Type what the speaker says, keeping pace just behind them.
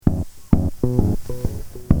Welcome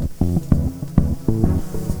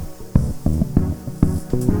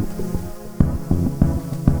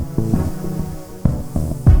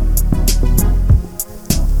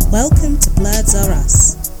to Bloods Are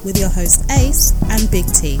Us with your host Ace and Big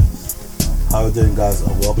T. How are we doing, guys,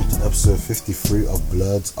 and welcome to episode 53 of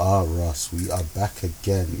Bloods Are Us. We are back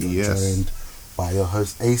again. You're joined by your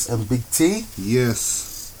host Ace and Big T. Yes.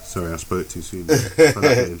 Sorry, I spoke too soon.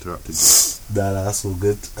 I interrupted you. Nah, that's all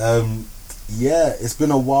good. It's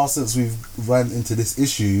been a while since we've run into this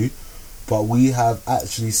issue, but we have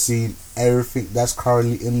actually seen everything that's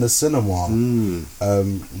currently in the cinema.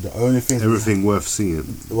 The only thing... Everything worth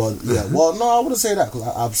seeing. Well, yeah. Well, no, I wouldn't say that,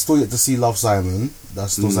 because I'm still yet to see Love, Simon.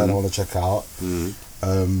 That's still something I want to check out.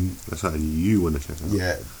 That's something you want to check out.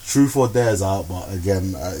 Yeah. Truth or Dare's out, but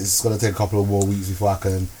again, it's going to take a couple of more weeks before I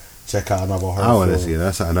can check out another horror I want to film. see it.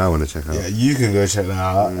 That's something I want to check out. Yeah, you can go check that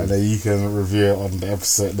out, and then you can review it on the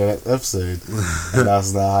episode. And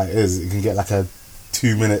that's not how it is. You can get like a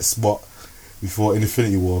 2-minute spot before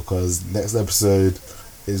Infinity War, because next episode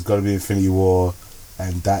is going to be Infinity War,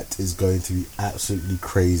 and that is going to be absolutely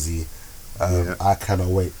crazy. I cannot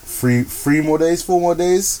wait. 4 more days.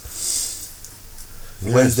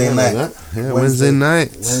 Wednesday night. Yeah, Wednesday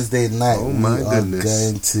night. Wednesday night. Oh my goodness.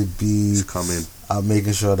 Going to be. It's coming. I'm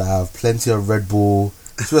making sure that I have plenty of Red Bull.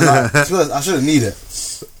 To be honest, I shouldn't need it.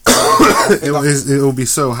 It'll be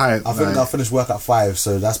so hype. I think I'll finish work at 5,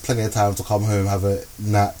 so that's plenty of time to come home, have a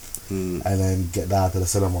nap, and then get down to the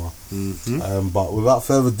cinema. But without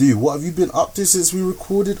further ado, what have you been up to since we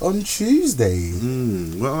recorded on Tuesday?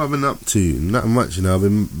 What have I been up to? Not much, you know. I've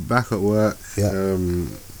been back at work. Yeah.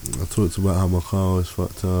 I talked about how my car was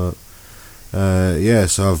fucked up.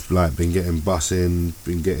 So I've like been getting bussing,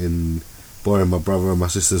 borrowing my brother and my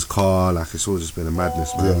sister's car. Like, it's all just been a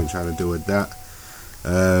madness, man. I've been trying to deal with that.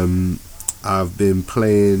 I've been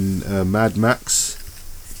playing Mad Max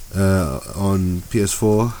on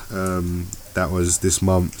PS4. That was this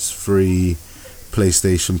month's free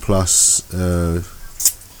PlayStation Plus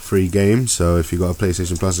free game. So if you got a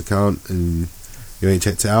PlayStation Plus account and you ain't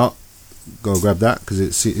checked it out, go grab that, because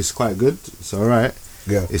it's quite good. It's alright.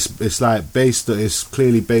 Yeah. It's like it's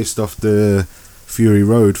clearly based off the Fury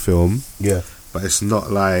Road film. Yeah. But it's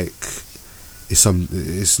not like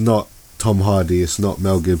it's not Tom Hardy, it's not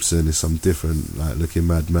Mel Gibson, it's some different like looking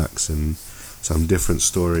Mad Max and some different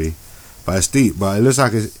story. But it's deep, but it looks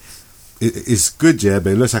like it's good, yeah,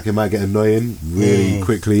 but it looks like it might get annoying really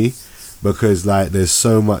quickly, because like there's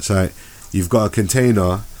so much, like you've got a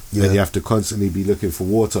container and you have to constantly be looking for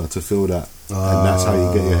water to fill that, and that's how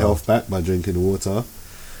you get your health back, by drinking the water.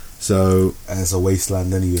 So, and it's a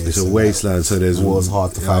wasteland anyway. It's a wasteland, so there's water's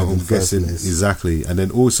hard to find. I'm guessing exactly. And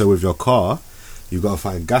then also with your car, you've got to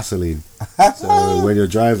find gasoline. So when you're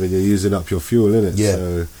driving, you're using up your fuel, innit? Yeah.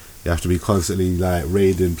 So you have to be constantly like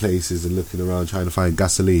raiding places and looking around trying to find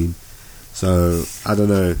gasoline. So I don't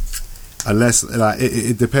know, unless like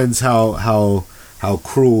it depends how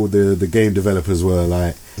cruel the game developers were,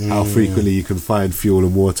 like how frequently you can find fuel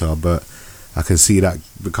and water. But I can see that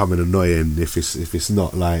becoming annoying if it's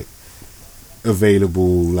not like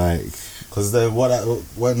available, like, because then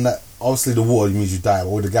when that obviously the water means you die,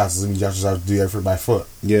 but with the gas it means you just have to do everything by foot.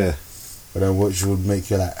 Yeah. But then which would make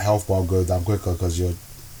your like health bar go down quicker because you're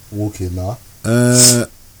walking now. I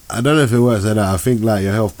don't know if it works like that. I think like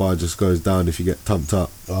your health bar just goes down if you get pumped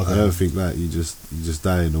up. Okay. I don't think like you just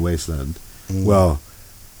die in the wasteland. Well,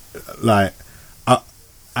 like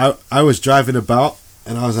I was driving about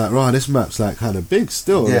and I was like, right, this map's like kind of big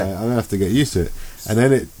still. Yeah. Like, I'm gonna have to get used to it. And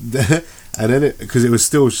then it because it was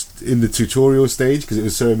still in the tutorial stage, because it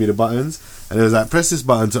was showing me the buttons, and it was like, press this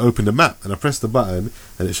button to open the map, and I pressed the button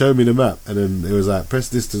and it showed me the map, and then it was like, press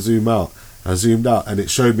this to zoom out. I zoomed out and it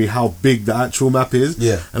showed me how big the actual map is.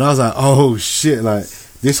 Yeah. And I was like, oh shit, like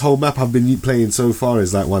this whole map I've been playing so far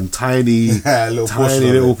is like one tiny little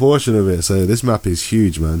portion of it. So this map is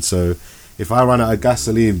huge, man. So if I run out of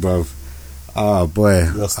gasoline, bro, oh boy,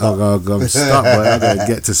 I'm stuck, boy. I gotta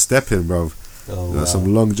get to stepping, bro. Got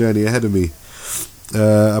some long journey ahead of me.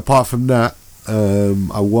 Apart from that,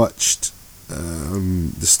 I watched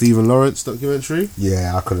the Stephen Lawrence documentary.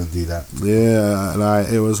 Yeah, I couldn't do that. Yeah, like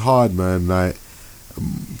it was hard, man. Like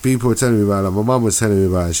people were telling me about it. My mum was telling me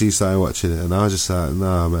about it. She started watching it, and I was just like,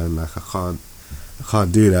 nah, man. Like I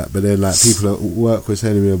can't do that. But then like people at work were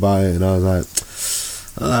telling me about it, and I was like,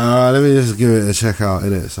 let me just give it a check out,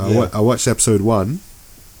 innit? So I watched episode 1,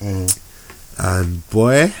 and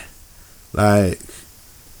boy, like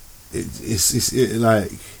it's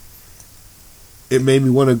like. It made me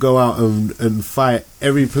want to go out and fight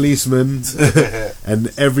every policeman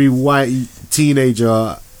and every white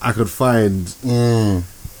teenager I could find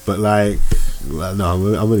But like no,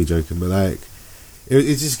 I'm only joking. But like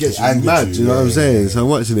it just gets you mad. You know what I'm saying? So I'm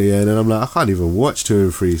watching it, and then I'm like, I can't even watch 2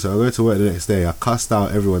 and 3. So I go to work the next day. I cussed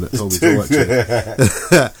out everyone that told me to watch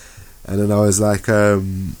it. And then I was like,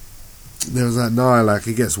 they was like, no, like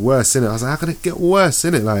it gets worse in it. I was like, how can it get worse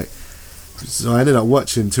in it? Like, so I ended up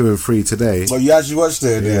watching 2 and 3 today. But you actually watched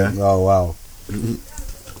it? Yeah. Oh wow.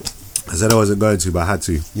 I said I wasn't going to, but I had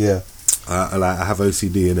to. Yeah. I have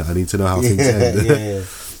OCD in it. I need to know how things end.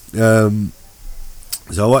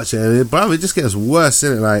 So I watch it, and it just gets worse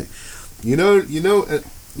in it. Like, you know,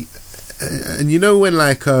 and you know when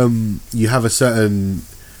like you have a certain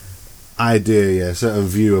idea, a certain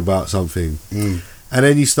view about something, and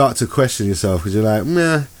then you start to question yourself because you're like,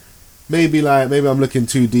 nah, maybe I'm looking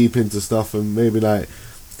too deep into stuff, and maybe like,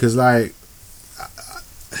 because like,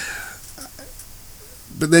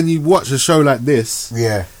 but then you watch a show like this,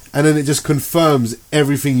 and then it just confirms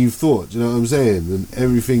everything you've thought. Do you know what I'm saying? And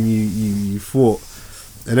everything you thought,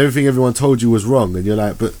 and everything everyone told you was wrong, and you're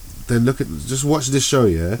like, but then just watch this show,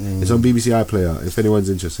 It's on BBC iPlayer. If anyone's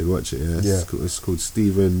interested, watch it. It's called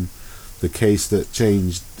Stephen, the Case That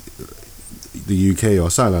Changed the UK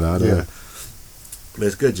or something like that. I don't know. But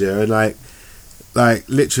it's good, and like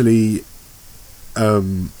literally,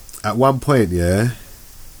 at one point, there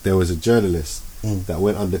was a journalist that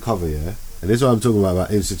went undercover, and this is what I'm talking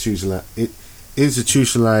about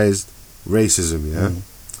institutionalized racism,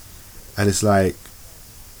 and it's like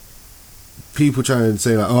people try and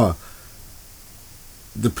say like, oh,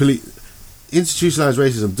 the institutionalized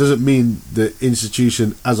racism doesn't mean the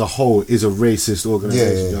institution as a whole is a racist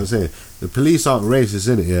organization. You know what I'm saying? The police aren't racist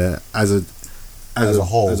in it, as a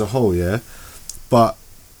whole, but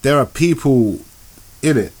there are people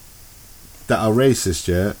in it that are racist,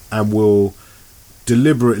 and will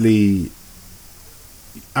deliberately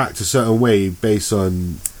act a certain way based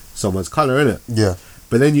on someone's colour, innit?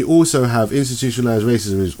 But then you also have institutionalized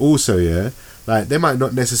racism, is also, like they might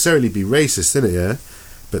not necessarily be racist, innit,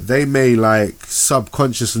 but they may like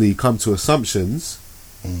subconsciously come to assumptions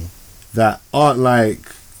that aren't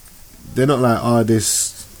like, they're not like, oh,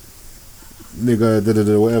 this nigga,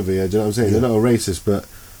 whatever, do you know what I'm saying? They're not a racist, but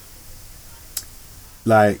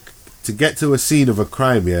like to get to a scene of a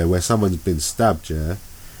crime, where someone's been stabbed,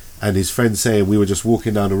 and his friend saying we were just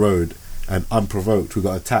walking down the road and unprovoked we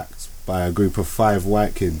got attacked by a group of 5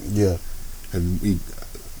 white kids, and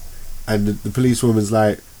the policewoman's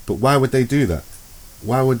like, but why would they do that?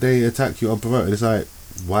 Why would they attack you unprovoked? And it's like,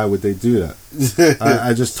 why would they do that?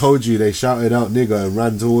 I just told you they shouted out nigger and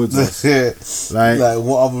ran towards us. Like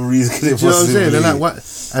what other reason could it possibly? You know what I'm saying? Be? They're like,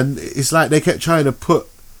 what? And it's like they kept trying to put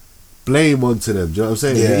blame onto them. Do you know what I'm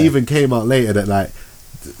saying? Yeah. It even came out later that like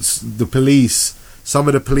the police, some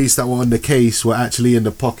of the police that were on the case were actually in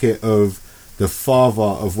the pocket of the father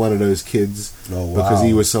of one of those kids, because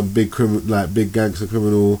he was some big big gangster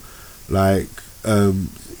criminal. Like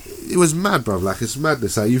it was mad, bruv. Like it's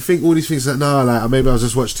madness. Like you think all these things like, nah, like maybe I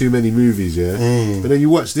just watched too many movies, but then you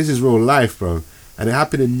watch, this is real life, bro, and it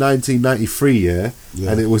happened in 1993,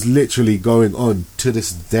 and it was literally going on to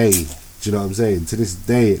this day. Do you know what I'm saying? To this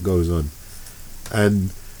day it goes on,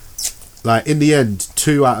 and like in the end,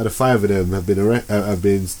 2 out of the 5 of them have been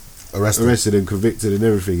arrested and convicted and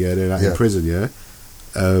everything. They're like in prison.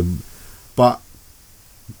 But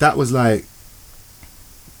that was like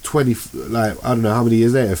 20, like I don't know how many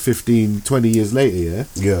years later, 15, 20 years later.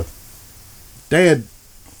 They had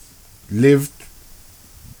lived,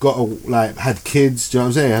 had kids. Do you know what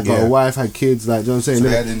I'm saying? Had got a wife, had kids. Like, do you know what I'm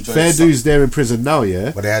saying? So fair dues, they're in prison now,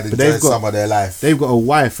 but they had enjoyed some of their life. They've got a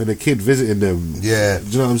wife and a kid visiting them. Do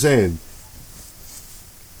you know what I'm saying?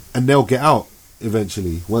 And they'll get out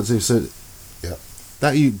eventually once they've said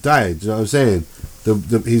that you died. Do you know what I'm saying?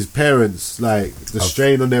 His parents, like the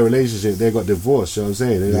strain on their relationship, they got divorced. You know what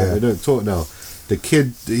I'm saying? They don't talk now. The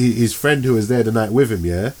kid, his friend who was there the night with him,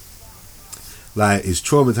 like is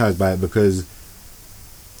traumatized by it because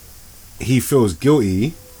he feels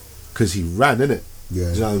guilty because he ran, innit? Do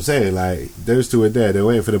you know what I'm saying? Like those two were there, they were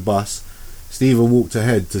waiting for the bus. Stephen walked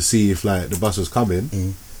ahead to see if like the bus was coming,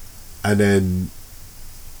 and then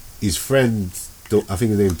his friend, I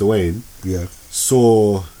think his name's Dwayne,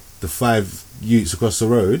 saw the 5 youths across the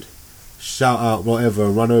road, shout out whatever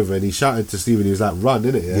and run over, and he shouted to Stephen, he was like, run,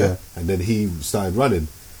 innit? And then he started running,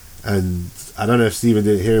 and I don't know if Stephen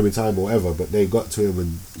didn't hear him in time or whatever, but they got to him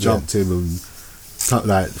and jumped him and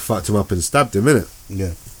fucked him up and stabbed him, innit?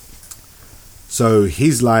 So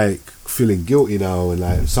he's like feeling guilty now, and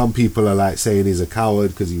like some people are like saying he's a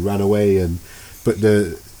coward because he ran away, and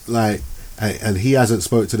he hasn't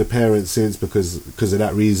spoke to the parents since because of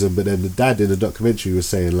that reason. But then the dad in the documentary was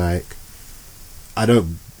saying like,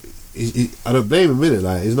 I don't blame him in it.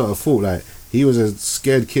 Like, it's not a fault. Like, he was a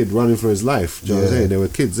scared kid running for his life. Do you know what I'm saying? They were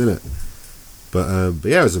kids, innit? But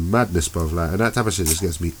yeah, it was a madness, bruv. Like, and that type of shit just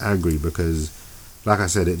gets me angry because, like I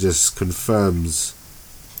said, it just confirms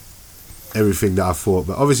everything that I thought.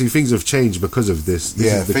 But obviously, things have changed because of this.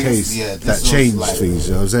 This is the case that changed things.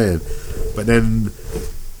 You know what I'm saying? But then,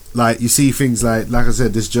 like, you see things like I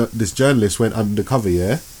said, this journalist went undercover,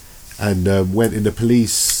 yeah, and went in the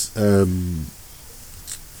police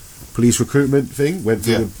recruitment thing, went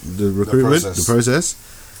through the recruitment, the process.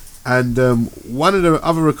 And one of the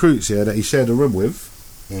other recruits, yeah, that he shared a room with,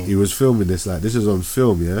 he was filming this, like, this is on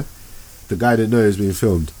film, yeah. The guy didn't know he was being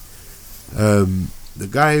filmed. The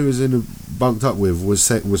guy he was bunked up with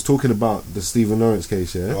was talking about the Stephen Lawrence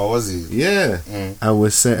case, yeah. Oh, was he? Yeah.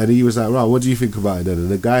 And he was like, right, what do you think about it then? And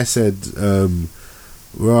the guy said,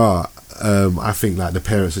 I think like the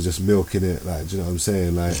parents are just milking it, like, do you know what I'm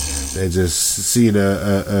saying? Like, they're just seeing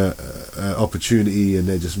a opportunity and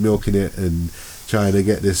they're just milking it and trying to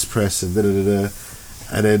get this press and da-da-da-da.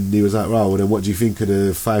 And then he was like, well then what do you think of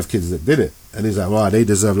the 5 kids that did it? And he's like, they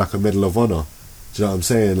deserve like a Medal of Honor. Do you know what I'm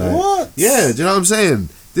saying? Like, what? Yeah, do you know what I'm saying?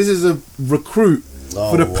 This is a recruit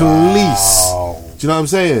for the police. Do you know what I'm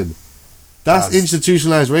saying? That's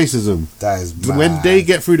institutionalized racism. That is mad. When they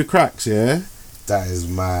get through the cracks, yeah? That is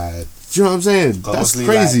mad. Do you know what I'm saying? That's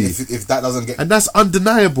crazy. Like, if that doesn't get... And that's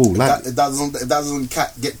undeniable. Like, it doesn't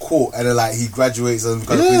get caught and then like he graduates and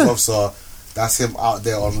becomes a police officer, that's him out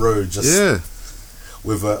there on road just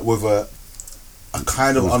with a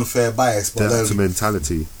kind of unfair bias. But that's a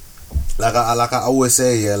mentality. Like I always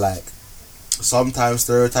say, yeah, like sometimes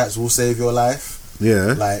stereotypes will save your life.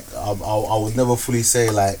 Yeah. Like I would never fully say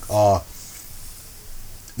like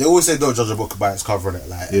they always say don't judge a book by its cover, innit?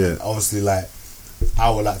 Like obviously like I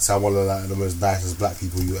would like to say I'm one of like the most nicest black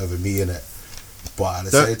people you ever meet, innit? But at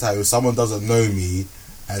the same time, if someone doesn't know me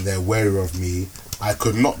and they're wary of me, I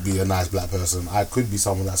could not be a nice black person. I could be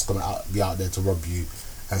someone that's gonna be out there to rob you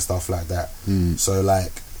and stuff like that. So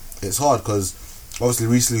like it's hard because obviously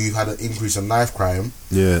recently we've had an increase in knife crime.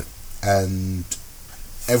 Yeah. And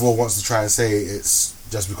everyone wants to try and say it's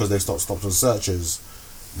just because they stopped on searches.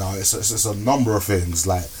 Now it's a number of things.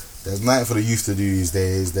 Like there's nothing for the youth to do these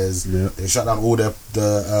days. They shut down all the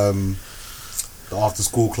after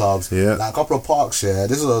school clubs. Yeah. Like a couple of parks. Yeah.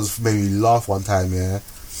 This was made me laugh one time. Yeah.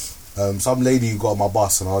 Some lady got on my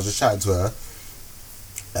bus and I was just chatting to her,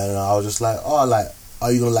 and I was just like, oh, like,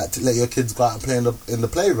 are you gonna like to let your kids go out and play in the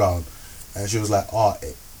playground? And she was like, oh,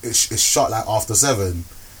 it's shut like after 7,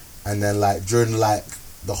 and then like during like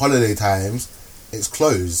the holiday times, it's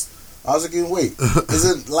closed. I was thinking, wait,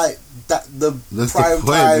 isn't like that the prime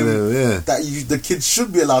time that the kids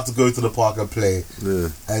should be allowed to go to the park and play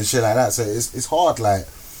and shit like that? So it's hard. Like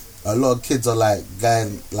a lot of kids are like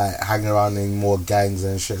hanging around in more gangs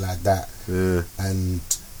and shit like that. Yeah. And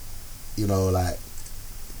you know, like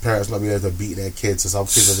parents not being able to beat their kids, so some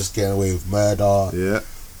kids are just getting away with murder. Yeah.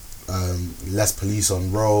 Less police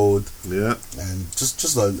on road. Yeah. And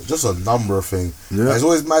just a number of things. Yeah. It's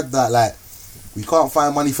always mad that like we can't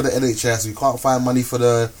find money for the NHS, we can't find money for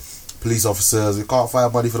the police officers, we can't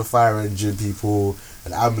find money for the fire engine people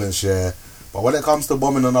and ambulance, yeah. But when it comes to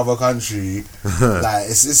bombing another country, like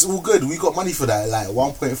it's all good. We got money for that. Like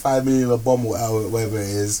 1.5 million a bomb or whatever it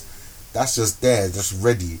is, that's just there, just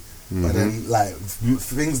ready. But then like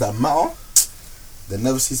things that matter, they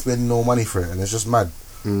never see spending no money for it, and it's just mad.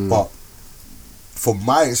 But from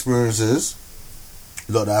my experiences,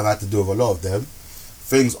 a lot that I've had to do with a lot of them,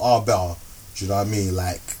 things are better. Do you know what I mean?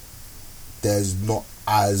 Like there's not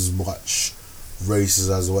as much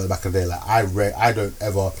racism as it was back in the day. Like I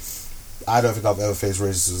don't think I've ever faced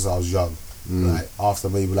racism since I was young. Like after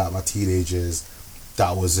maybe like my teenage years,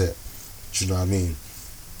 that was it. Do you know what I mean?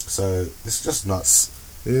 So it's just nuts.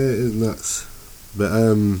 Yeah, it is nuts. But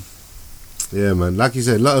yeah, man. Like you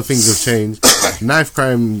said, a lot of things have changed. Knife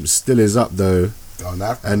crime still is up though. Oh,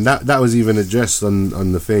 knife crime. And that was even addressed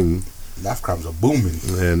on the thing. Knife crimes are booming.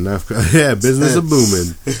 Yeah, business are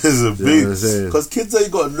booming. It's a big, because kids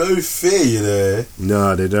ain't got no fear, you know.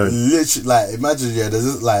 No, they don't. Literally, like imagine, there's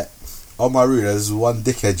this, like on my route, there's one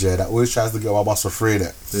dickhead that always tries to get on my bus for free.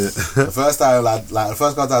 The first time, like the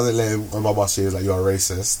first couple times I let him on my bus, he was like, "You're a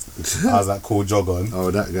racist." I was like, "Cool, jog on."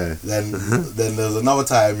 Oh, that guy. Then there was another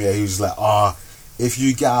time, he was just like, if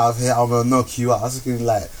you get out of here, I'm gonna knock you out. I was thinking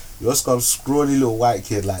like, you're some scrawny little white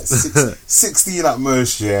kid, like 16 at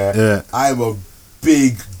most, I'm a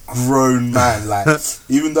big grown man. Like,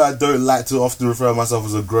 even though I don't like to often refer to myself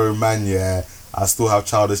as a grown man, I still have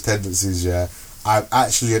childish tendencies, I'm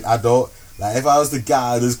actually an adult. Like, if I was to get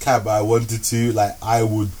out of this cab I wanted to, like, I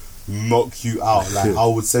would knock you out. Like, I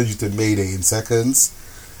would send you to Mayday in seconds.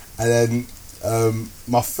 And then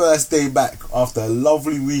my first day back after a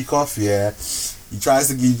lovely week off, yeah,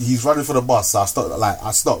 he's running for the bus. So I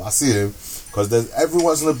stop. I see him because there's every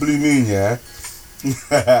once in a blue moon, yeah.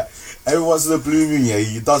 Every once in a blue moon, yeah,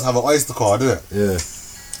 he does have an Oyster card, doesn't it? Yeah.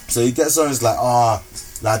 So he gets on. It's like, I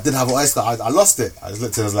did have an Oyster card. I lost it. I just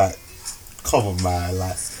looked at him. I was like, come on, man.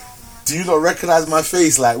 Like, do you not recognize my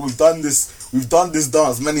face? Like, we've done this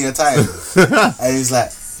dance many a time. And he's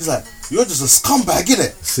like, you're just a scumbag,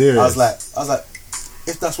 innit? Serious? I was like,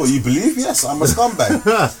 if that's what you believe, yes, I'm a scumbag.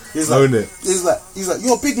 He's like, Own it. He's like,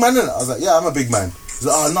 you're a big man, innit? I was like, yeah, I'm a big man. He's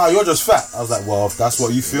like, oh no, you're just fat. I was like, well, if that's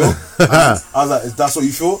what you feel, I was like, if that's what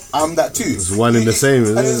you feel, I'm that too. It's one in the same,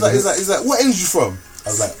 isn't and it? he's like, what end you from? I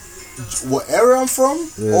was like, what area I'm from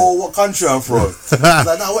or what country I'm from? He's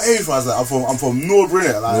like, nah, what area you from? I was like, I'm from Northbridge,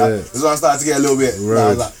 innit? Like, this is when I started to get a little bit. Like, I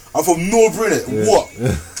was like, I'm from Northbridge, innit? What?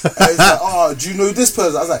 And he's like, oh, do you know this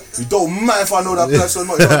person? I was like, it don't matter if I know that person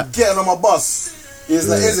or not. You're not getting on my bus. He's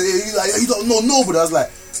like, you don't know nobody. I was like,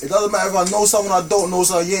 it doesn't matter if I know someone, I don't know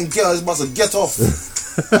someone. You ain't get on this bus, so get off.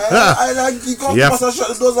 You got the bus, I shut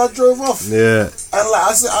the doors, I drove off. Yeah. And like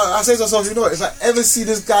I say to myself, you know what? It's like, ever see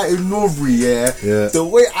this guy in Norbury, yeah? The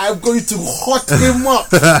way I'm going to hot him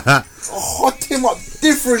up,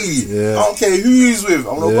 differently. Yeah. I don't care who he's with.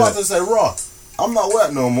 I'm about to say, raw. I'm not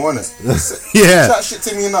work no more, innit? Yeah. Chat shit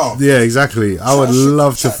to me now. Yeah, exactly. I would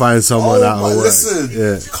love to find someone out of work. Listen,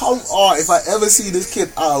 come on. If I ever see this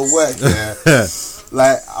kid out of work, yeah,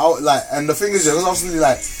 and the thing is, yeah, because obviously,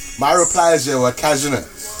 like, my replies, yeah, were casual,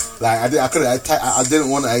 innit? Like, I didn't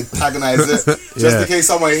want to antagonize it, just in case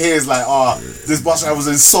someone hears, like, this bus driver was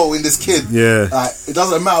insulting this kid. Yeah. Like, it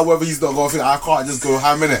doesn't matter whether he's not going to think, I can't just go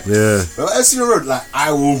ham in it. Yeah. But at the road, like,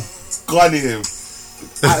 I will gun him.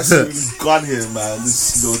 Absolutely gun him, man.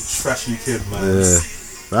 This little trashy kid, man. Yeah.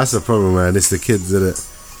 That's the problem, man. It's the kids, isn't it?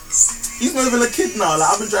 He's not even a kid now. Like,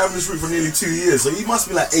 I've been driving this route for nearly 2 years, so he must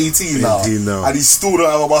be like 18 now. And he still don't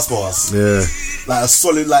have a bus pass. Yeah. Like a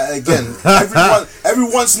solid, like, again, every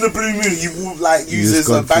once in a blue moon he will like use his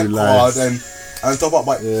bank card and top up,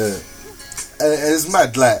 but and it's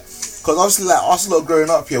mad, like, because obviously, like, us lot growing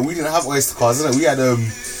up here, we didn't have Oyster cards, innit? We had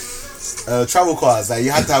travel cards. Like,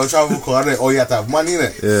 you had to have a travel card, innit? Or you had to have money,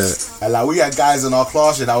 innit? Yeah. And like, we had guys in our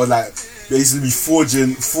class that would like basically be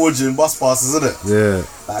forging bus passes, innit? Yeah.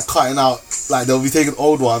 Like, cutting out, like, they'll be taking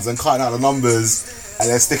old ones and cutting out the numbers and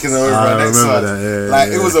then sticking it over the next one.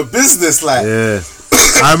 It was a business, like. Yeah.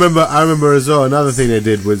 I remember as well. Another thing they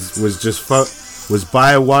did was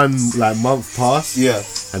buy one like month pass. Yeah.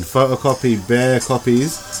 And photocopy bare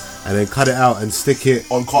copies, and then cut it out and stick it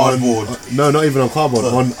on cardboard. No, not even on cardboard.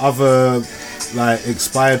 On other like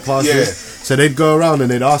expired passes. Yeah. So they'd go around and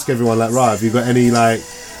they'd ask everyone like, right, have you got any like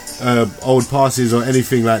old passes or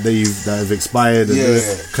anything like that have expired,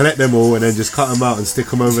 and collect them all and then just cut them out and stick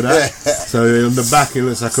them over that. So on the back it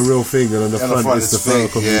looks like a real thing, and on the front it's the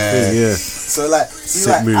photocopy thing. Yeah. So like,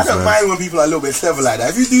 I don't mind when people are a little bit clever like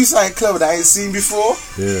that. If you do something clever that I ain't seen before,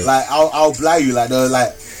 like I'll blag you. Like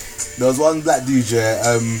there was one black dude,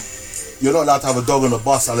 you're not allowed to have a dog on the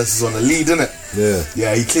bus unless it's on the lead, innit?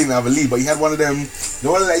 Yeah, he claimed to have a lead, but he had one of them,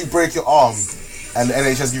 the one that you break your arm and the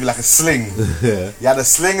NHS give you like a sling. He had a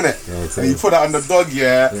sling in it. And he put it on the dog,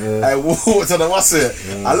 and walked on the bus.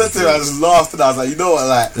 I looked at him and I just laughed, and I was like, you know what,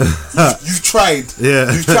 like, you've tried.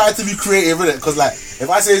 You've tried to be creative, innit? Because like, if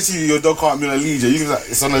I say to you, your dog can't be on a lead, you can be like,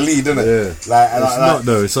 it's on a lead, innit? Like, and it's not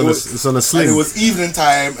though, it's on a sling. And it was evening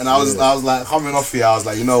time, and I was like, coming off here, I was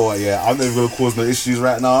like, you know what, I'm not even going to cause no issues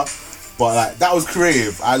right now. But like, that was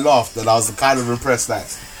creative. I laughed, and I was kind of impressed that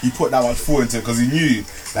he put that much thought into it, because he knew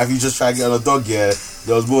that if you just try to get on a dog, there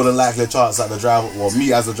was more than likely a chance that the driver, well,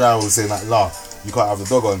 me as the driver was saying like, nah, you can't have the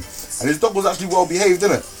dog on. And his dog was actually well behaved,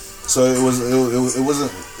 innit? So it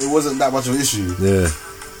wasn't that much of an issue. Yeah.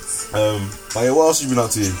 But yeah, what else have you been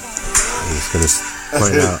up to? I'm just gonna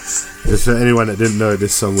point out, just for anyone that didn't know,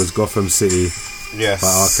 this song was Gotham City by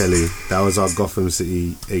R. Kelly. That was our Gotham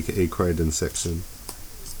City, aka Croydon section,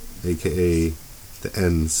 aka The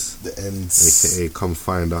Ends, aka Come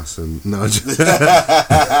Find Us, and no,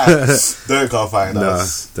 don't come find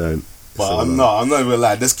us. No, don't. But I'm not even gonna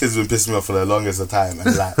lie, this kid's been pissing me off for the longest of time,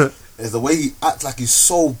 and like, it's the way he acts like he's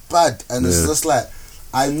so bad, and it's just like,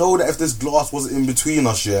 I know that if this glass wasn't in between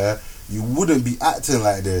us, you wouldn't be acting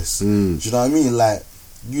like this. Do you know what I mean? Like,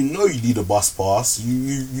 you know you need a bus pass.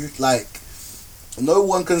 You like, no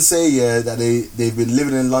one can say that they've been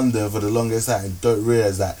living in London for the longest time and don't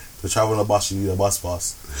realise that to travel on a bus you need a bus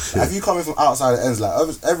pass. Like, if you coming from outside the ends, like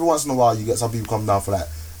every once in a while you get some people come down for like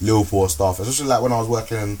Liverpool stuff, especially like when I was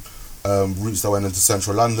working routes that went into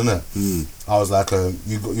central London. I was like,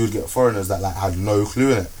 you'd get foreigners that like had no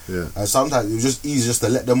clue in it. Yeah. And sometimes it was just easy just to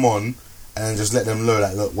let them on and just let them know,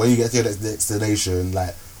 like, look, when you get to your destination,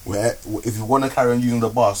 like, if you want to carry on using the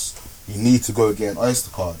bus, you need to go get an Oyster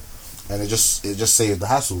card, and it just saves the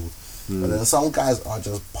hassle. But then some guys are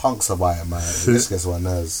just punks about it, man. It just gets on my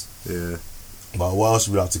nerves. Yeah. But what else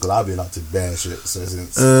have you been up to? Because I've been up to bare shit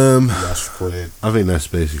since last recorded. I think that's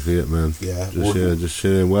basically it, man. Yeah. Just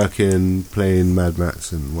chilling, working, playing Mad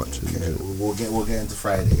Max and watching. Okay, we'll get into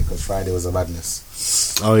Friday, because Friday was a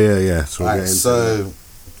madness. Oh yeah. So we'll Right, get into so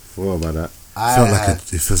forgot about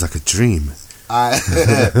that. It feels like a dream. I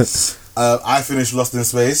finished Lost in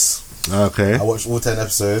Space. Okay. I watched all 10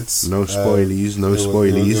 episodes. No spoilies.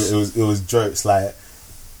 It was jokes. Like,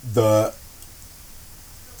 the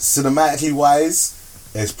cinematically wise,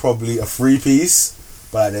 it's probably a 3-piece,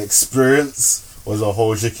 but the experience was a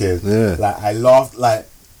whole chicken. Yeah. Like, I laughed, like,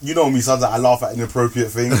 you know me, sometimes I laugh at inappropriate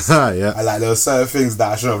things. Yeah. And like, there were certain things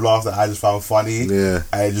that I shouldn't have laughed at, I just found funny. Yeah.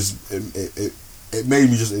 And it made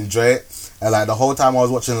me just enjoy it. And like, the whole time I was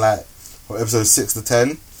watching, like, from episode 6 to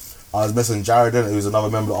 10, I was messaging Jared, who was another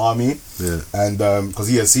member of the army. Yeah. And because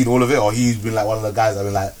he had seen all of it, or he's been like one of the guys that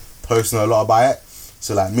been like posting a lot about it.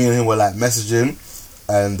 So like, me and him were like messaging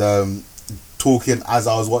and talking as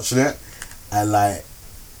I was watching it. And like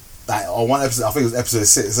on one episode, I think it was episode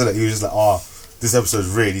 6, isn't it? He was just like, "Oh, this episode's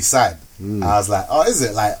really sad." And I was like, "Oh, is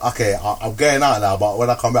it? Like, okay, I'm going out now, but when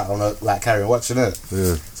I come back, I'm gonna like carry on watching it."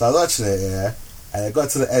 Yeah. So I was watching it, yeah, and it got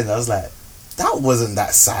to the end. I was like, that wasn't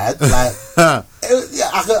that sad. Like,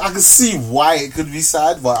 I could see why it could be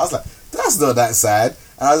sad, but I was like, that's not that sad.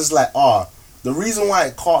 And I was just like, the reason why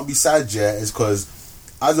it can't be sad yet is because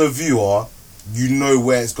as a viewer, you know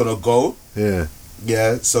where it's gonna go. Yeah.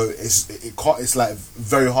 Yeah. So it's like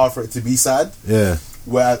very hard for it to be sad. Yeah.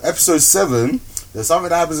 Whereas episode 7, there's something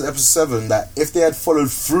that happens in episode 7 that if they had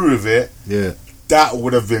followed through with it, Yeah. that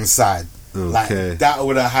would have been sad. Okay. Like, that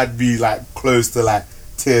would have had me like close to like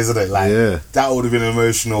tears in it. Like, that would have been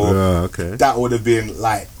emotional. Okay. That would have been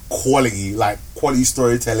like quality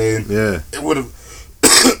storytelling. Yeah. It would have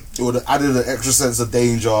added an extra sense of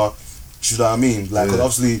danger. Do you know what I mean? Like, 'cause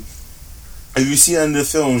obviously, if you see end of the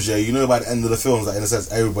films, you know by the end of the films that in a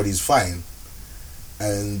sense everybody's fine.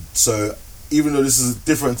 And so, even though this is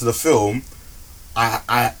different to the film,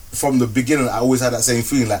 I from the beginning I always had that same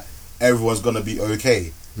feeling like everyone's gonna be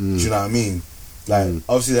okay. Do you know what I mean? Like,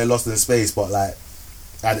 obviously they're lost in space, but like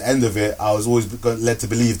at the end of it, I was always led to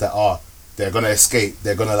believe that they're gonna escape.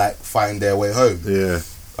 They're gonna like find their way home. Yeah.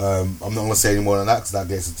 I'm not gonna say any more than that because that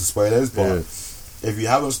gets into spoilers. But if you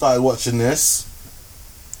haven't started watching this,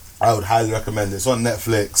 I would highly recommend it. It's on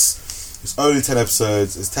Netflix. It's only 10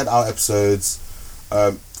 episodes. It's 10-hour episodes.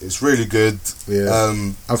 It's really good.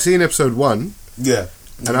 Yeah. I've seen episode 1. Yeah.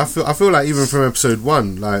 And I feel like even from episode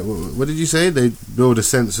 1, like, what did you say? They build a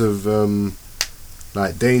sense of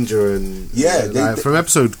like danger and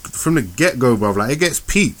from the get go, bruv. Like, it gets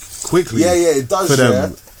peak quickly. Yeah, it does. For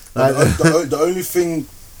them. Like, the only thing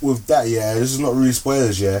with that, this is not really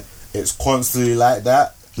spoilers. It's constantly like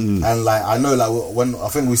that, and like I know, like when I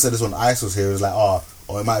think we said this when Ice was here, it was like, or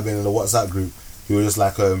it might have been in the WhatsApp group. He was just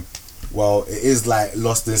like, well, it is like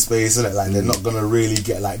Lost in Space, isn't it? Like, they're not gonna really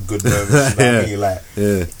get like good moments. You know what I mean? Like, do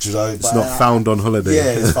you know, it's not found on holiday.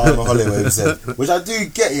 Yeah, it's found on holiday. Which I do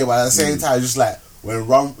get you, but at the same time, just like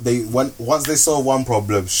once they solve one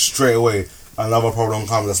problem, straight away another problem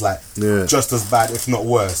comes that's like just as bad, if not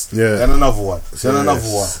worse. Yeah. Then another one. Then another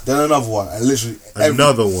one. Then another one. And literally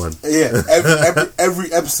another one. Yeah.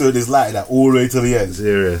 Every episode is like that all the way to the end.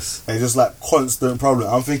 Serious. And just like constant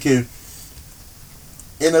problem. I'm thinking,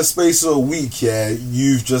 in a space of a week,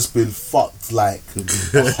 you've just been fucked like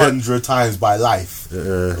 100 times by life.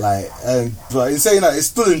 But in saying that, it's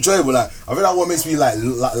still enjoyable. Like, I think that's what makes me like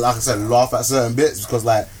I said, laugh at certain bits, because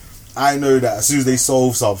like I know that as soon as they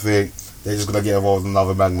solve something, they're just gonna get involved in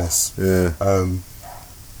another madness. Yeah.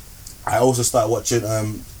 I also started watching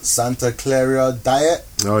Santa Clara Diet.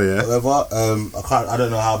 Oh yeah. Whatever. I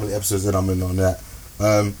don't know how many episodes I'm in on that.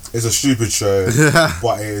 It's a stupid show,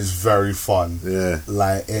 but it is very fun. Yeah.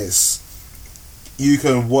 Like, you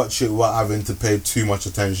can watch it without having to pay too much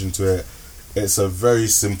attention to it. It's a very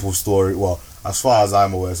simple story. Well, as far as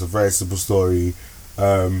I'm aware, it's a very simple story.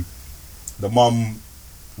 The mum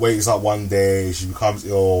wakes up one day, she becomes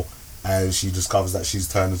ill, and she discovers that she's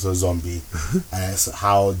turned into a zombie. And it's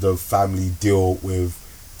how the family deal with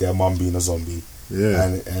their mum being a zombie. Yeah.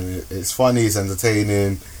 And it's funny, it's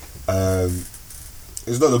entertaining.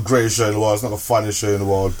 It's not the greatest show in the world, it's not the funniest show in the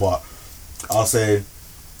world, but I'll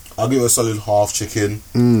give it a solid half chicken.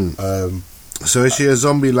 So is she a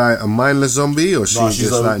zombie, like a mindless zombie, or she's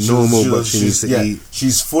just like normal, but she needs to eat?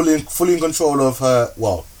 She's fully in control of her.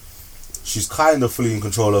 Well, she's kind of fully in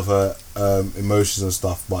control of her emotions and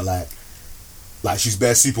stuff, but like she's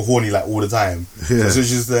bare super horny like all the time. Yeah. So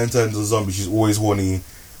she's then turned into a zombie. She's always horny.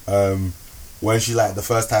 When she like the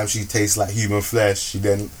first time she tastes like human flesh, she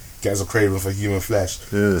then gets a craving for human flesh.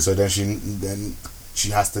 Yeah. So then she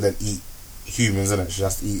has to then eat humans, innit? She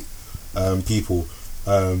has to eat people.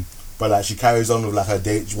 But like she carries on with like her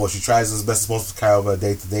date. Well, she tries as best as possible to carry on her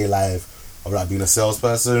day-to-day life of like being a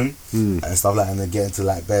salesperson and stuff like that, and then get into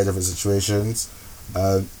like bare different situations.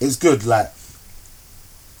 It's good. Like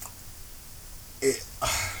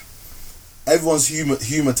everyone's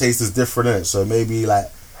humor taste is different, innit? So maybe like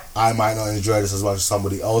I might not enjoy this as much as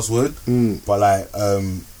somebody else would. But like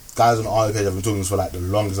guys on the RP page have been talking this for like the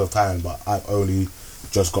longest of time, but I've only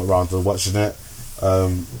just got around to watching it.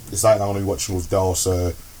 It's like I'm gonna be watching with Del,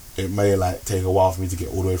 so it may like take a while for me to get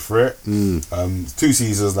all the way through it. 2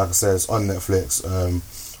 seasons, like I said, it's on Netflix.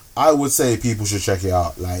 I would say people should check it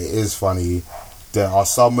out. Like, it is funny. There are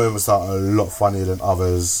some moments that are a lot funnier than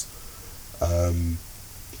others.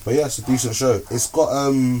 But yeah, it's a decent show. It's got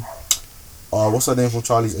what's her name from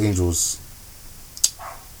Charlie's Angels?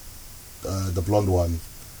 The blonde one.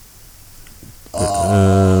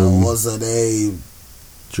 What's her name?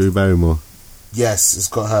 Drew Barrymore. Yes, it's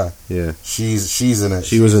got her. Yeah, she's in it.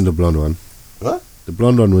 She was in the blonde one. What? The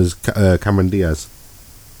blonde one was Cameron Diaz.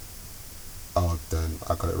 Oh, then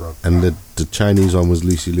I got it wrong. And the Chinese one was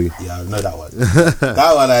Lucy Liu. Yeah, I know that one.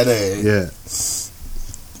 That one I know. Yeah.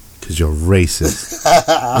 Because you're racist.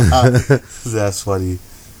 That's funny.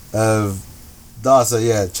 So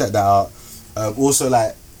yeah, check that out. Also,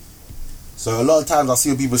 like, so a lot of times I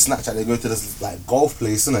see people Snapchat, they go to this like golf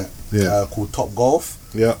place, innit? Yeah. Called Top Golf.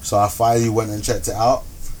 Yeah. So I finally went and checked it out,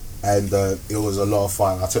 and it was a lot of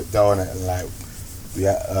fun. I took Del on it, and like,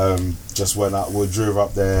 just went out. We drove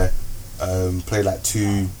up there, played like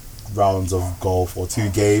 2 rounds of golf or 2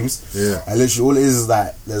 games. Yeah. And literally all it is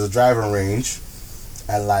that there's a driving range,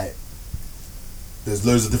 and like there's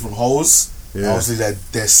loads of different holes. Yeah. And obviously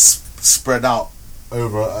they're spread out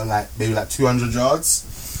over like maybe like 200 yards.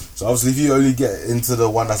 So obviously if you only get into the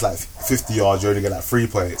one that's like 50 yards, you only get like 3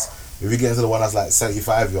 points. If you get into the one that's like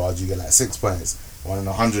 75 yards, you get like 6 points. One in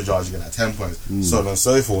 100 yards, you get like 10 points. So on and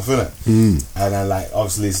so forth, innit? And then like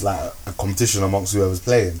obviously it's like a competition amongst whoever's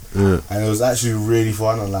playing. And it was actually really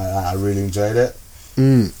fun, and like I really enjoyed it.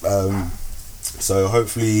 So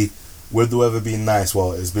hopefully, with the weather being nice,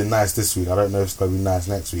 well, it's been nice this week. I don't know if it's going to be nice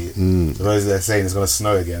next week. Those they're saying it's going to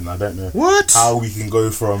snow again. I don't know how we can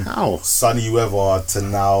go from sunny weather to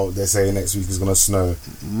now they're saying next week is going to snow.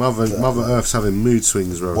 Mother Earth's having mood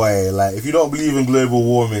swings, bro. Wait, like if you don't believe in global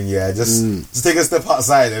warming, yeah, just take a step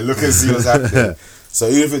outside and look and see what's happening. So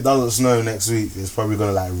even if it doesn't snow next week, it's probably going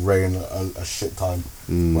to like rain a shit ton.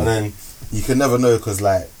 But then you can never know, because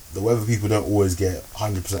like the weather people don't always get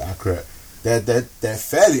 100% accurate. They're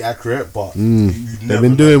fairly accurate, but they've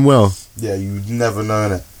been doing well. Yeah, you never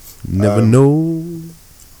know it. Never know.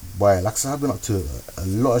 Boy, like I said, I've been up to a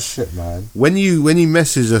lot of shit, man. When you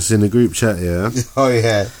messaged us in the group chat, yeah. Oh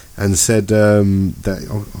yeah. And said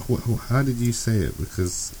that. How did you say it?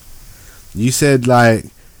 Because you said like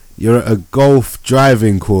you're at a golf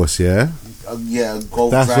driving course, yeah. Yeah, a golf.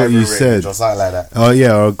 That's driving what you range said, or something like that. Oh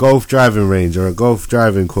yeah, or a golf driving range, or a golf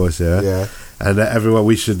driving course, yeah. Yeah. And that everyone,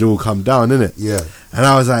 we should all come down, innit? Yeah. And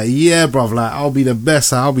I was like, yeah, bruv, like, I'll be the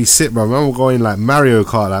best, I'll be sick, bruv. Man will go in like Mario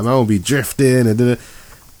Kart, like, man will be drifting, and then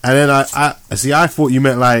I thought you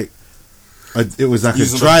meant like, it was like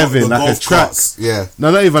using a driving, the like a track. carts. Yeah.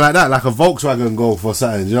 No, not even like that, like a Volkswagen Golf or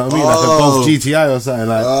something, do you know what I mean? Like a Golf GTI or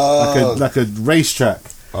something, like a racetrack.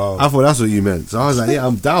 I thought that's what you meant. So I was like, yeah,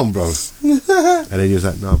 I'm down, bro. And then he was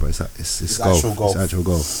like, no, bro, it's golf. Actual golf. It's actual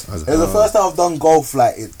golf. I was like, It was the first time I've done golf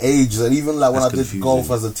like in ages, and even like when I That's did confusing. golf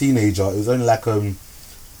as a teenager, it was only like doing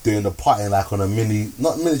the putting like on a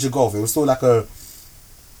not miniature golf. It was still like a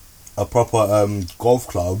proper golf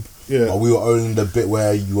club. Yeah. But we were only in the bit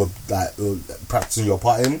where you were like practicing your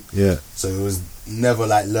putting. yeah. So it was never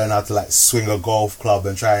like learn how to like swing a golf club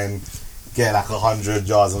and try and get like 100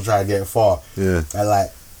 yards and try and get far. Yeah. And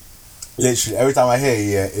like literally every time I hit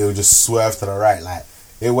it, it would just swerve to the right. Like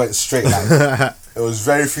it went straight. Like it was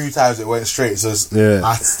very few times it went straight. So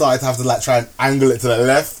I started to have to like try and angle it to the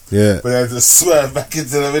left. Yeah. But then just swerve back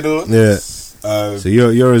into the middle. Yeah. So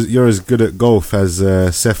you're as good at golf as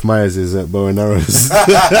Seth Meyers is at bow and arrows.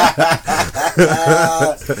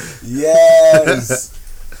 Yes.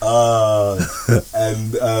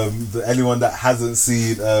 And anyone that hasn't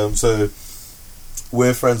seen, so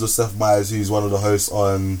we're friends with Seth Meyers, who's one of the hosts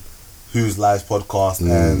on Whose Lives podcast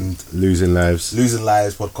and Losing Lives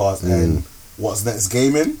podcast and What's Next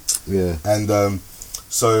Gaming. Yeah. And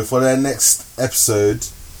so for their next episode,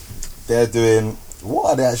 they're doing,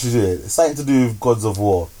 what are they actually doing? It's something to do with Gods of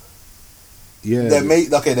War. Yeah. They're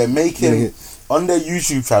making on their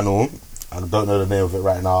YouTube channel. I don't know the name of it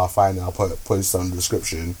right now. I'll find it. I'll post it on the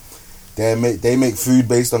description. They make food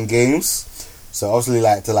based on games. So obviously,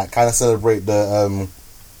 to kind of celebrate the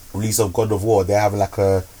release of God of War, they're having like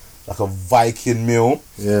a Viking meal.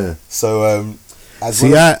 Yeah. So as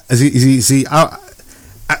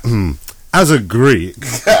a Greek,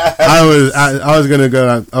 I was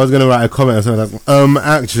gonna write a comment or something like,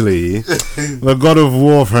 actually, the God of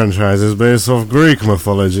War franchise is based off Greek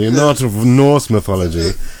mythology, not of Norse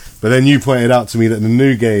mythology. But then you pointed out to me that the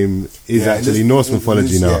new game is actually Norse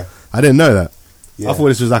mythology now. Yeah. I didn't know that. Yeah. I thought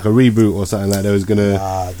this was like a reboot or something like that was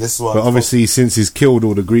gonna. This one. But obviously, since he's killed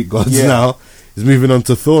all the Greek gods now, he's moving on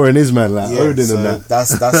to Thor and his man, Odin and that.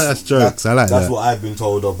 That's jokes. I like that. That's what I've been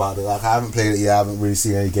told about it. Like, I haven't played it yet. I haven't really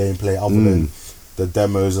seen any gameplay other than the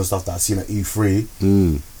demos and stuff that I've seen at E3.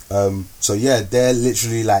 So yeah, they're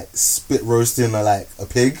literally like spit roasting a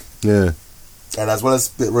pig. Yeah. And as well as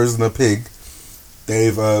spit roasting a pig,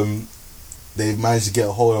 they've managed to get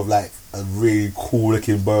a hold of like a really cool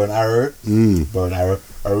looking bow and arrow.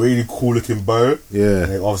 A really cool looking bow. Yeah.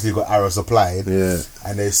 And they've obviously got arrows supplied. Yeah.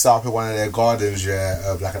 And they set up in one of their gardens,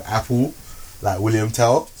 like an apple, like William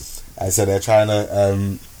Tell. And so they're trying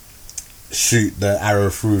to shoot the arrow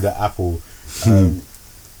through the apple.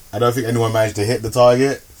 I don't think anyone managed to hit the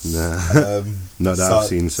target. Nah. Not that I've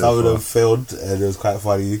seen so far. Some of them failed, and it was quite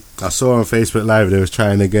funny. I saw on Facebook Live they was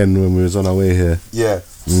trying again when we was on our way here. Yeah.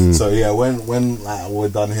 So yeah, when we're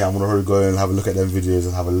done here, I'm gonna go and have a look at them videos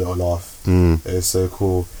and have a little laugh. It's so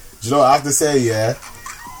cool. Do you know what I have to say? Yeah.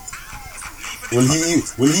 Will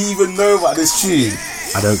he even know about this tune?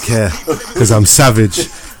 I don't care because I'm savage.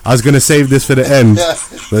 I was gonna save this for the end,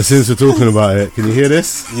 but since we're talking about it, can you hear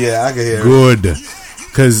this? Yeah, I can hear it. Good,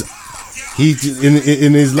 because he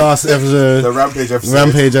in his last episode, the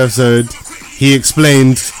Rampage episode, he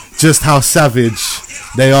explained just how savage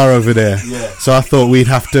they are over there. Yeah. So I thought we'd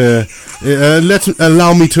have to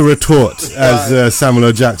allow me to retort, as Samuel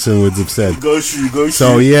L. Jackson would have said. Go shoot.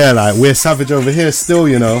 So yeah, like we're savage over here still,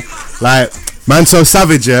 like man, so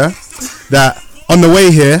savage, that on the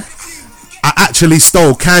way here, I actually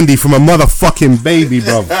stole candy from a motherfucking baby,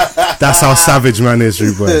 bro. That's how savage man is,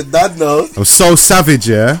 bro. That no. I'm so savage,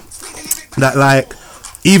 that like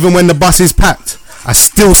even when the bus is packed, I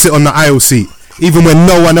still sit on the aisle seat, even when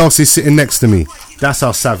no one else is sitting next to me. That's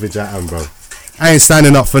how savage I am, bro. I ain't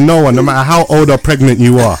standing up for no one, no matter how old or pregnant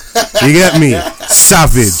you are. You get me?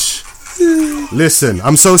 Savage. Listen,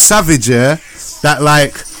 I'm so savage, that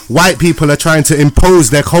like white people are trying to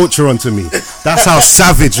impose their culture onto me. That's how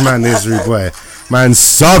savage man is, rude boy. Man,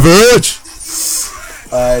 savage.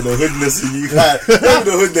 The hoodness in you guys.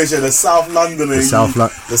 The hoodness, the South London. The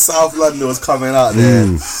South London was coming out there.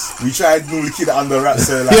 We tried to keep it under wraps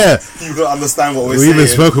so people don't understand what we're saying. We even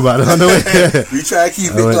spoke about it on the way. We try to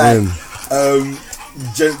keep it like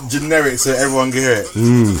generic so everyone can hear it.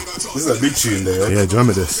 This is a big tune though. Yeah, do you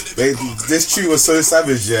remember this? This tune was so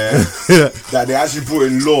savage, that they actually brought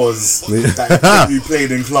in laws that couldn't be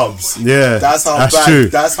played in clubs. Yeah, that's bad. True.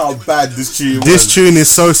 That's how bad this tune was. This tune is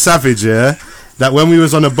so savage, that when we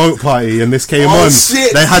was on a boat party and this came on,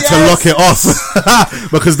 they had to lock it off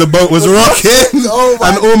because the boat was rocking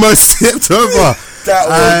and almost tipped over. That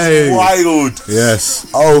was wild. Yes.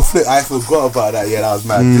 Oh, flip! I forgot about that. Yeah, that was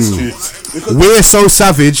mad. This tune. We're so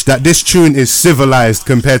savage that this tune is civilized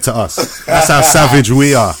compared to us. That's how savage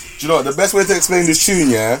we are. Do you know what? The best way to explain this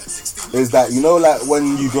tune, is that like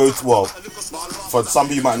when you go to for some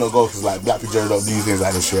people you might not go because like black people don't do things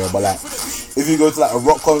like this, but like if you go to like a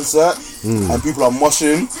rock concert and people are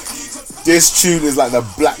moshing, this tune is like the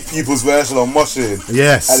black people's version of moshing.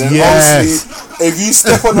 Yes. And then obviously, if you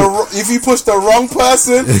step on if you push the wrong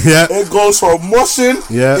person, it goes from moshing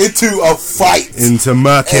into a fight, into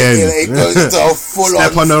murking. It goes into a full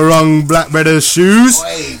step on the wrong black brother's shoes.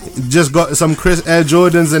 Just got some Chris Air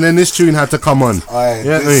Jordans, and then this tune had to come on.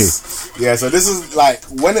 Yeah. So this is like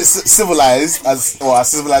when it's civilized as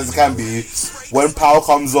civilized as it can be. When power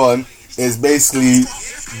comes on, it's basically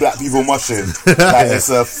black people moshing. Like it's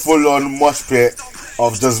a full-on mosh pit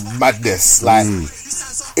of just madness. Like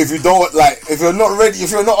if you don't if you're not ready,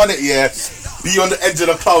 if you're not on it be on the edge of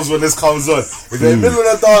the clubs when this comes on. If you're in the middle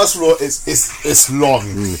of the dance floor, it's long.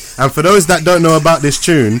 And for those that don't know about this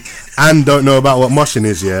tune and don't know about what moshing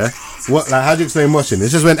is, What? Like, how do you explain moshing?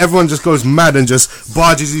 It's just when everyone just goes mad and just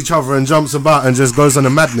barges each other and jumps about and just goes on a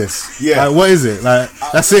madness. Yeah. Like, what is it? Like,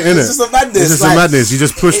 that's it, innit? It's just a madness. It's just like, a madness. You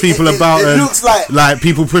just push people about it and looks like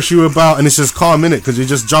people push you about and it's just calm, innit? Because you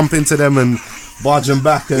just jump into them and barge them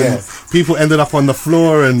back and people ended up on the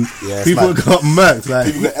floor and people got murked. Like,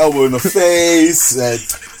 people got elbow in the face.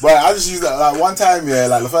 But I just used that like one time. Yeah,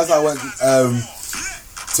 like the first time I went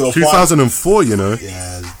to a 2004, you know.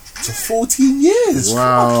 Yeah. To 14 years.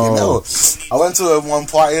 Wow. I went to one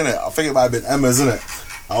party, innit? I think it might have been Emma's, innit?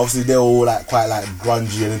 Obviously, they were all like quite like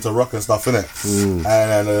grungy and into rock and stuff, innit?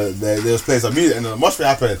 And there was playing some music and then the mosh pit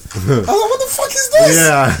happened. I was like, what the fuck is this?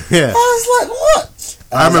 Yeah. I was like, what?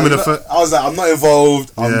 I remember the first. I was like, I'm not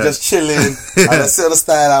involved. I'm just chilling. I'm gonna sit on the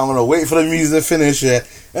stand. I'm gonna wait for the music to finish. Yeah.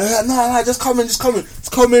 And I was like, no, just come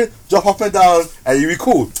in, jump up and down, and you be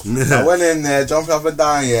cool. I went in there, jumping up and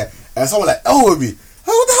down, and someone like elbowed me.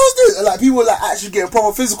 What the hell's this? And like people were like actually getting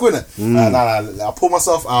proper physical in it. I pulled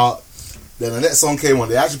myself out. Then the next song came on.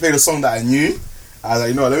 They actually played a song that I knew. I was like,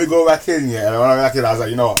 you know what, let me go back in. Yeah, and when I went back in, I was like,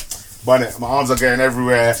 you know what, bun it. My arms are getting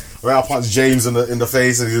everywhere. When I punched James in the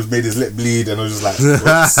face and he just made his lip bleed, and I was just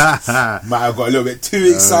like, might have got a little bit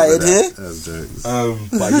too excited here. That's jokes.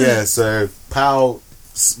 But yeah, so POW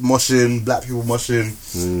moshing, black people moshing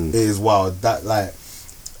is wild. That like,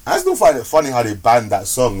 I still find it funny how they banned that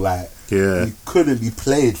song. Like, it couldn't be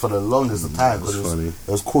played for the longest of time because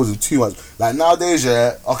it was causing too much. Like nowadays,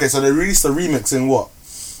 okay, so they released a remix in what,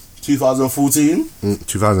 2014,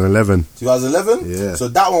 2011. 2011. Yeah. So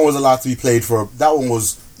that one was allowed to be played for. That one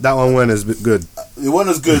went as good. It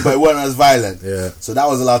wasn't as good, but it wasn't as violent. Yeah. So that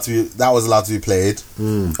was allowed to be played.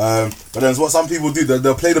 But then what some people do,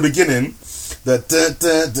 they'll play the beginning, like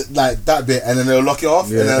that bit, and then they'll lock it off,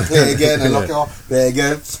 and then they'll play it again, and lock it off, play it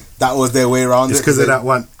again. That was their way around it. It's because of that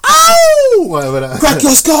one. Ow! Whatever that. Crack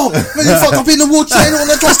your skull. When you fucked up in the wheelchair, you don't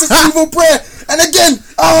want to catch the evil prayer. And again,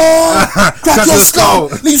 crack your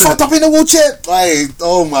skull. You fucked up in the wheelchair. Like,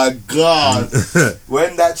 oh my god.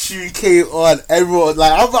 When that tune came on, everyone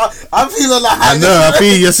like, I'm feeling like I know.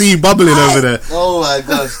 I see you bubbling over there. Oh my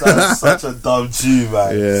gosh, that's such a dumb tune,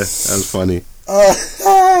 man. Yeah, that's funny.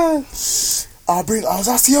 I'll bring arms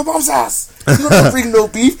ass to your mom's ass. You don't bring no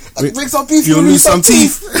beef. Bring some beef, you'll lose some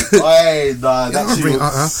teeth. Hey, nah,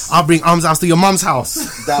 I'll bring arms ass to your mum's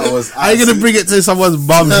house. That was. How you gonna bring it to someone's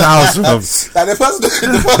mum's house? Like the person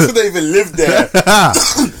don't even live there.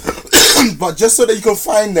 But just so that you can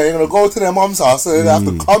find them, you're gonna go to their mum's house, and they have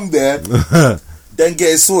to come there, then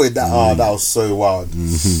get it sorted. That was so wild.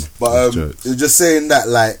 But you're just saying that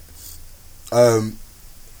like,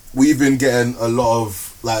 we've been getting a lot of.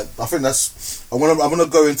 Like, I think that's. I'm gonna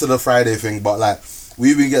go into the Friday thing, but like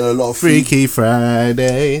we've been getting a lot of Freaky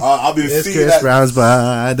Friday. I've been it's feeling Chris that. Brown's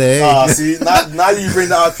birthday. See, now you bring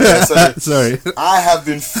that up here. So sorry, I have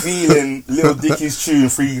been feeling Lil Dicky's tune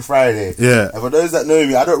Freaky Friday. Yeah. And for those that know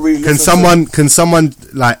me, I don't really. Can someone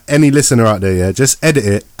like any listener out there, just edit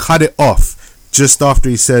it, cut it off just after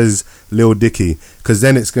he says Lil Dicky, because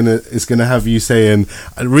then it's gonna have you saying,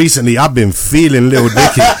 recently I've been feeling Lil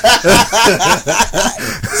Dicky.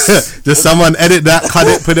 Just someone edit that, cut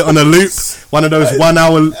it, put it on a loop, one of those 1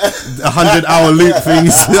 hour 100 hour loop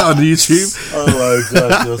things on YouTube. Oh my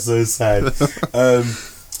gosh, you're so sad.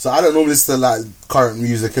 So I don't normally listen to like current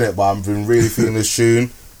music in it, but I've been really feeling this tune.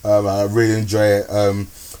 I really enjoy it.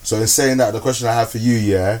 So in saying that, the question I have for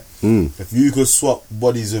you, if you could swap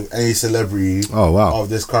bodies with any celebrity of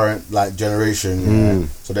this current like generation,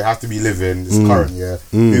 so they have to be living, it's current,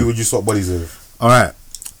 who would you swap bodies with? Alright.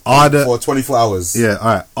 For 24 hours. Yeah,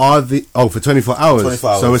 alright. For 24 hours. 24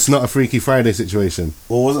 hours. So it's not a Freaky Friday situation.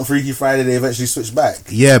 Well, wasn't Freaky Friday they eventually switched back?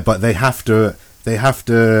 Yeah, but they have to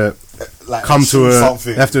like come to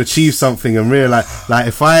something. They have to achieve something and realize, like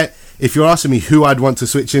if you're asking me who I'd want to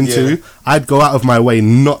switch into, I'd go out of my way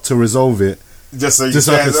not to resolve it. Just so I can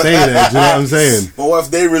stay there. Do you know what I'm saying? But what if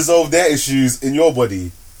they resolve their issues in your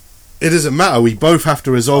body? It doesn't matter. We both have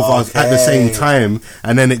to resolve ours at the same time,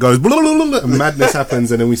 and then it goes blah, blah, blah, blah, and madness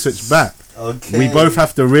happens, and then we switch back. Okay. We both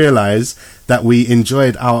have to realise that we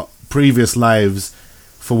enjoyed our previous lives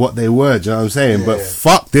for what they were. Do you know what I'm saying? Yeah. But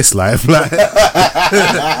fuck this life. Like,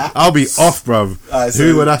 I'll be off, bruv. Right, so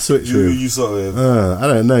who would I switch with? Who you sort of? I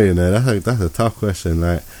don't know. You know, that's a tough question.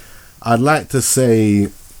 Like, I'd like to say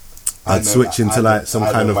I'd switch into like some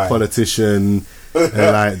kind of politician and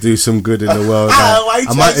like do some good in the world. Like,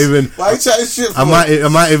 I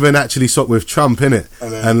might even actually swap with Trump, innit,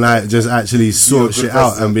 and like just actually sort shit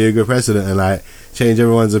out and be a good president and like change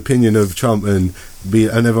everyone's opinion of Trump and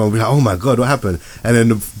everyone will be like, oh my god, what happened? And then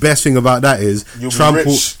the best thing about that is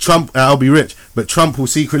I'll be rich, but Trump will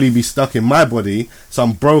secretly be stuck in my body,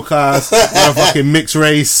 some broke ass fucking mixed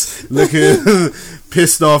race looking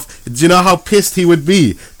pissed off. Do you know how pissed he would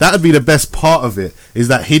be? That would be the best part of it, is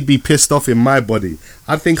that he'd be pissed off in my body.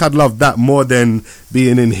 I think I'd love that more than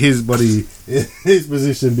being in his body, in his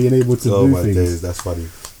position, being able to do things. Days, that's funny.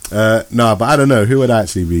 No, but I don't know who would I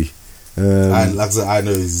actually be. Like I said, I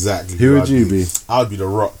know exactly who would you be. I would be The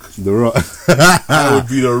Rock. The Rock. I would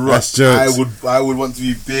be The Rock. That's jokes. I would want to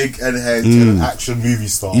be big and hedge and an action movie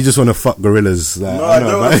star. You just want to fuck gorillas. Like, no, I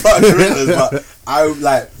don't want to fuck gorillas, but I would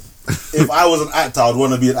like. If I was an actor, I'd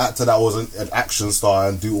want to be an actor that was an action star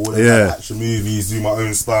and do all the action movies, do my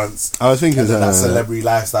own stunts. I was thinking that celebrity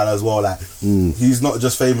lifestyle as well. Like he's not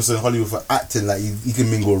just famous in Hollywood for acting. Like he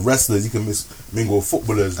can mingle with wrestlers, he can mingle with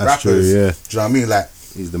footballers, rappers. True, yeah. Do you know what I mean? Like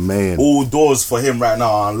he's the man. All doors for him right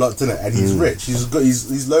now are unlocked in it, and he's rich. He's good.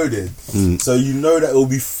 He's loaded. So you know that it'll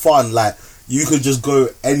be fun. Like you could just go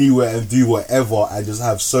anywhere and do whatever and just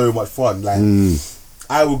have so much fun. Like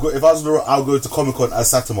I would go if I was The Rock, I'll go to Comic-Con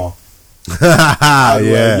as Saitama. I'd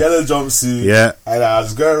wear a yellow jumpsuit, and I'll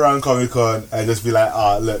just go around Comic-Con and just be like,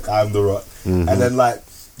 look, I'm The Rock. And then like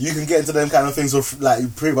you can get into them kind of things for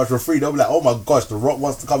like pretty much for free. They'll be like, oh my gosh, The Rock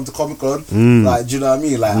wants to come to Comic-Con. Like, do you know what I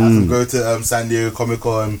mean? Like I can go to San Diego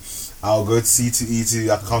Comic-Con, I'll go to C2E2,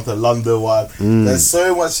 I can come to London one. There's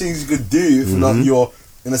so much things you could do if not you're,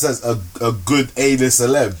 in a sense, a good A-list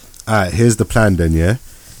celeb. Alright, here's the plan then, yeah?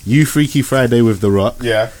 You Freaky Friday with The Rock.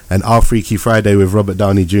 Yeah. And I'll Freaky Friday with Robert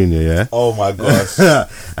Downey Jr., yeah? Oh my gosh.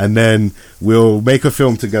 And then we'll make a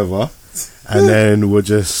film together. And then we'll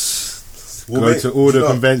just go to all the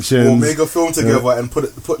conventions. We'll make a film together and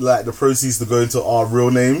put like the proceeds to go into our real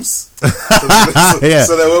names. So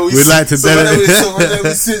that when we we'd like to when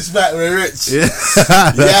we switch back, we're rich. Yeah.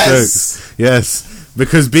 Yes. Yes.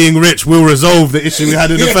 Because being rich will resolve the issue we had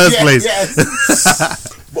in the first place. Yes.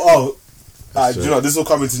 Do you know, this will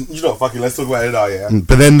come into, fucking let's talk about it now, yeah.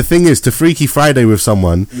 But then the thing is, to Freaky Friday with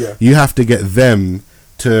someone, you have to get them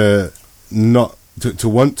to not to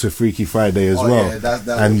want to Freaky Friday as well.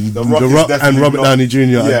 Yeah, and The Rock and Robert Downey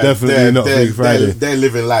Jr. are definitely not Freaky Friday. They're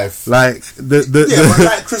living life. Like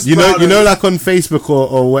like Chris you Brown know, like on Facebook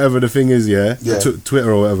or whatever the thing is,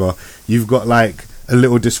 Twitter or whatever, you've got like a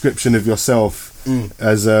little description of yourself.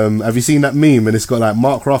 As have you seen that meme? And it's got like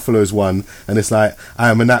Mark Ruffalo's one, and it's like, I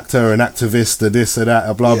am an actor, an activist, a this, a that,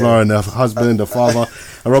 a blah blah, and a husband, a father.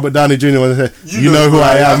 And Robert Downey Jr. was like, you know who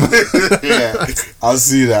I am. Yeah, I'll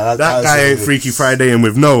see that. That guy ain't Freaky Friday and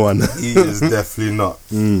with no one. He is definitely not.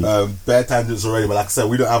 Bare tangents already, but like I said,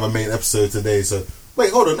 we don't have a main episode today. So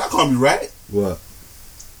wait, hold on, that can't be right. What?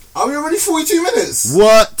 Are we already 42 minutes?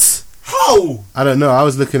 What? How? I don't know. I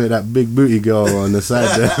was looking at that big booty girl on the side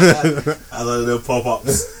there. I love the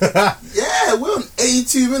pop-ups. Yeah, we're on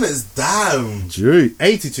 82 minutes. Damn. Drew,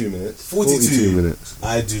 82 minutes? 42 minutes.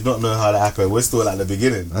 I do not know how that happened. We're still at the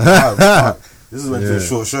beginning. Damn, this is went to a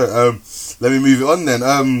short show. Let me move it on then.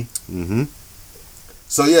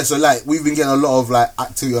 So like we've been getting a lot of like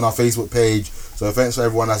activity on our Facebook page. So thanks for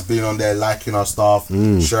everyone that's been on there liking our stuff,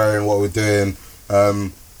 sharing what we're doing.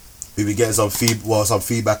 We've been getting some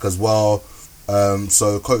feedback as well.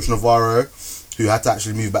 So Coach Navarro, who had to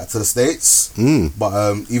actually move back to the States,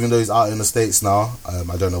 but even though he's out in the States now,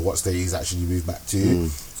 I don't know what state he's actually moved back to.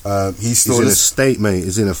 He's in a state, mate.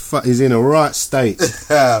 He's in a right state.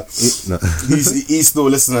 He's still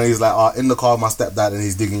listening. He's like, in the car with my stepdad, and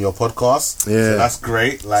he's digging your podcast. Yeah, so that's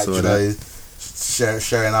great. Like,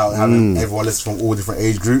 sharing out, having everyone listen from all different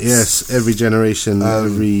age groups. Yes, every generation,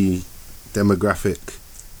 every demographic.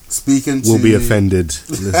 Will be offended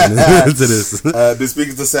listening to this. Been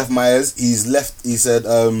speaking to Seth Meyers. He's left. He said,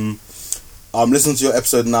 "I'm listening to your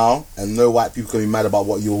episode now, and no white people can be mad about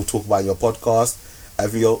what you all talk about in your podcast.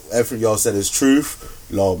 Everything y'all said is truth.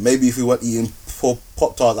 Lord, maybe if we weren't eating Pop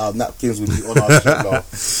Tarts out of napkins, we'd be on our shit, Lord.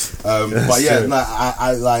 But yeah,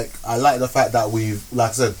 I like the fact that we've, like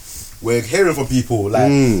I said, we're hearing from people.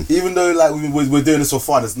 Like even though like we're doing this for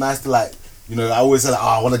fun, it's nice to like." I always say like,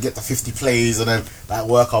 I want to get to 50 plays and then like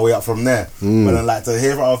work our way up from there. But then like to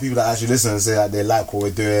hear from other people that actually listen and say that they like what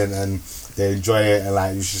we're doing and they enjoy it and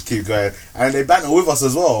like you should keep going and they banter with us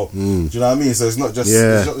as well. Do you know what I mean? So it's not just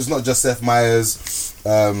it's not just Seth Meyers.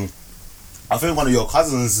 I think one of your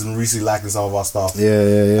cousins is recently liking some of our stuff.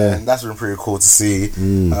 Yeah. And that's been pretty cool to see.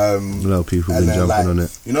 A lot of people have been jumping on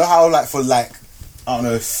it. You know how like for like I don't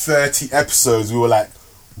know 30 episodes we were like,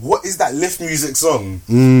 what is that lift music song?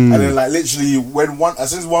 And then like literally as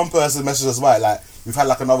soon as one person messaged us about it, like we've had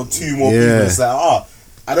like another 2 more people. It's like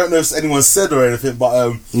I don't know if anyone said or anything,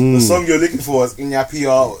 but the song you're looking for is in your PR. Do you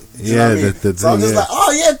know what I mean? So I'm just like,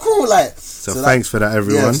 oh yeah, cool. Like, so thanks for that,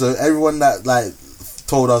 everyone. Yeah, so everyone that like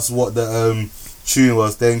told us what the tune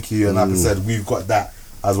was, thank you. And like I said, we've got that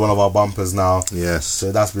as one of our bumpers now. Yes.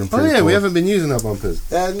 So that's been pretty cool. We haven't been using our bumpers.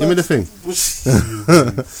 Give me the thing.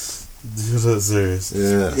 You're not serious.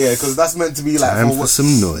 Yeah. Yeah, because that's meant to be like time for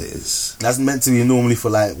some noise. That's meant to be normally for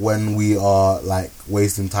like when we are like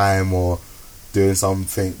wasting time or doing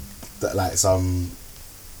something that like some,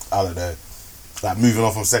 I don't know, like moving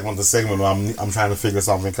on from segment to segment where I'm trying to figure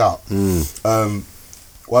something out.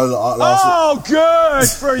 One of the last good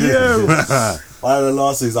for you. One of the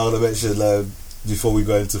last things I want to mention before we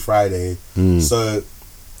go into Friday. So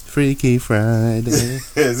Freaky Friday.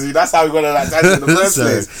 See, that's how we got to that tangent in the first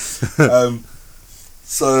place.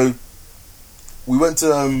 So we went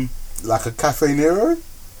to like a Cafe Nero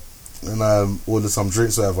and ordered some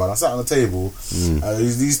drinks or whatever. And I sat on the table.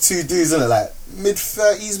 These two dudes in it, like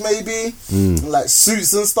mid-30s maybe, like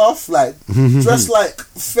suits and stuff, like dressed like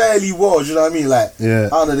fairly well. Do you know what I mean? Like I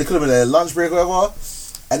don't know, they could have been at a lunch break or whatever.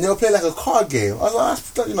 And they were playing like a card game. I was like,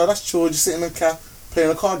 that's chill. Just sitting in the caf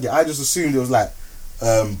playing a card game. I just assumed it was like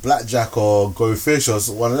blackjack or go fish or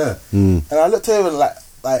one of them. And I looked at him and like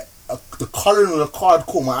the colouring of the card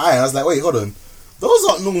caught my eye. And I was like, wait, hold on, those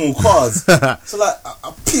aren't normal cards. So like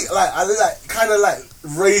I kind of like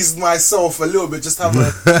raised myself a little bit just to have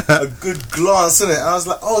a good glance in it. And I was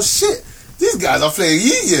like, oh shit, these guys are playing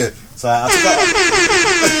Yu-Gi-Oh! So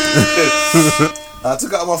I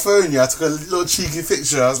took out my phone. I took a little cheeky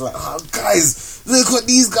picture. I was like, oh guys, look what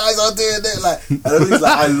these guys are doing there. Like, and everybody's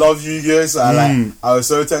like, I love Yu-Gi-Oh! So I was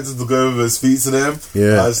so tempted to go over and speak to them.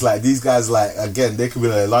 I was like, these guys, like, again, they could be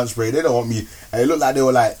on a lunch break. They don't want me. And it looked like they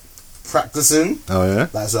were like practicing. Oh yeah.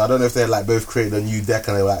 Like, so I don't know if they like both created a new deck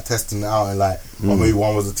and they were like testing it out and like, or maybe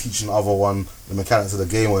one was teaching the other one the mechanics of the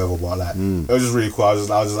game or whatever. But like, it was just really cool. I was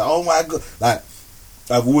just like, oh my god, like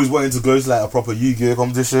I've always wanted to go to like a proper Yu-Gi-Oh!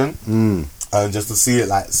 Competition. And just to see it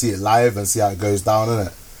live and see how it goes down,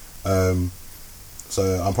 innit? So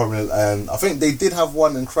I'm probably, and I think they did have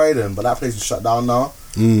one in Croydon, but that place is shut down now.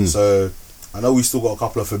 So I know we still got a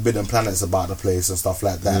couple of Forbidden Planets about the place and stuff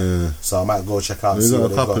like that. So I might go check out. We've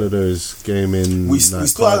got a couple of those gaming. We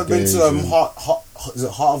still haven't been to is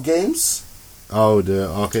it Heart of Games? Oh, the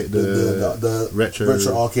arcade, the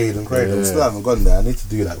retro arcade in Croydon. We still haven't gone there. I need to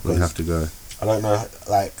do that. We have to go. I don't know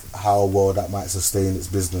like how well that might sustain its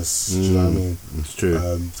business. Do you know what I mean? It's true.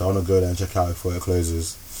 So I want to go there and check out before it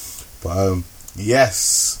closes. But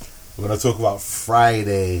yes, we're gonna talk about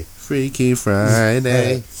Friday. Freaky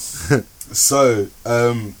Friday. So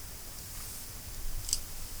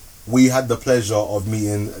we had the pleasure of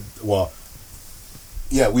meeting.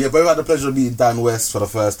 We have both had the pleasure of meeting Dan West for the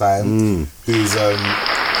first time. Who's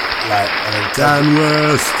Dan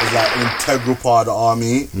West is like an integral part of the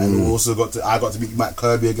army, and we also I got to meet Matt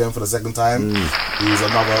Kirby again for the second time. He's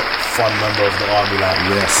another fun member of the army. Like,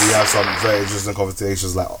 we have some very interesting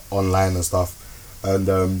conversations like online and stuff.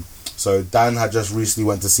 And so Dan had just recently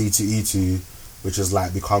went to C2E2, which has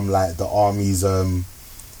like become like the army's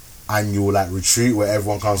annual like retreat where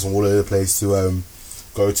everyone comes from all over the place to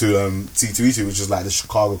go to C2E2, which is like the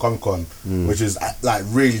Chicago Comic Con, which is like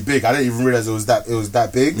really big. I didn't even realize it was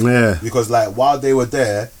that big. Because like while they were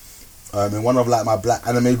there, in one of like my black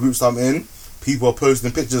anime groups I'm in, people are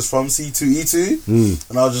posting pictures from C2E2,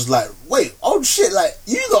 and I was just like, wait, oh shit, like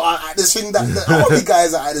you lot are at this thing. That the army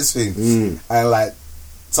guys are at this thing, and like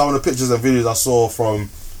some of the pictures and videos I saw from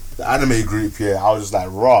the anime group, I was just like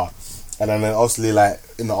raw. And then obviously like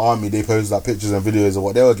in the army they posted like pictures and videos of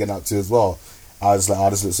what they were getting up to as well. I was like, oh,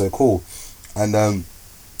 this looks so cool. And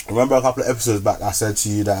remember a couple of episodes back, I said to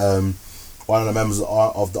you that one of the members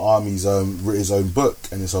of the army's wrote his own book,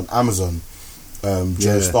 and it's on Amazon.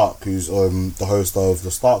 Joe Stark, who's the host of the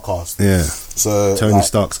Starkcast. Yeah. So Tony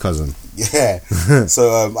Stark's cousin. Yeah.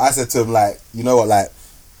 So I said to him, like, you know what, like,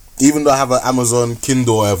 even though I have an Amazon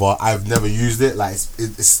Kindle or whatever, I've never used it. Like,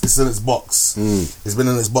 it's in its box. It's been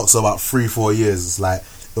in its box for about 3-4 years. It's like,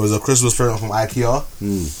 it was a Christmas present from IKEA.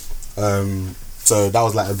 So that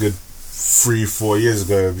was like a good 3-4 years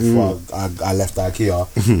ago before I left IKEA.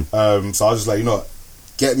 So I was just like, you know what,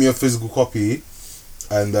 get me a physical copy,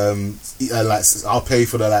 and like I'll pay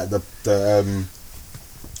for the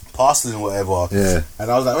parceling or whatever.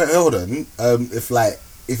 And I was like, wait, hold on.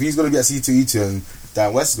 If he's gonna be at C2E2 and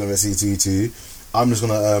Dan West is gonna be at C2E2, I'm just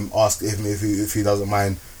gonna ask him if he doesn't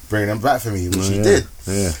mind bringing them back for me, which he did.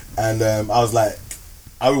 And I was like,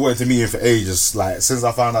 I wanted to meet him for ages. Like since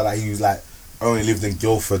I found out that he was like only lived in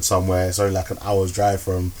Guildford somewhere, it's only like an hour's drive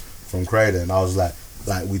from Croydon. I was like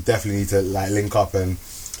we definitely need to like link up. And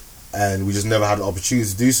and we just never had the opportunity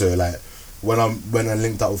to do so. Like when I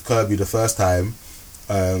linked up with Kirby the first time,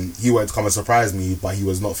 he wanted to come and surprise me, but he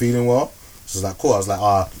was not feeling well. So I was like, cool. I was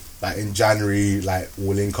like, like in January, like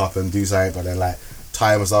we'll link up and do something, but then like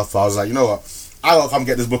time and stuff. But I was like, you know what? I gotta come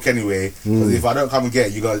get this book anyway, because if I don't come and get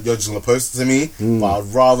it, you're just gonna post it to me. But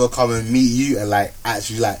I'd rather come and meet you and like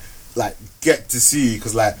actually like get to see you,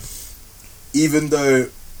 because like even though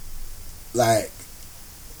like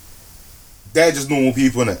they're just normal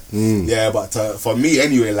people, innit? Yeah, but for me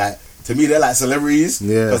anyway, like to me they're like celebrities,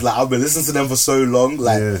 because like I've been listening to them for so long.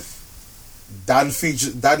 Like Dan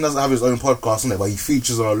doesn't have his own podcast, innit? But he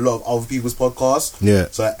features on a lot of other people's podcasts. Yeah.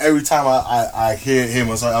 So like, every time I hear him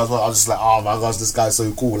or something, I was just like, oh my gosh, this guy's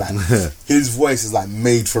so cool. Like his voice is like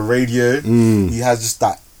made for radio. He has just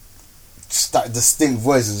that distinct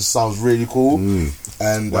voice. It just sounds really cool.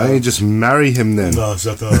 And why don't you just marry him then? No,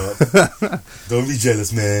 shut up. Don't be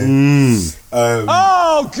jealous, man.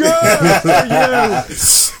 Oh, good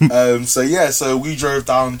for you. So we drove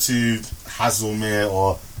down to Haslemere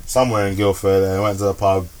or somewhere in Guildford and went to the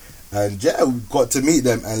pub, and we got to meet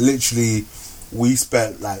them, and literally we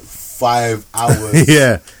spent like 5 hours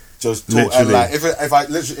just talking. And like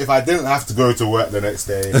if I didn't have to go to work the next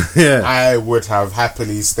day, I would have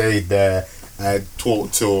happily stayed there and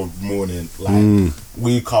talked till morning. Like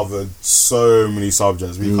we covered so many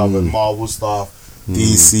subjects. We covered Marvel stuff,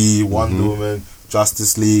 DC, Wonder Woman,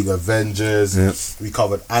 Justice League, Avengers. We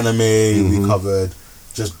covered anime. We covered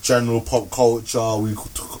just general pop culture. We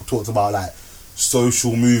talked about like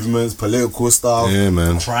social movements, political stuff,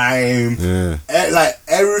 crime, like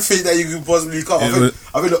everything that you could possibly cover.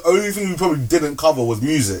 I think the only thing we probably didn't cover was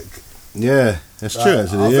music. Yeah, that's true.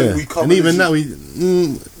 Actually, and even that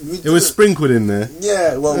it was sprinkled in there.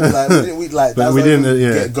 Yeah, well, like we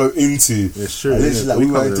didn't go into. It's true. Literally, like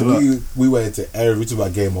we went into everything. We talked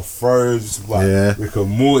about Game of Thrones. We talked about Rick and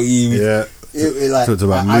Morty. Like, talked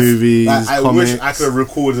about movies, I wish I could have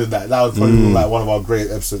recorded that. That was probably like one of our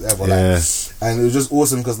great episodes ever. Like, and it was just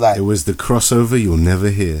awesome because like it was the crossover you'll never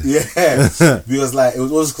hear. Yeah, because like it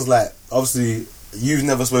was also because like obviously you've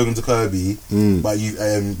never spoken to Kirby, but you've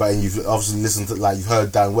obviously listened to, like, you've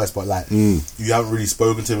heard Dan West, but like you haven't really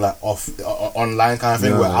spoken to him like online kind of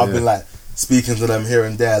thing. Where I've been like speaking to them here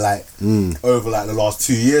and there, like over like the last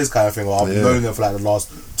 2 years kind of thing, or I've known them for like the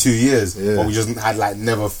last 2 years, but we just had like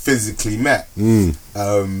never physically met. So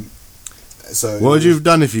what would you have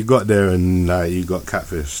done if you got there and like you got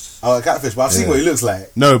catfished? I got catfished, but I've seen what he looks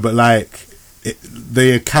like. No, but like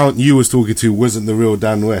the account you was talking to wasn't the real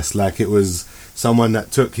Dan West. Like it was someone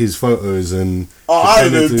that took his photos and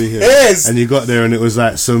pretended to be him. And you got there and it was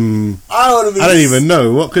like some I don't even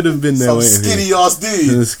know what could have been there. Some skinny ass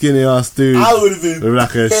dude. A skinny ass dude. I would have been with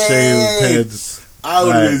like a shaved head. I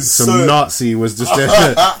would have been some Nazi was just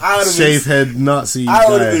there. Shaved head Nazi guy. I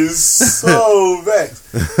would have been so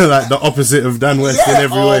vexed. Like the opposite of Dan West in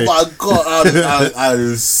every way. Oh my god, I would have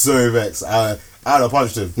been so vexed. I would have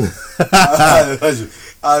punched him.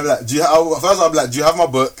 I'd be like, first I'd be like, do you have my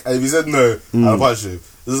book? And if he said no, I'd punch him.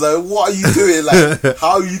 It's like, what are you doing? Like,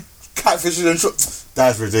 how are you catfishing and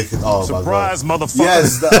that's ridiculous. Oh surprise, my god. motherfucker.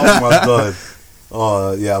 Yes, oh my god.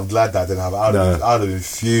 Oh yeah, I'm glad that didn't happen. I'd have been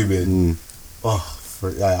fuming. I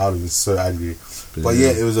would have been so angry. But yeah,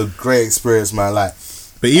 it was a great experience, man. Like,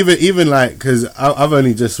 but even like, because I've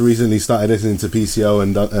only just recently started listening to PCO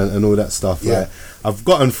and all that stuff. Yeah, I've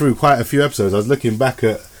gotten through quite a few episodes. I was looking back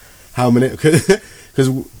at how many, because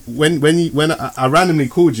when I randomly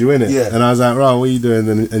called you in it, and I was like, "Right, what are you doing?"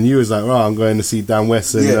 And you was like, "Right, I'm going to see Dan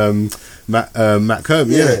West and Matt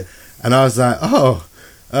Kirby." Yeah, and I was like, "Oh,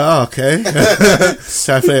 okay."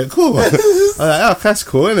 So I played it cool. I was like, "Oh, that's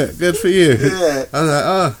cool, isn't it? Good for you." Yeah. I was like,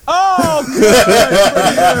 "Oh,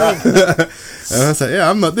 good." And I was like, "Yeah,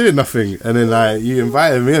 I'm not doing nothing." And then like you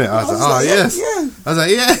invited me in it. I was like, "Oh yes." I was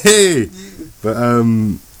like, "Yay!" But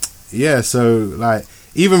so like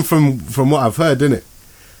even from what I've heard, innit?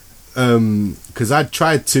 Because I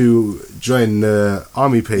tried to join the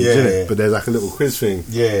army page, innit? But there's like a little quiz thing.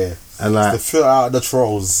 Yeah. And like, to filter out the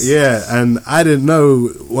trolls. Yeah, and I didn't know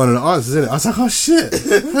one of the answers in it. I was like, oh shit,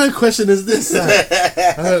 what kind of question is this? Like,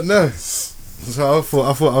 I don't know. So I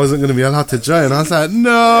thought I wasn't going to be allowed to join. I was like,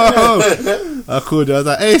 no. I called you. I was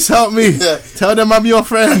like, Ace, help me. Tell them I'm your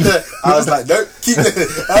friend. I was like, nope, keep listening.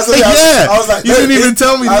 I was like, you didn't even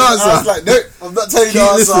tell me the answer. I was like, nope, I'm not telling you the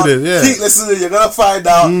answer. Keep listening, you're going to find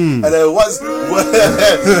out. And then once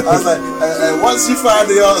you find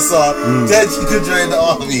the answer, then you can join the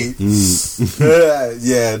army.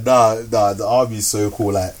 The army is so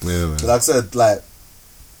cool. Like I said, like,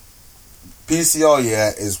 PCR,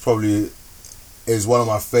 is one of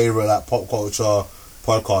my favourite like pop culture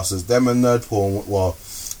podcasters. Them and Nerd Porn, well,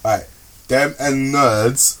 Alright, them and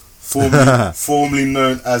Nerds, formerly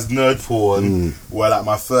known as Nerd Porn, were like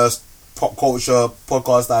my first pop culture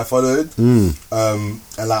podcast that I followed. And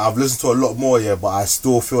like I've listened to a lot more, but I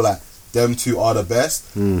still feel like them two are the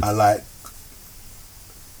best. And like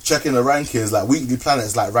checking the rankings, like Weekly Planet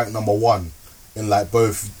is like ranked number 1 in like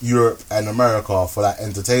both Europe and America for like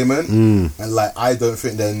entertainment. And like I don't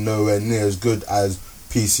think they're nowhere near as good as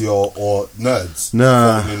PCR or Nerds,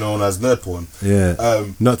 formerly known as Nerd Porn.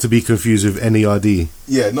 Not to be confused with NERD.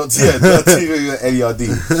 Not to be with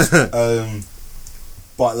NERD.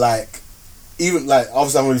 But like, even like,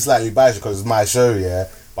 obviously I'm really slightly biased because it's my show,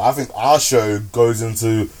 but I think our show goes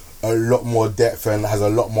into a lot more depth and has a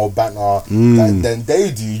lot more banter than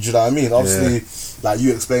they do. Do you know what I mean? Obviously, like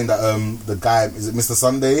you explained that the guy, is it Mr.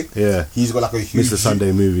 Sunday? He's got like a huge Mr.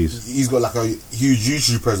 Sunday movies. He's got like a huge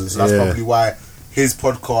YouTube presence. So that's probably why his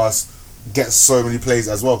podcast gets so many plays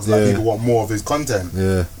as well, because like people want more of his content.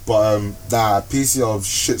 But PCR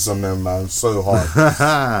shits on them, man, so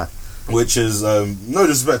hard. Which is no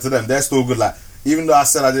disrespect to them, they're still good. Like even though I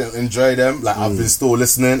said I didn't enjoy them, like I've been still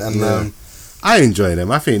listening and I enjoy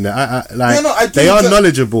them. I think that I do they are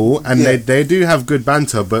knowledgeable and they do have good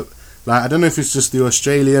banter, but like I don't know if it's just the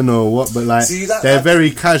Australian or what, but like they're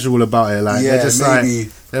very casual about it. Like they're just maybe.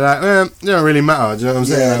 Like they're like, it don't really matter. Do you know what I'm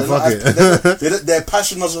saying? Like, fuck it. Their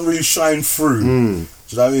passion doesn't really shine through. Do you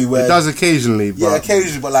know what I mean? Where it does occasionally. But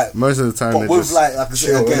occasionally, but like most of the time. But with just like I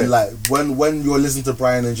said again, like when you're listening to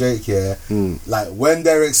Brian and Jake like when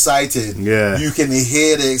they're excited, you can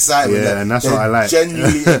hear the excitement. And that's what I like.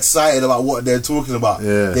 Genuinely excited about what they're talking about.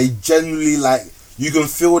 They genuinely like, you can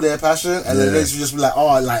feel their passion, and then you just be like,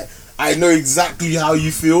 oh, like I know exactly how you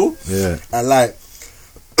feel. And like.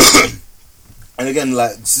 And again,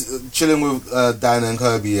 like chilling with Dan and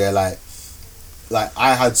Kirby, like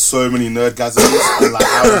I had so many nerdgasms, and like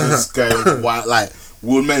I was just going wild, like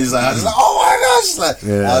women just like I was like, oh my gosh, like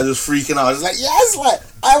I was just freaking out. I was like, yes, like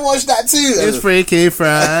I watched that too. It's Freaky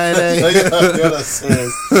Friday. I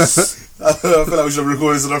feel like we should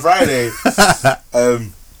record this on a Friday.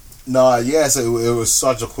 So it was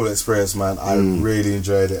such a cool experience, man. I really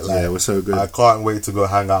enjoyed it. Like, it was so good. I can't wait to go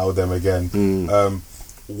hang out with them again.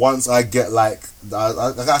 Once I get like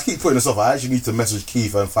I keep putting this off, I actually need to message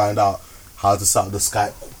Keith and find out how to set up the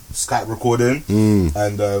Skype recording.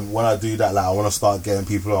 And when I do that, like I want to start getting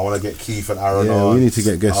people on. I want to get Keith and Aaron on. We need to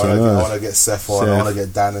get guests on. I want to get Seth on. I want to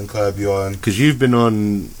get Dan and Kirby on. Because you've been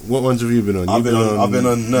on, what ones have you been on? I've been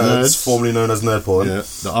on Nerds, formerly known as Nerd Porn.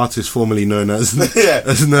 The artist formerly known as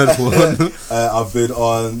as Nerd Porn. I've been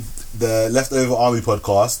on the Leftover Army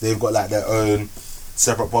podcast. They've got like their own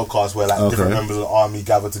separate podcast where like different members of the army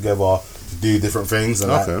gather together to do different things and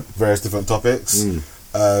like various different topics. We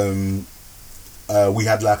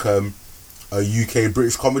had like a UK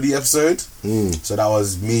British comedy episode. So that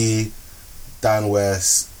was me, Dan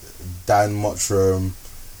West, Dan Mottram,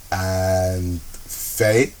 and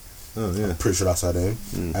Faye. I'm pretty sure that's her name.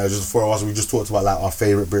 And it was just 4 of us. We just talked about like our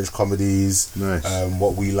favourite British comedies. Nice.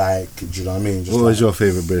 What we like. Do you know what I mean? Just what was your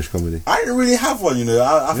favourite British comedy? I didn't really have one, you know.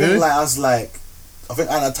 I think like I was like, I think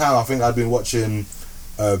at that time I'd been watching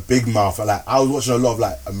Big Mouth. Like I was watching a lot of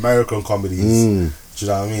like American comedies. Do you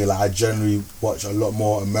know what I mean? Like I generally watch a lot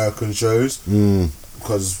more American shows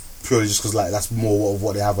because like that's more of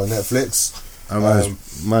what they have on Netflix.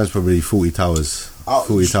 Mine's probably 40 Towers.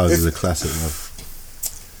 40 Towers is a classic, man.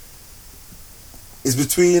 It's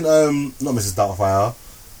between not Mrs. Doubtfire,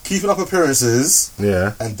 Keeping Up Appearances,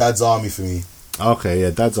 and Dad's Army for me. Okay,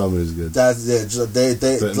 Dad's Army is good. They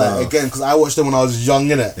like again because I watched them when I was young,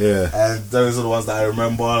 innit? And those are the ones that I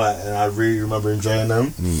remember, like, and I really remember enjoying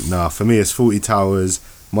them. For me it's 40 Towers,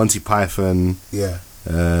 Monty Python. What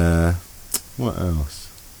else?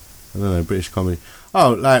 I don't know, British comedy.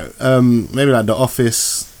 Oh, like maybe like The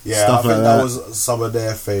Office. Stuff I think like that was some of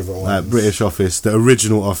their favourite ones. Like British Office, the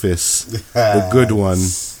original Office, the good one.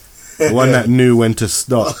 The one that knew when to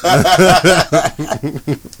stop.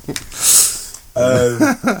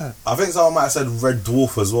 I think someone might have said Red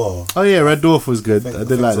Dwarf as well. Oh yeah, Red Dwarf was good. I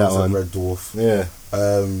did like that one. Red Dwarf.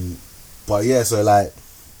 But so like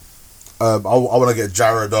I want to get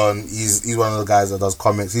Jared on. He's one of the guys that does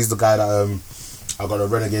comics. He's the guy that I got a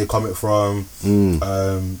Renegade comic from. Like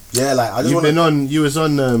I just you was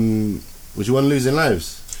on was you on Losing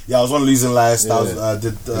Lives? Yeah, I was on Losing Lives. That was I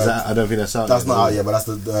don't think that's out. That's not out yet, but that's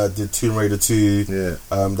the Tomb Raider 2.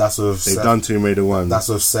 That's with they've done Tomb Raider 1. That's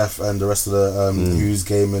with Seth and the rest of the Who's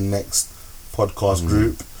Gaming Next podcast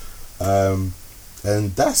group.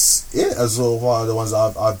 And that's it as well. One of the ones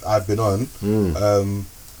that I've been on.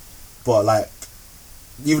 But like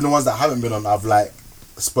even the ones that haven't been on, I've like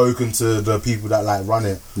spoken to the people that like run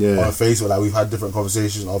it on Facebook. Like we've had different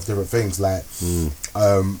conversations of different things. Like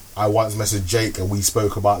I once messaged Jake and we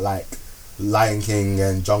spoke about like Lion King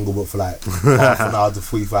and Jungle Book for like half an hour to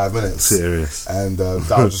 45 minutes. Serious. And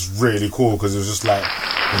that was just really cool because it was just like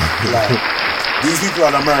these people are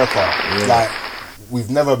in America. Like we've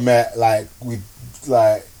never met. Like we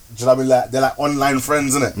like. Do you know what I mean? Like they're like online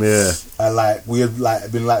friends, innit? Yeah. And like we had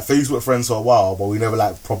like been like Facebook friends for a while, but we never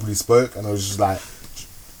like properly spoke. And it was just like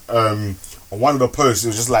on one of the posts, it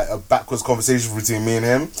was just like a backwards conversation between me and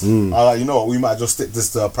him. I was like, you know what? We might just stick this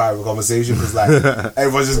to a private conversation because like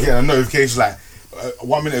everyone's just getting a notification like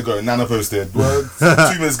 1 minute ago Nana posted, 2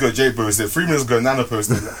 minutes ago Jay posted, 3 minutes ago Nana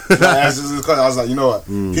posted. Like, I was like, you know what?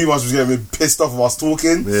 People must be getting pissed off of us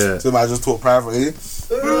talking, so we might just talk privately.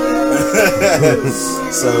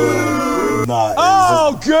 So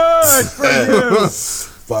nah. Good for you.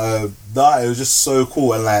 But nah, it was just so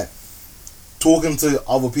cool and like talking to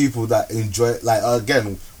other people that enjoy. Like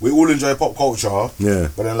again, we all enjoy pop culture. Yeah.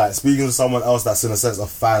 But then like speaking to someone else that's in a sense a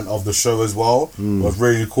fan of the show as well was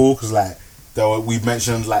really cool because like we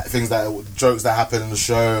mentioned like things jokes that happen in the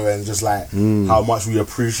show and just like how much we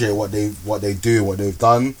appreciate what they do, what they've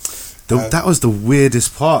done. That was the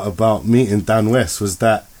weirdest part about meeting Dan West was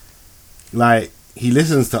that like he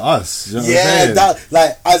listens to us. You know what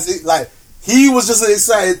I'm saying? He was just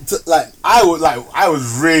excited to, I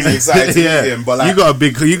was really excited to meet him, but like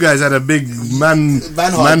you guys had a big man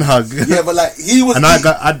hug. Yeah, but like he was, and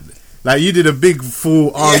like you did a big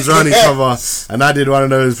full arms around each other, and I did one of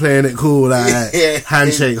those playing it cool like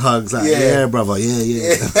handshake hugs, like brother,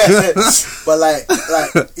 But like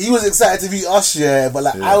he was excited to meet us, but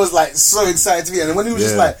like I was like so excited to meet him, and when he was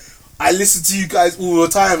just like, I listen to you guys all the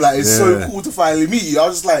time, like it's so cool to finally meet you. I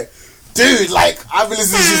was just like, dude, like I've been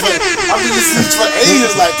listening to you for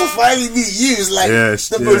ages, like to finally meet you is like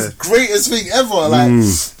the most greatest thing ever, like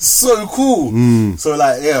so cool. So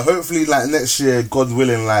like hopefully like next year, God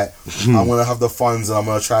willing, like I'm gonna have the funds and I'm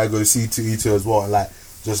gonna try to go see E2 as well, and like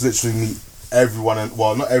just literally meet everyone, and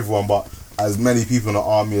well not everyone but as many people in the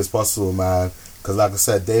army as possible, man, because like I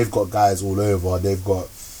said, they've got guys all over. They've got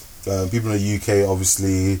people in the UK,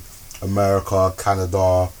 obviously, America,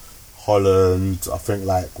 Canada, Holland, I think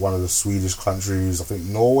like one of the Swedish countries, I think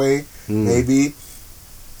Norway maybe.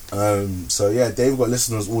 So yeah, they've got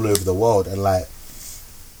listeners all over the world, and like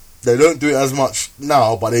they don't do it as much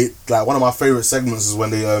now, but they like one of my favorite segments is when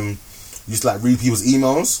they used to like read people's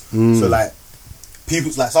emails. So like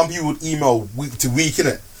some people would email week to week,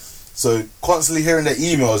 innit? So constantly hearing their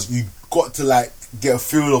emails, you got to like get a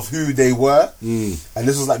feel of who they were. And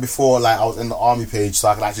this was like before like I was in the army page, so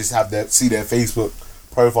I could actually see their Facebook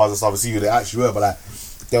profiles and stuff and see who they actually were. But like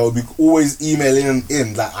they would be always emailing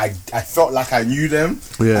in like I felt like I knew them,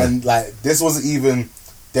 and like this wasn't even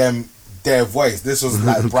their voice, this was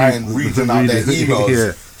like Brian reading out their emails.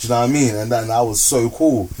 Do you know what I mean? And that was so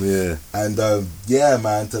cool. And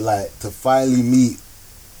man, to finally meet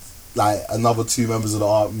like another 2 members of the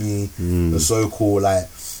army was so cool. Like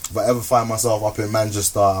if I ever find myself up in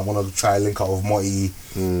Manchester, I want to try and link up with Motty.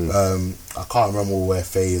 I can't remember where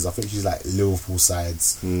Faye is. I think she's like Liverpool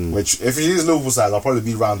sides. Which if she is Liverpool sides, I'll probably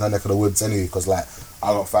be around her neck of the woods anyway, because like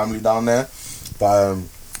I got family down there. But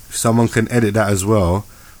someone can edit that as well,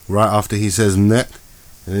 right after he says neck,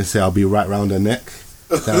 and then say I'll be right round her neck.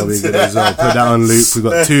 That'll be good as well. Put that on loop. We've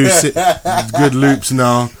got 2 good loops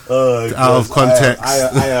now, out of context.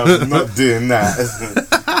 I am not doing that.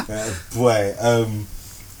 Boy,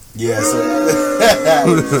 so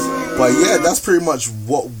but yeah, that's pretty much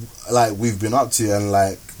what like we've been up to, and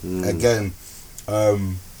like again,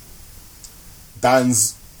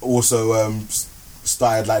 Dan's also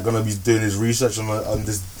started like gonna be doing his research on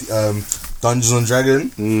this Dungeons and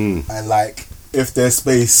Dragon, and like if there's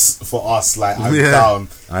space for us, like I'm down.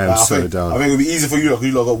 I am so down. I think it'd be easy for you because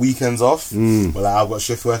you lot got weekends off, but like I've got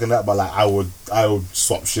shift work and that. But like I would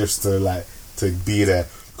swap shifts to be there,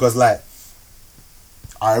 because like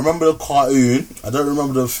I remember the cartoon. I don't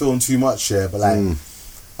remember the film too much here, but like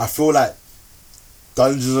I feel like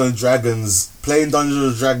Dungeons and Dragons, playing Dungeons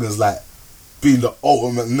and Dragons, like being the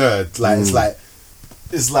ultimate nerd. Like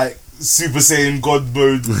it's like Super Saiyan God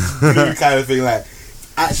mode kind of thing. Like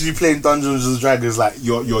actually playing Dungeons and Dragons, like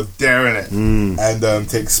you're daring it, and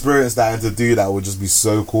to experience that and to do that would just be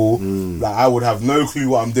so cool. Like I would have no clue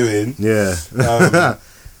what I'm doing.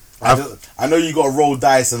 I know you got to roll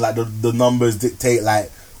dice and like the numbers dictate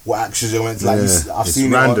like what actions you're meant to like. I've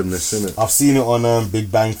seen randomness, isn't it? I've seen it on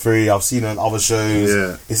Big Bang Theory. I've seen it on other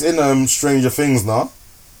shows. It's in Stranger Things now.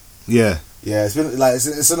 It's been like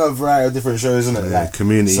it's in a variety of different shows, isn't it? Like,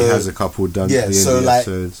 Community has a couple done. So like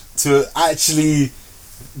episodes. To actually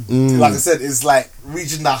like I said, it's like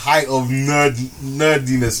reaching the height of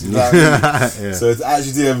nerdiness. You know what I mean? Yeah. So to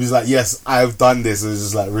actually do it, it's like, yes, I've done this. It's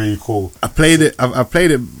just like really cool. I played it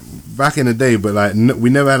back in the day, but like we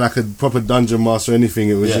never had like a proper dungeon master or anything.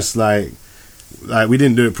 It was just like we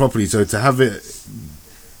didn't do it properly. So to have it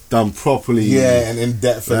done properly, and in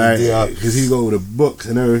depth, because he got all the books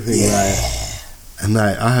and everything, and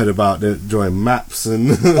like I heard about the drawing maps and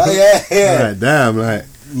like damn, like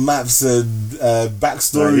maps and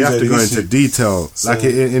backstories. Like you have to go history. into detail, so, like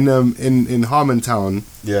in Harmontown,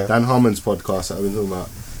 Dan Harmon's podcast that I've been talking about.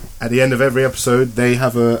 At the end of every episode, they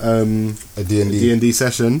have a D&D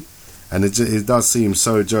session, and it does seem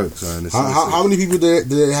so jokes. How many people do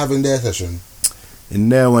they have in their session? In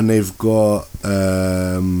their one, they've got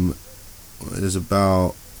there's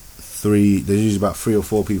about 3. There's usually about 3 or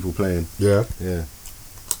 4 people playing. Yeah.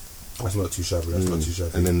 That's not too shabby.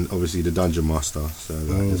 And then obviously the dungeon master. So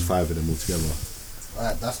there's 5 of them all together.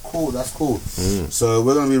 Alright, that's cool. So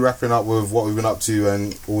we're gonna be wrapping up with what we've been up to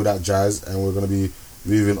and all that jazz, and we're gonna be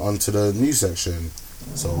moving on to the news section.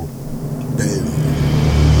 So, Dave.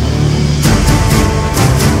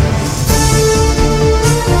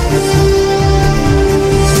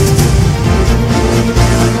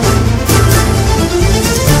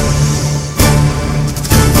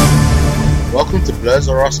 Welcome to Blurs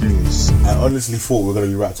or Us News. I honestly thought we were going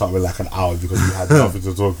to be wrapped up in like an hour because we had nothing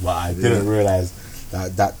to talk about. I didn't realise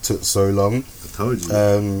that took so long. I told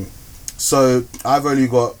you. So I've only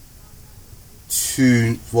got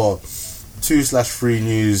 2/3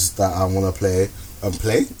 news that I want to play. That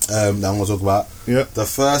I'm going to talk about. Yeah. The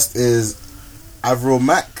first is Avril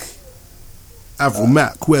Mac.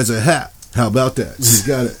 Mac wears a hat. How about that? She's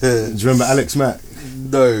got it. Do you remember Alex Mack?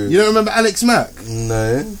 No. You don't remember Alex Mack?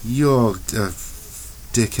 No. You're a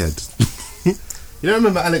dickhead. You don't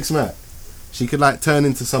remember Alex Mack? She could like turn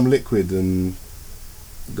into some liquid and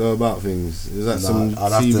go about things. Is that some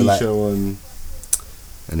TV show on?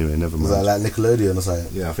 Anyway, never mind. Was that like Nickelodeon or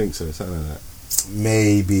something? Yeah, I think so. Something like that.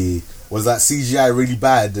 Maybe. Was that CGI really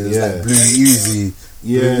bad? It was like Blue Uzi.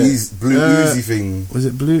 Blue Uzi thing. Was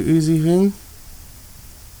it Blue Uzi thing?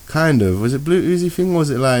 Kind of. Was it Blue Uzi thing? Or was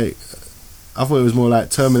it like? I thought it was more like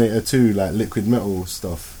Terminator 2, like liquid metal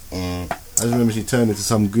stuff. I just remember she turned into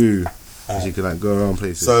some goo. And she could like go around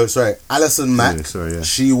places. So sorry, Alison Mack.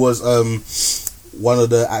 She was one of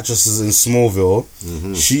the actresses in Smallville.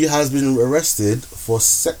 She has been arrested for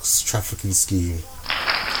sex trafficking scheme.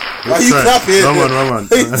 Why are you clapping? Wrong one.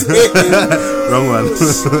 Wrong one.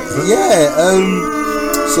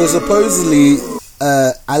 So supposedly,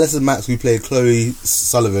 Alison Mack, who played Chloe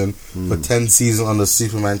Sullivan for 10 seasons on the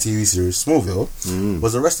Superman TV series Smallville,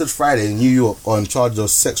 was arrested Friday in New York on charges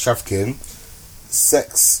of sex trafficking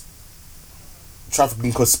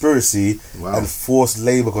conspiracy, and forced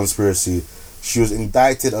labor conspiracy. She was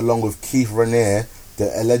indicted along with Keith Raniere,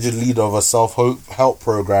 the alleged leader of a self-help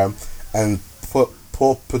program, and perpetrated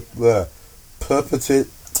PURPORTED.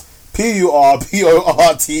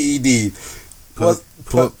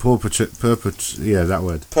 That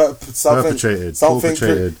word. Perpetrated.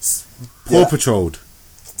 Paw Patrolled.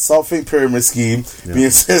 Something pyramid scheme being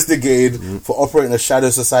investigated for operating a shadow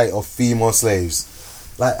society of female slaves.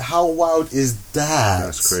 Like, how wild is that?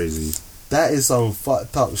 That's crazy. That is some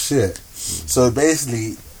fucked up shit. So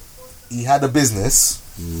basically, he had a business,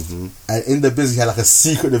 and in the business he had like a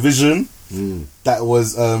secret division that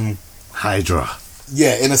was Hydra.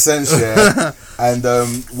 Yeah, in a sense, yeah. And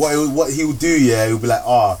what he would do, he would be like,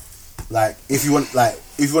 like if you want to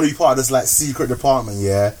be part of this like secret department, you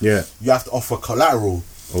have to offer collateral.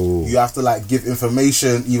 You have to like give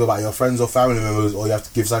information either about your friends or family members, or you have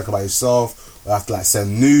to give something about yourself, or you have to like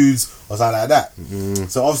send nudes or something like that.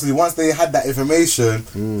 So obviously, once they had that information,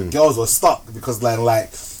 the girls were stuck because then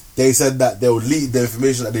like they said that they would leak the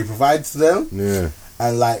information that they provided to them,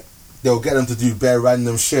 and like they'll get them to do bare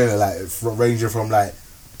random shit, like ranging from like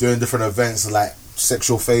doing different events, like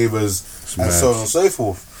sexual favors and so on and so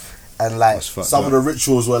forth. And like some of the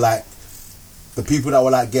rituals were like the people that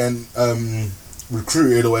were like getting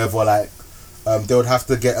recruited or whatever, like they would have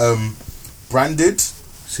to get branded.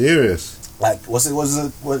 Serious? Like when you want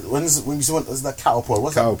that cattle prod?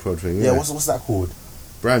 What's cattle that? prod thing? Yeah. What's that called?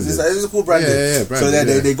 Branded. Is it called branded? Yeah, branded.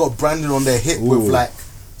 So they got branded on their hip with like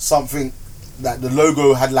something that the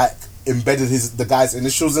logo had like embedded the guy's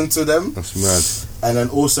initials into them. That's mad. And then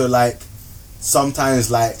also like sometimes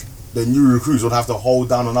like the new recruits would have to hold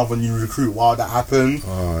down another new recruit while that happened,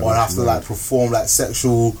 or have to like perform like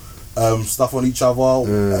sexual stuff on each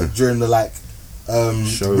other during the like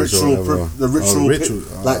ritual,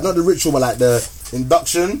 like not the ritual but like the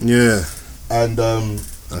induction. And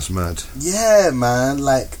that's mad. Yeah, man.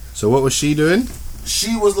 Like, so what was she doing?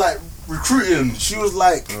 she was like recruiting. She was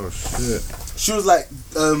like, oh shit. She was like,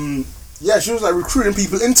 she was like recruiting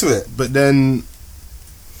people into it. But then,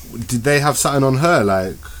 did they have something on her?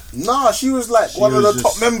 Like, nah, she was like one of the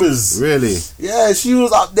top members. Really? Yeah, she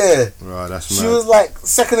was up there. Right, that's mad. She was like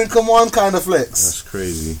second in command kind of flex. That's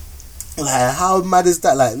crazy. Like, how mad is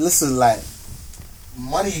that? Like, listen, like,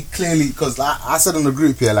 money clearly, because I said in the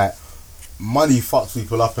group here, like, money fucks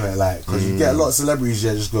people up in it, like, because you get a lot of celebrities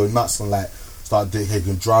here just go nuts and like start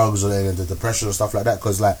taking drugs or the depression and stuff like that.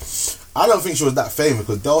 Because like, I don't think she was that famous.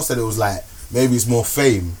 Because Dell said it was like maybe it's more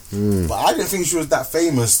fame, but I didn't think she was that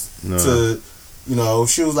famous to, you know,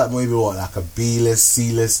 she was like maybe what, like a B-list,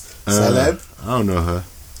 C-list celeb. I don't know her.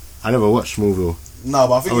 I never watched Smallville. No,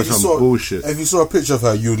 but I think bullshit. If you saw a picture of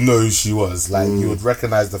her, you'd know who she was. Like, you would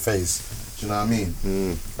recognize the face. Do you know what I mean?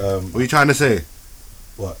 What are you trying to say?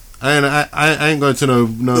 What? I ain't going to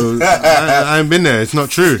no. I ain't been there. It's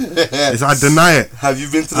not true. I deny it. Have you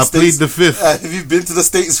been to the I States? plead the fifth. Have you been to the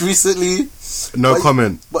States recently? No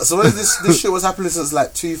comment. But so when this shit was happening since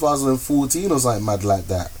like 2014 or something mad like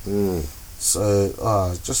that. So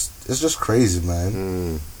it's just crazy,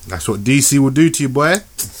 man. That's what DC will do to you, boy.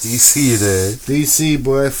 DC there. DC,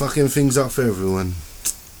 boy, fucking things up for everyone.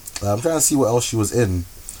 I'm trying to see what else she was in.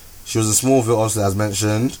 She was in Smallville, also as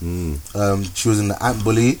mentioned. She was in the Ant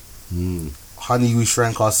Bully. Honey, We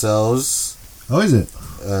Shrank Ourselves. Oh, is it?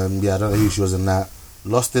 Yeah, I don't know who she was in that.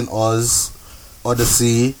 Lost in Oz,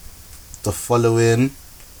 Odyssey, The Following,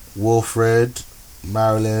 Wilfred,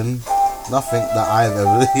 Marilyn. Nothing that I've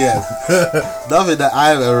ever nothing that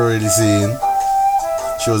I've ever really seen.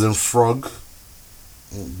 She was in Frog,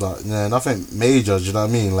 but yeah, nothing major. Do you know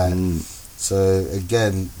what I mean? Like, so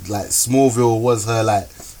again, like Smallville was her like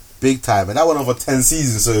big time, and that went on for 10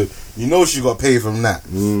 seasons. So you know she got paid from that.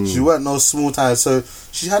 She weren't no small time, so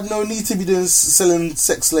she had no need to be selling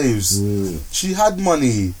sex slaves. She had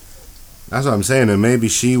money. That's what I'm saying, and maybe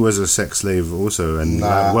she was a sex slave also, and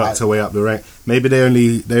worked her way up the rank. Maybe they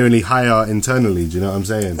only hire internally. Do you know what I'm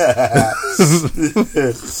saying?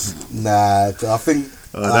 Nah, I think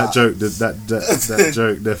that joke that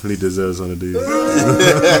joke definitely deserves on a dude. Sorry,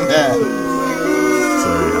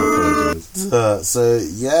 I apologize. So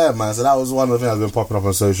yeah, man. So that was one of the things that's been popping up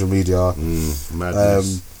on social media.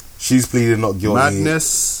 Madness. She's pleading not guilty.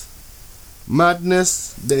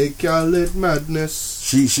 Madness. They call it madness.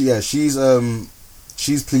 She's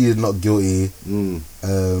pleaded not guilty. I'm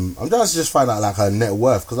trying to just find out like her net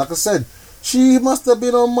worth, because like I said, she must have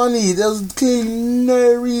been on money. There's clearly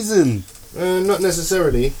no reason. Not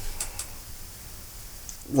necessarily.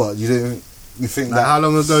 What, you think like, that? how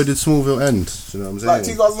long ago did Smallville end? Do you know what I'm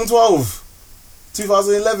saying? Like 2012,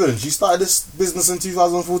 2011. She started this business in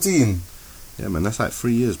 2014. Yeah, man, that's like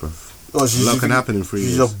 3 years, bro. Oh, a lot can happen in 3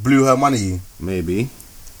 years. She just blew her money. Maybe.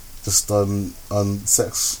 Just on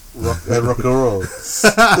sex, rock and roll.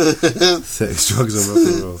 Sex, drugs, and rock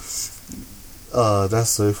and roll. Oh, that's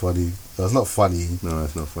so funny. That's not funny. No,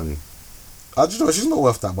 it's not funny. I just know she's not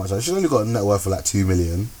worth that much. She's only got a net worth of like 2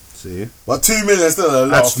 million. See? But 2 million is still a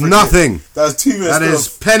lot. That's nothing. That's 2 million. That is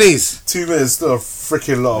pennies. 2 million is still a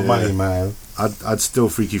freaking lot of money, man. I'd still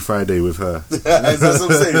Freaky Friday with her. That's what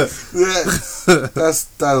I'm saying.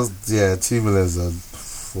 Yeah, 2 million is a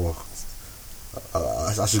fuck.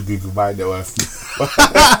 I should Google my net worth.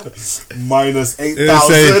 Minus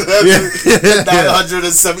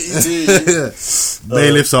 8,972.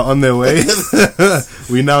 Bailiffs are on their way.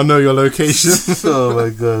 We now know your location. Oh my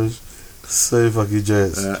gosh, so fucking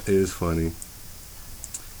jokes. That is funny.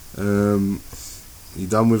 You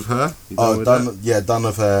done with her? Done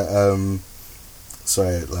with her.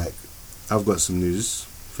 Sorry, like I've got some news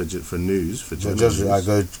for general news.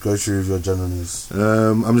 Go through with your general news.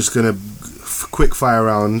 I'm just gonna quick fire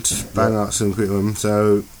round, bang out some quick ones.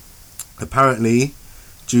 So apparently,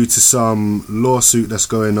 due to some lawsuit that's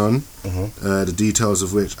going on, the details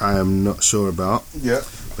of which I am not sure about. Yeah.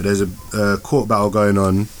 But there's a court battle going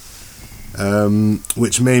on,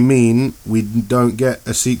 which may mean we don't get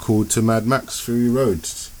a sequel to Mad Max Fury Road.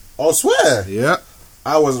 I swear. Yeah.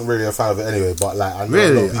 I wasn't really a fan of it anyway, but like I know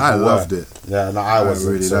really, a lot of people I loved it. Yeah, no, I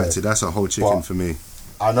wasn't. Really liked it. That's a whole chicken for me.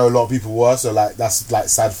 I know a lot of people were, so like that's like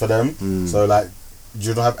sad for them. So like, do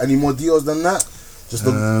you not have any more deals than that? Just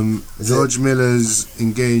George Miller's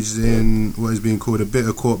engaged in what is being called a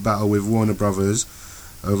bitter court battle with Warner Brothers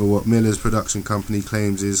over what Miller's production company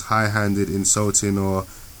claims is high-handed, insulting, or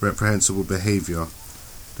reprehensible behaviour.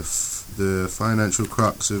 The financial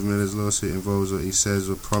crux of Miller's lawsuit involves what he says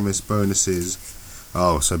were promised bonuses.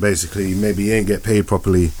 Oh, so basically maybe he ain't get paid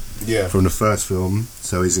properly from the first film,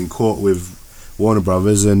 so he's in court with Warner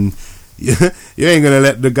Brothers, and you ain't gonna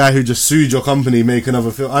let the guy who just sued your company make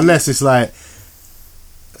another film unless it's like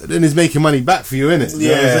then he's making money back for you, innit? You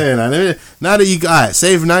know what I'm saying? Like, now that you got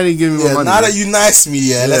save, now that you give me my money. Now that you nice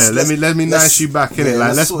me, let me nice you back, innit?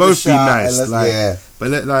 Like, let's both be nice. Like,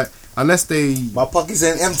 but like, unless they, my pockets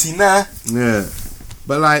ain't empty now. Yeah,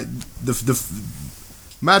 but like the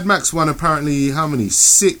Mad Max won apparently how many?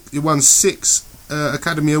 It won 6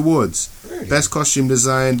 Academy Awards. Really? Best costume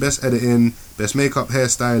design, best editing, best makeup,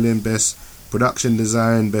 hairstyling, best production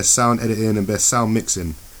design, best sound editing, and best sound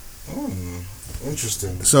mixing.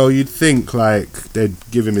 Interesting. So you'd think like they'd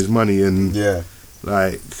give him his money and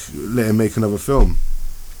like let him make another film.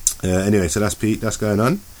 Anyway, so that's Pete. That's going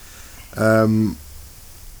on.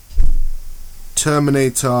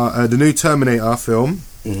 Terminator, the new Terminator film.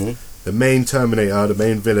 The main Terminator, the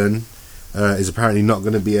main villain, is apparently not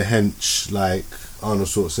going to be a hench like Arnold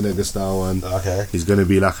Schwarzenegger style one. Okay. He's going to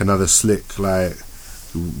be like another slick, like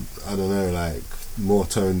I don't know, like more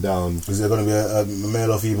toned down. Is there going to be a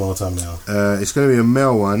male or female Terminator? It's going to be a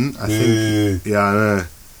male one, I think. Yeah, I know.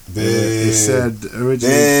 It said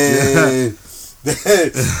originally.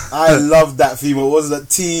 I love that female. What was that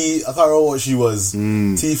T? I can't remember what she was.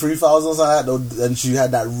 T-3000 or something like that. And she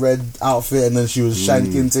had that red outfit, and then she was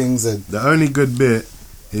shanking things. And the only good bit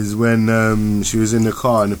is when she was in the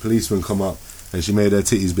car and the policeman come up and she made her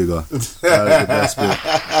titties bigger. That was the best bit.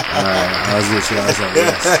 I was like,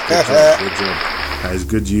 yes, good job. That is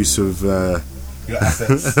good use of your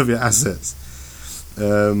assets. of your assets.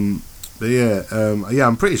 But yeah,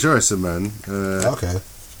 I'm pretty sure it's a man. Okay.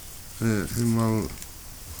 Yeah, is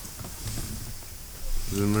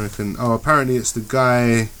American. Oh, apparently it's the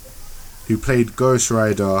guy who played Ghost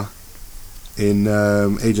Rider in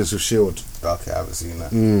Agents of S.H.I.E.L.D. Okay, I haven't seen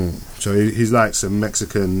that. So he's like some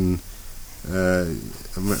Mexican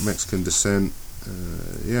Mexican descent.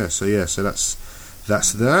 So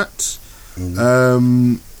that's that.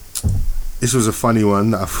 This was a funny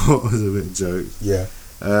one that I thought was a bit joke. Yeah.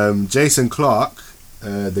 Jason Clarke,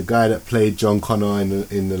 the guy that played John Connor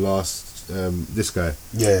in the last this guy.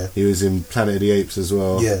 Yeah. He was in Planet of the Apes as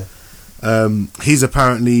well. Yeah. He's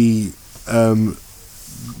apparently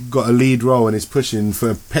got a lead role and is pushing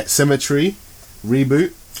for a Pet Sematary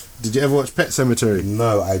reboot. Did you ever watch Pet Sematary?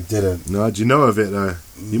 No, I didn't. No, do you know of it though?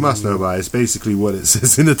 You must know about it. It's basically what it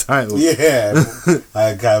says in the title. Yeah,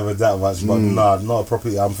 I can't remember that much, but not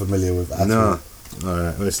properly I'm familiar with at all.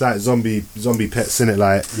 Alright, well, it's like zombie pets, innit?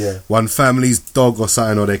 Like one family's dog or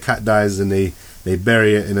something or their cat dies and they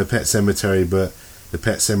bury it in a pet cemetery, but the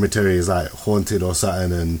pet cemetery is like haunted or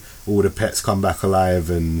something, and all the pets come back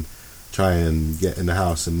alive and try and get in the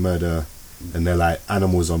house and murder, and they're like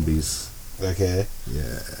animal zombies. Okay.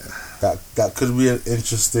 Yeah. That could be an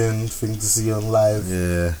interesting thing to see on live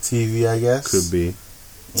TV, I guess. Could be.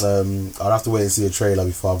 I'll have to wait and see a trailer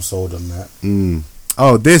before I'm sold on that.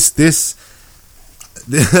 Oh, this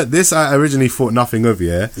I originally thought nothing of,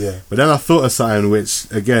 Yeah. But then I thought of something which,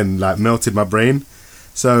 again, like melted my brain.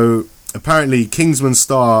 So, apparently, Kingsman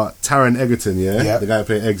star Taron Egerton, the guy who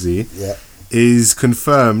played Eggsy, is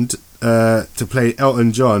confirmed to play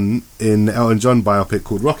Elton John in the Elton John biopic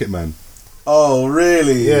called Rocketman. Oh,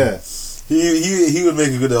 really? Yeah. He would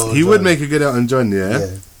make a good Elton John. He would make a good Elton John,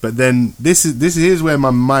 yeah. But then here's where my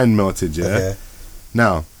mind melted, Okay.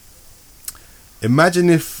 Now, imagine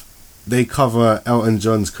if they cover Elton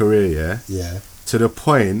John's career, to the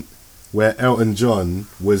point where Elton John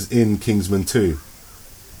was in Kingsman 2.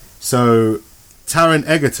 So Taron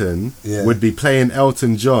Egerton would be playing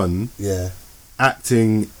Elton John,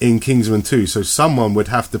 acting in Kingsman 2. So someone would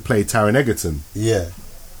have to play Taron Egerton. Yeah.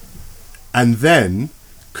 And then,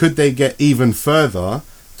 could they get even further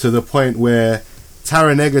to the point where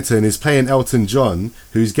Taron Egerton is playing Elton John,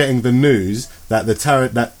 who's getting the news that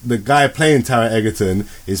the guy playing Taron Egerton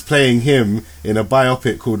is playing him in a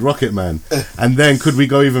biopic called Rocketman? And then could we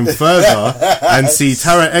go even further and see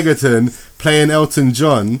Taron Egerton playing Elton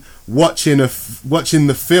John, watching the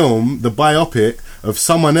film, the biopic of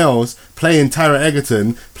someone else playing Taron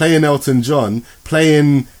Egerton, playing Elton John,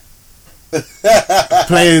 playing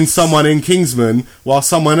someone in Kingsman, while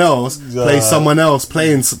someone else plays someone else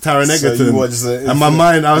playing Taron Egerton. And my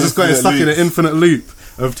mind, I was just getting stuck in an infinite loop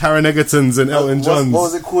of Taron Egerton's and Elton John's. What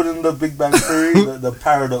was it called in the Big Bang Theory? the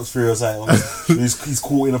paradox theory or something. He's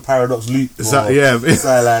caught in a paradox loop. Something like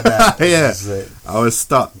that. Yeah, I was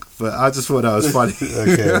stuck, but I just thought that was funny.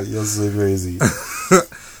 Okay, you're so crazy.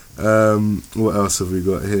 What else have we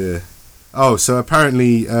got here? Oh, so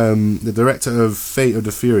apparently the director of Fate of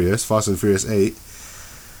the Furious, Fast and Furious 8,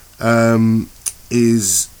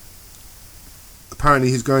 is apparently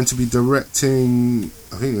he's going to be directing.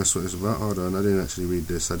 I think that's what it's about. Hold on, I didn't actually read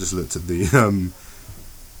this. I just looked at the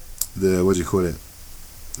what do you call it?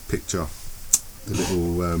 The picture, the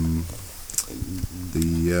little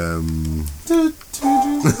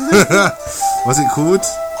What's it called?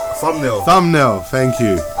 Thumbnail. Thank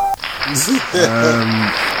you.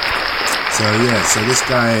 So this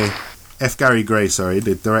guy, F. Gary Gray,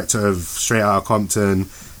 the director of Straight Outta Compton,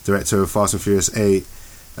 director of Fast and Furious 8,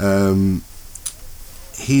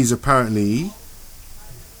 he's apparently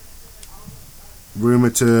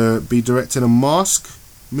rumoured to be directing a Mask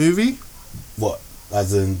movie. What?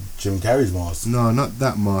 As in Jim Carrey's Mask? No, not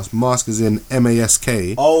that Mask. Mask is in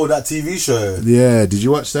M-A-S-K. Oh, that TV show. Yeah, did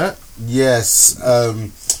you watch that? Yes.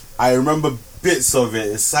 I remember bits of it.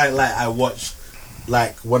 It's like I watched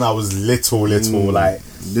like when I was little. Like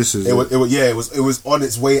this is it was on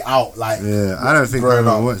its way out. Like I don't think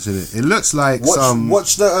I'm watching it. It looks like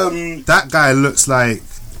watch the that guy looks like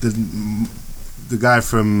the guy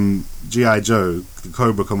from G.I. Joe, the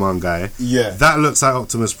Cobra Command guy. Yeah, that looks like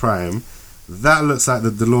Optimus Prime. That looks like the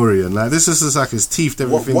DeLorean. Like this is just like his teeth,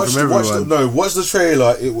 everything from everyone. Watch the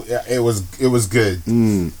trailer. It was good.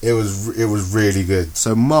 It was really good.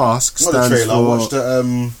 So Mask stands the trailer, for watch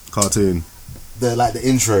the cartoon. The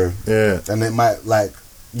intro. Yeah, and it might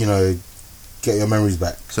get your memories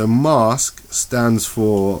back. So Mask stands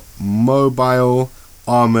for Mobile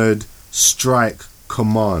Armored Strike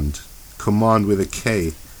Command. Command with a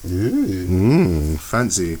K.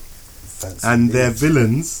 Fancy. And their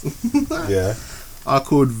villains are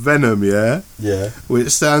called Venom, which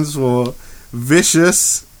stands for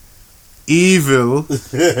Vicious Evil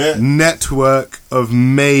Network of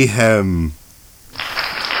Mayhem.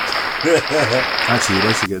 Actually,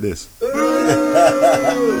 they should get this. The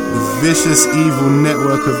Vicious Evil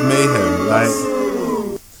Network of Mayhem. Like,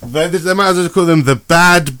 they might as well call them the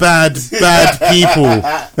bad people.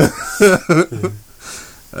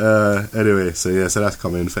 Anyway, so that's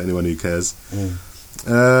coming for anyone who cares.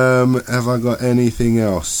 Have I got anything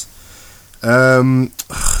else?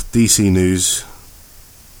 DC news.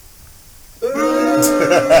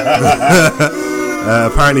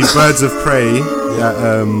 Apparently Birds of Prey,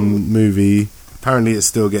 that movie, apparently it's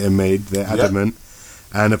still getting made. They're adamant.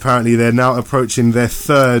 And apparently they're now approaching their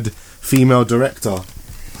third female director.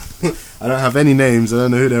 I don't have any names, I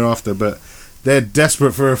don't know who they're after, but they're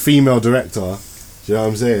desperate for a female director. Do you know what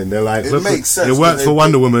I'm saying? They're like, it makes sense. It worked for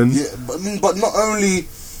Wonder Woman. Yeah, but not only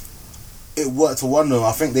it worked for Wonder Woman,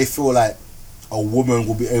 I think they feel like a woman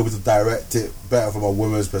will be able to direct it better from a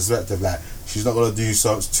woman's perspective. Like, she's not going to do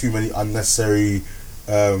too many unnecessary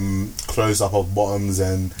close-up of bottoms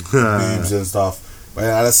and boobs and stuff. But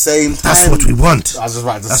at the same time, that's what we want. I was just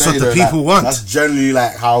about to that's say, what the people want. That's generally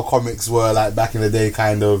like how comics were like back in the day,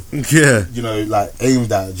 kind of. Yeah. Like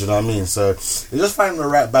aimed at. Do you know what I mean? So it's just finding the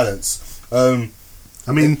right balance.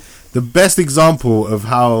 I mean, the best example of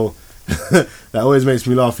how that always makes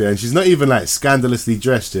me laugh, and she's not even like scandalously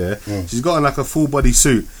dressed, she's got on like a full body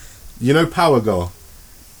suit. You know Power Girl?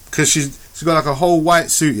 Because she's got like a whole white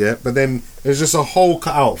suit, but then there's just a hole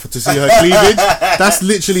cut out to see her cleavage. That's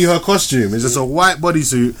literally her costume. It's just a white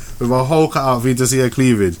bodysuit with a hole cut out for you to see her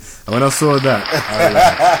cleavage. And when I saw that,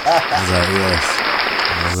 I was like,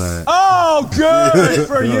 yes. Oh, good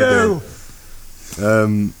for you.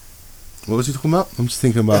 What was you talking about? I'm just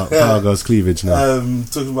thinking about Power Girl's cleavage now.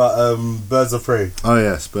 Talking about Birds of Prey. Oh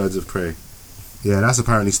yes, Birds of Prey. Yeah, that's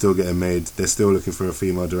apparently still getting made. They're still looking for a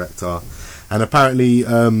female director, and apparently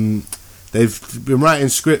they've been writing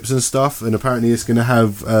scripts and stuff. And apparently it's going to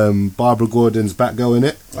have Barbara Gordon's Batgirl in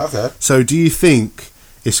it. Okay. So do you think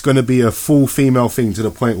it's going to be a full female thing to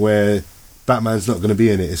the point where Batman's not going to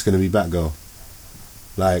be in it? It's going to be Batgirl.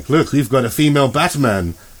 Like, look, we've got a female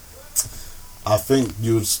Batman. I think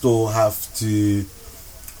you would still have to.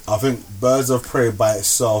 I think Birds of Prey by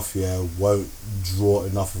itself, won't draw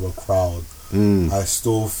enough of a crowd. I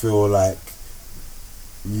still feel like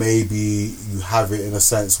maybe you have it in a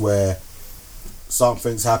sense where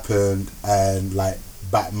something's happened and like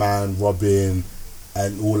Batman, Robin,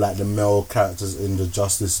 and all like the male characters in the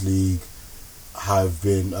Justice League have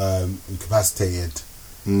been incapacitated.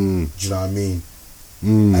 Do you know what I mean?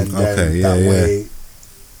 And then that way.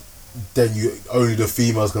 Then only the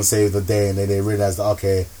females can save the day, and then they realise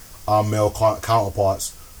that our male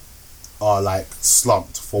counterparts are like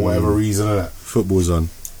slumped for whatever reason, innit? Football's on.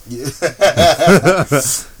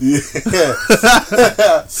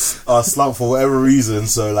 Are slumped for whatever reason,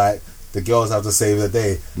 so like the girls have to save the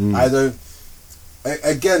day. I don't.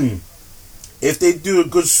 Again, if they do a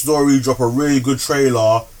good story, drop a really good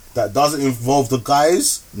trailer that doesn't involve the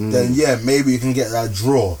guys, then maybe you can get that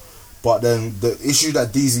draw. But then the issue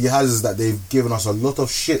that DC has is that they've given us a lot of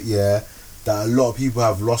shit, that a lot of people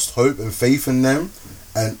have lost hope and faith in them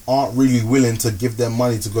and aren't really willing to give them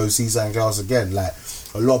money to go see something else again. Like,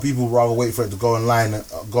 a lot of people rather wait for it to go online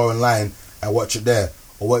and watch it there,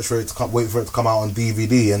 or wait for it to come out on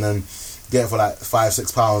DVD and then get it for like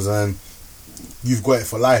 £5-6 and then you've got it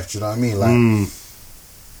for life. Do you know what I mean? Like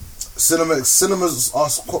cinemas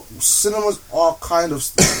are kind of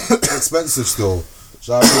expensive still.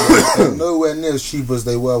 So they're nowhere near as cheap as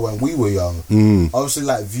they were when we were young. Obviously,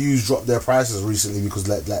 like Views dropped their prices recently because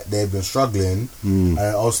like they've been struggling, and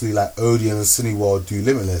obviously like Odeon and Cineworld do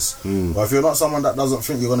Limitless. But if you're not someone that doesn't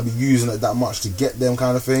think you're going to be using it that much to get them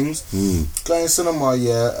kind of things, going cinema,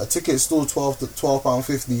 a ticket's still £12.50,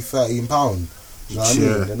 £13. You know what I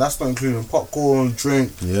mean? And that's not including popcorn,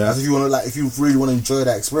 drink. That's if you want to if you really want to enjoy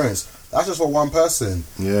that experience. That's just for one person.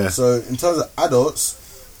 So in terms of adults,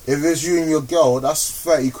 if it's you and your girl, that's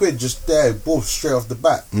 £30 just there, both straight off the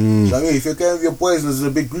bat. You know what I mean? If you're going with your boys and there's a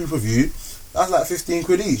big group of you, that's like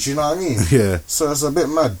 £15 each. You know what I mean? So it's a bit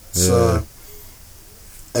mad. So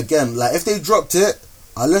again, like if they dropped it,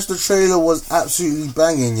 unless the trailer was absolutely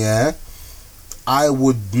banging, I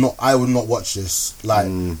would not watch this. Like,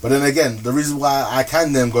 but then again, the reason why I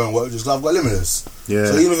can then go and watch is because I've got Limitless.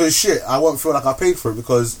 So even if it's shit, I won't feel like I paid for it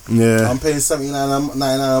because I'm paying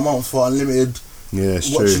 $79.99 a month for unlimited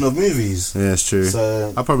watching of movies. It's true.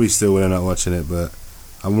 So I probably still will end up watching it, but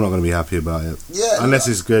I'm not going to be happy about it. Unless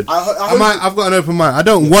it's good. I've got an open mind. I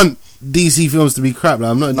don't want DC films to be crap.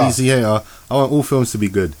 Like, I'm not a DC hater. I want all films to be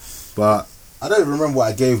good. But I don't even remember what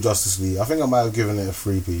I gave Justice League. I think I might have given it a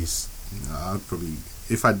 3-piece. I'd probably,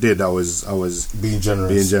 if I did, I was being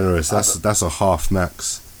generous. That's a half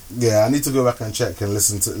max. I need to go back and check and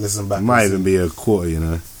listen back. It might even be a quarter, you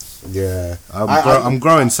know. I'm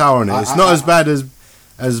growing sour on it. It's not as bad as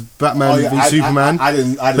Batman v Superman. I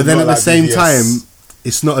didn't but then at the same time,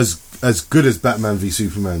 it's not as good as Batman v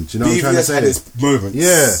Superman. Do you know what I'm trying to say? Had its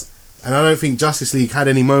moments. And I don't think Justice League had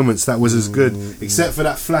any moments that was as good, except for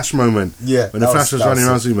that Flash moment. When the Flash was running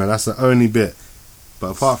around Superman, that's the only bit.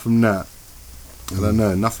 But apart from that, I don't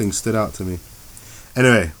know, nothing stood out to me.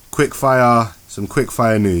 Anyway, some quick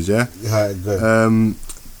fire news, Good.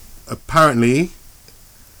 Apparently,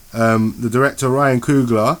 the director Ryan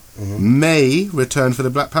Coogler may return for the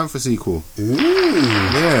Black Panther sequel. He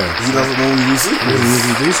doesn't normally do sequels. He doesn't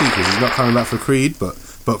usually do sequels. He's not coming back for Creed, but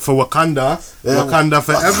for Wakanda, Wakanda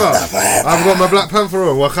forever. I've got my Black Panther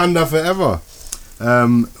on, Wakanda forever.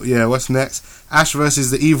 What's next? Ash vs.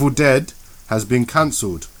 the Evil Dead has been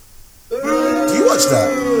cancelled. Do you watch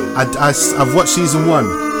that? I've watched season 1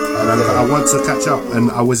 and I want to catch up,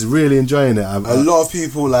 and I was really enjoying it. A lot of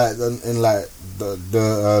people in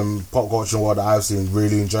the pop culture world that I've seen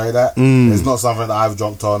really enjoy that. It's not something that I've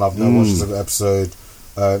jumped on. I've never watched a single episode.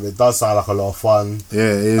 It does sound like a lot of fun. It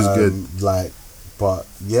is good. But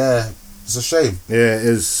it's a shame. It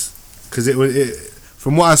is, because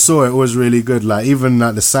from what I saw, it was really good. Like even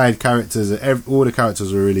like the side characters, all the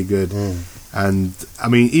characters were really good. And I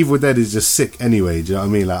mean, Evil Dead is just sick anyway. Do you know what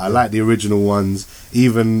I mean? Like I like the original ones,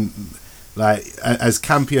 even like as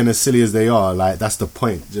campy and as silly as they are. Like that's the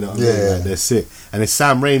point. Do you know what I mean? Like, they're sick, and it's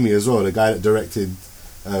Sam Raimi as well, the guy that directed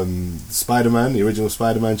Spider-Man, the original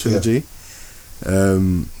Spider-Man trilogy.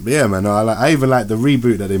 But yeah, man, I even like the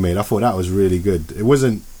reboot that they made. I thought that was really good. It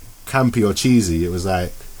wasn't campy or cheesy. It was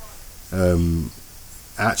like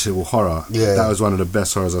actual horror. That was one of the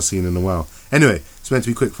best horrors I've seen in a while. Anyway, it's meant to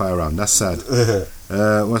be quick fire round. That's sad.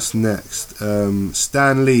 What's next?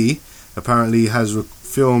 Stan Lee apparently has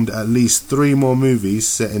filmed at least 3 more movies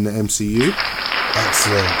set in the MCU.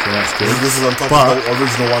 Excellent. So that's good. This is on top of the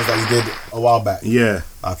original ones that he did a while back.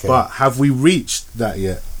 Okay. But have we reached that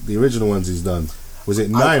yet? The original ones he's done. Was it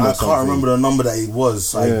 9 or something? I can't remember the number that it was.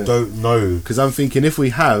 So I don't know. Because I'm thinking if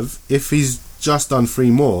he's just done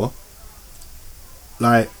 3 more,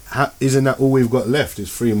 like, isn't that all we've got left?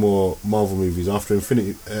 Is 3 more Marvel movies after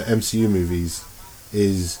Infinity MCU movies?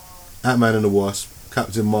 Is Ant-Man and the Wasp,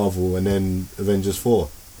 Captain Marvel, and then Avengers 4,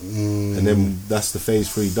 and then that's the phase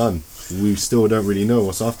 3 done. We still don't really know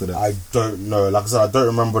what's after that. I don't know. Like I said, I don't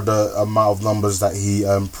remember the amount of numbers that he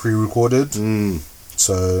pre-recorded.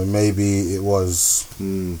 So maybe it was.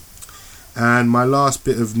 And my last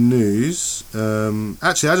bit of news.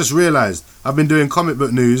 Actually, I just realised I've been doing comic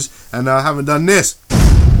book news and I haven't done this.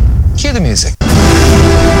 Cue the music.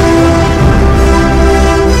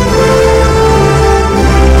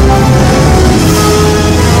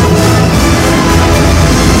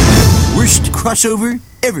 Worst crossover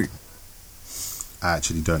ever. I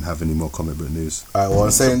actually don't have any more comic book news. Alright, well,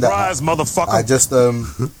 I'm saying Surprise, that motherfucker. I just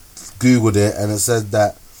Googled it and it said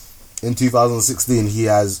that in 2016 he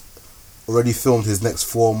has already filmed his next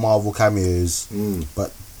 4 Marvel cameos,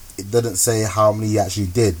 but it didn't say how many he actually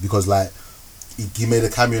did, because like he made a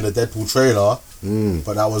cameo in the Deadpool trailer,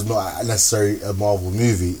 but that was not necessarily a Marvel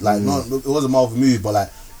movie. Like it was a Marvel movie, but like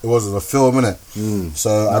It wasn't a film, innit?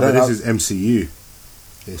 So I don't know. This is MCU.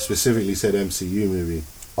 It specifically said MCU movie.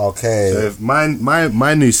 Okay. So if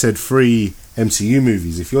my news said 3 MCU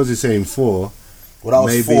movies. If yours is saying 4, well, that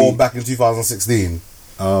was maybe 4 back in 2016.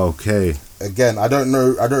 Okay. Again, I don't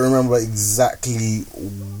know. I don't remember exactly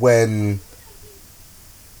when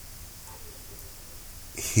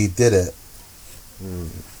he did it.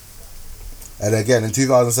 And again, in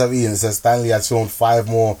 2017, it says Stanley has filmed 5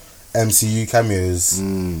 more MCU cameos.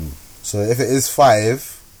 So if it is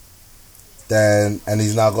 5, then and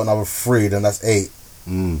he's now got another 3, then that's 8.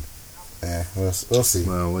 Yeah, we'll see.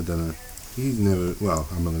 Well, I don't know. He's never. Well,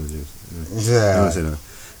 I'm not gonna do it. Yeah. I won't say no.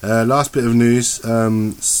 Last bit of news.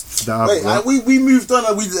 Wait, we moved on.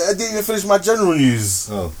 I didn't even finish my general news.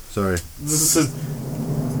 Oh, sorry.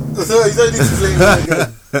 You don't need to play me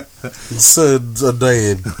again. It's so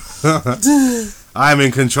annoying. I'm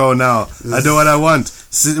in control now. I do what I want.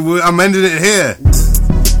 I'm ending it here.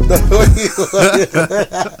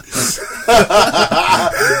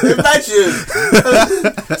 Imagine.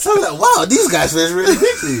 So I'm like, wow, these guys finish really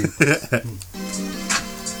quickly.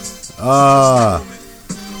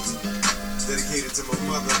 Dedicated to my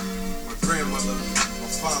mother, my grandmother, my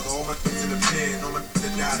father, all my kids in the pen, all my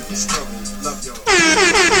that died in the struggle. Love y'all.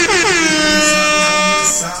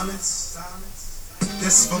 Silence.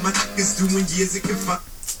 That's for my niggas doing years it can find.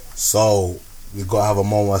 So we gotta have a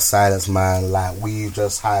moment of silence, man. Like we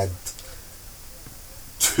just had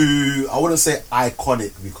 2. I wouldn't say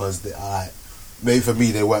iconic because they are like, maybe for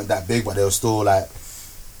me they weren't that big, but they were still like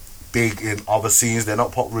big in other scenes. They're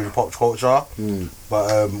not really pop culture.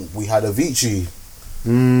 But we had Avicii.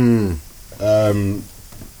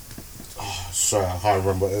 Sorry, I can't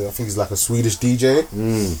remember. I think he's like a Swedish DJ.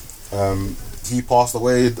 He passed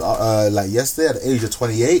away like yesterday at the age of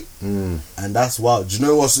 28. And that's wild. Do you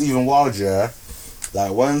know what's even wilder?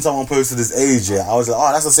 Like when someone posted his age, I was like,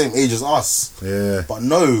 oh, that's the same age as us. Yeah. But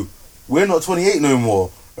no, we're not 28 no more.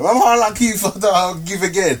 Remember how like you give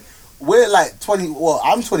again? We're like 20. Well,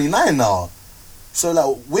 I'm 29 now. So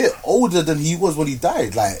like we're older than he was when he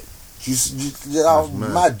died. Like, you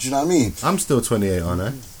mad. Do you know what I mean? I'm still 28, aren't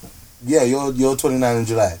I? Yeah, you're 29 in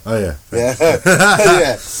July. Oh yeah. Yeah.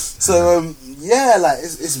 Yeah. So yeah, like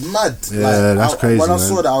it's mad. Yeah, like, that's crazy. When I man.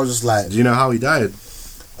 saw that, I was just like, do you know how he died?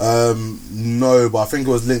 No, but I think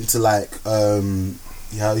it was linked to like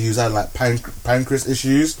he was having like pancreas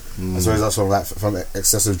issues, as well as that's from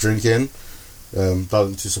excessive drinking.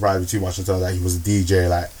 Doesn't too surprise me too much in terms of that he was a DJ.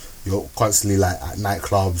 Like you're constantly like at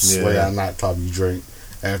nightclubs. When you're at a nightclub, you drink,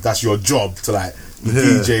 and if that's your job to like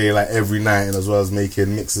DJ like every night, and as well as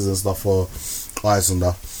making mixes and stuff for artists and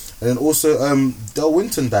stuff. And then also Del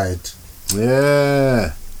Winton died.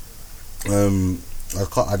 Yeah.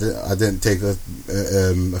 I didn't take a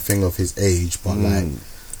thing of his age, but like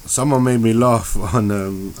someone made me laugh on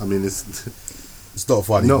I mean it's not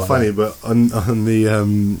funny, but on the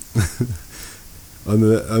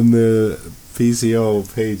on the PCO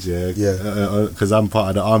page, because I'm part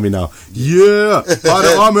of the army now. Yeah, part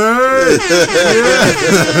of the army.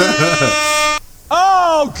 Yeah.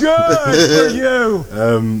 Oh, good for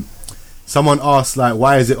you. Someone asked like,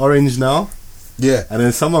 why is it orange now? Yeah. And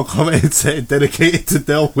then someone commented saying dedicated to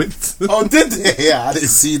Del Winton. Oh, did they? Yeah, I didn't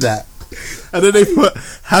see that. And then they put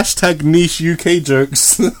hashtag niche UK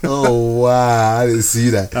jokes. Oh wow, I didn't see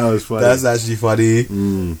that. That was funny. That's actually funny.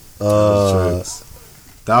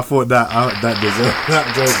 I thought that deserved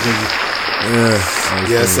that joke.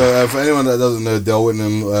 Yeah. So for anyone that doesn't know, Del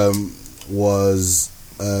Winton was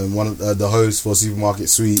one of the hosts for Supermarket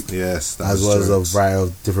Sweep. Yes, as well as a variety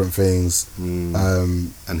of different things.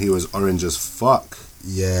 And he was orange as fuck.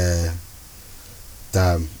 Yeah.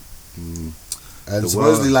 Damn. And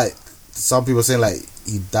supposedly, like some people saying, like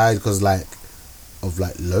he died because like of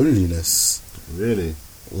like loneliness. Really?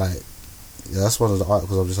 Like, yeah, that's one of the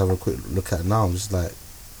articles I'm just having a quick look at now. I'm just like,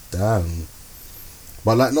 damn.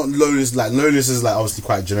 But like not loneliness. Like loneliness is like obviously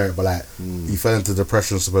quite generic. But like he fell into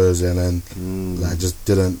depression, supposedly, and then like just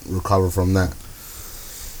didn't recover from that.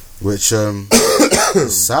 Which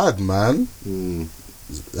is sad, man.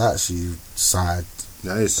 It's actually sad.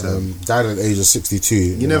 That is sad. Died at the age of 62.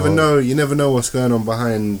 You never know. You never know what's going on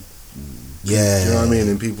behind. Yeah, do you know what I mean?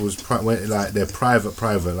 In people's like their private,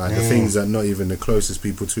 like the things that not even the closest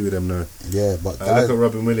people to them know. Yeah, but look at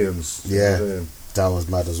Robin Williams. Yeah, that was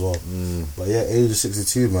mad as well. But yeah, age of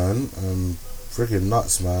 62, man. Freaking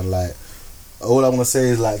nuts, man. Like, all I want to say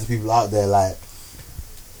is like to people out there, like,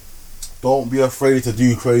 don't be afraid to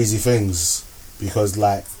do crazy things because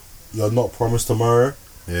like you're not promised tomorrow.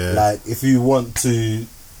 Yeah. Like if you want to,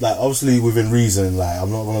 like obviously within reason. Like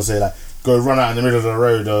I'm not gonna say like go run out in the middle of the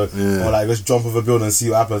road or like just jump off a building and see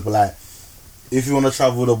what happens. But like if you want to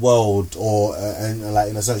travel the world, or and like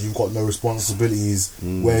in a sense you've got no responsibilities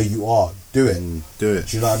where you are, do it. Do it.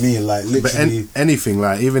 Do you know what I mean? Like literally, but anything,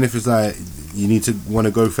 like even if it's like you need to want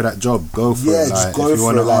to go for that job, go for it. Like, just go if you for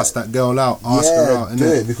want it. to ask that girl out, ask her out. Do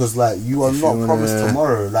Innit? it, because like you are not promised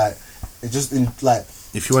tomorrow. Like it just in like.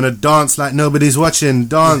 If you want to dance like nobody's watching,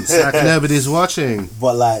 dance like nobody's watching.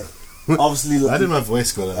 But like, obviously, like, I did my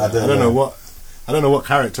voice go like that. I don't know what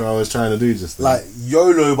character I was trying to do just then. Like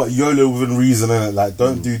YOLO, but YOLO within reason, innit? Like,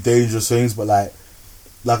 don't do dangerous things, but like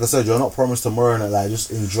I said, you're not promised tomorrow, innit? Like,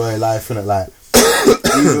 just enjoy life, innit? Like,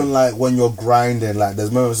 even like when you're grinding, like,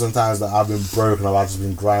 there's moments sometimes that I've been broken, I've just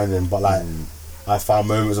been grinding, but like, I found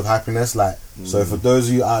moments of happiness, like. So for those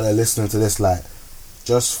of you out there listening to this, like,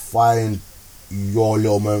 just find your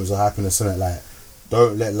little moments of happiness, innit? Like,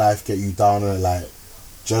 don't let life get you down, innit? Like,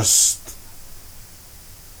 just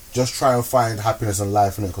try and find happiness in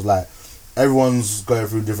life, innit? Because like everyone's going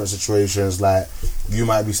through different situations. Like, you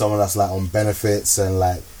might be someone that's like on benefits and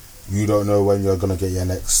like you don't know when you're gonna get your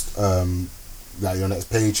next like your next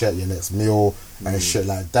paycheck, your next meal and shit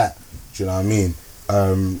like that. Do you know what I mean?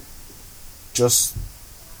 Just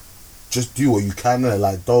do what you can, innit?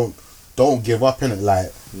 Like, don't give up, innit?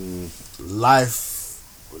 Like,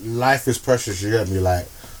 life is precious, you get me? Like,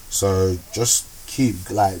 so just keep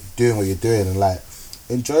like doing what you're doing and like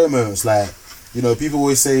enjoy moments. Like, you know, people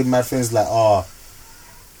always say mad things like, I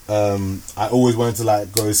always wanted to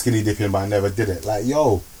like go skinny dipping, but I never did it. Like,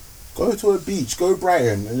 yo, go to a beach, go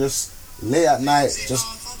Brighton, and just late at night, just.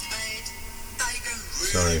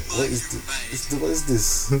 Sorry. What is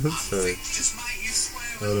this? Sorry.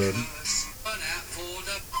 Hold on.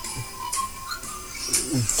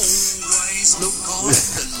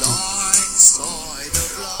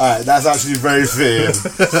 Alright, that's actually very fair.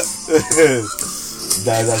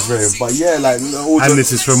 That's very. But yeah, like, and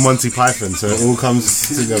this is from Monty Python, so it all comes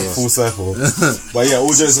together, full circle. But yeah, all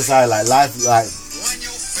jokes aside, like life, like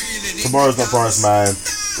tomorrow's not promised, man.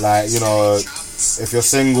 Like, you know, if you're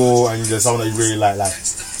single and there's someone that you really like,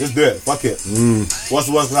 just do it. Fuck it. What's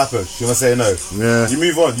the worst that happen? She's gonna say no. Yeah. You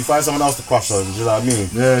move on. You find someone else to crush on. Do you know what I mean?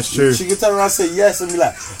 Yeah, it's true. She can turn around and say yes and be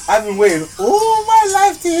like, I've been waiting all my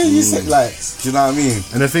life to hear you say, like, do you know what I mean?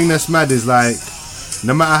 And the thing that's mad is like,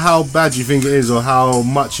 no matter how bad you think it is or how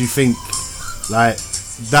much you think like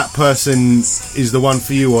that person is the one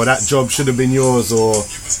for you or that job should have been yours or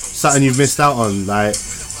something you've missed out on, like,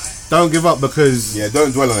 don't give up, because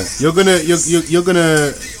don't dwell on it. You're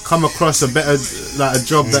gonna come across a better, like, a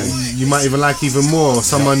job that you might even like even more, or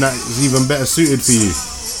someone that is even better suited for you,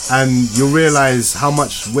 and you'll realise how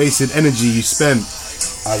much wasted energy you spent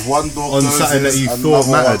as one door on closes, something that you thought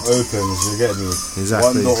mattered. One opens, you get me?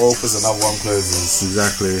 Exactly. One door opens, another one closes.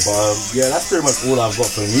 Exactly. But yeah, that's pretty much all I've got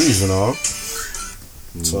for news, you know.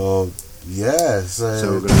 So yeah,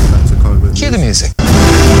 so we're going back to comic book. Cue the music.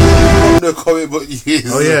 No comic book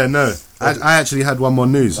news. Oh yeah, no. I actually had one more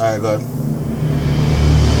news. Alright, go on.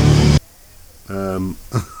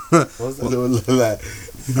 What's that little like?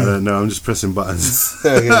 I don't know. I'm just pressing buttons.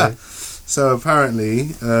 Okay. So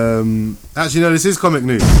apparently, actually no, this is comic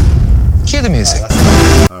news. Cue the music.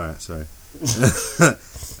 Alright, sorry.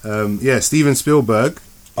 Yeah, Steven Spielberg is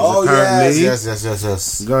apparently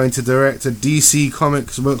yes. going to direct a DC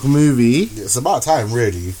Comics book movie. It's about time,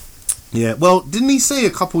 really. Yeah, well, didn't he say a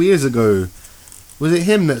couple years ago, was it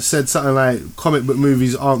him that said something like comic book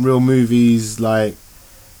movies aren't real movies, like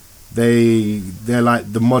they're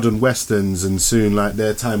like the modern westerns, and soon like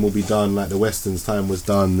their time will be done, like the westerns time was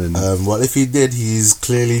done? And well, if he did, he's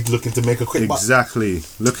clearly looking to make a quick buck. exactly.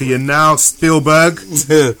 Look at you now, Spielberg.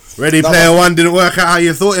 Ready Player One didn't work out how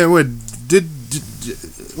you thought it would.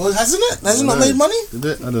 Well, hasn't it? Has it not made money? Did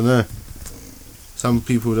it? I don't know. Some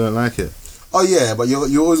people don't like it. Oh yeah, but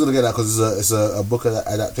you're always gonna get that because it's a book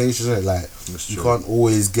adaptation, isn't it? Like, you can't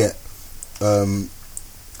always get a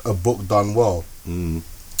book done well. Do you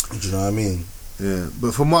know what I mean? Yeah,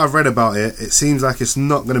 but from what I've read about it, it seems like it's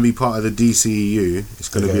not going to be part of the DCEU. It's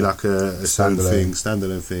going to be like a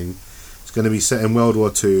standalone thing. It's going to be set in World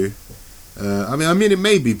War II. I mean, it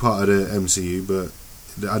may be part of the MCU, but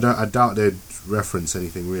I doubt they'd reference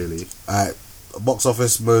anything really. Box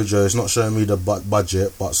Office Mojo, it's not showing me the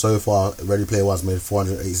budget, but so far Ready Player One's made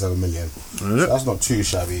 487 million. So that's not too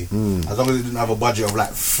shabby. As long as it didn't have a budget of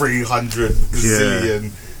like 300 gazillion,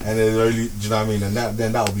 and then only, do you know what I mean? And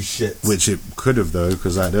then that would be shit. Which it could have though,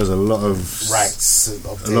 because like there's a lot of rights,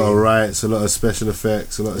 a lot of special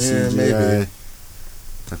effects, a lot of CGI. Maybe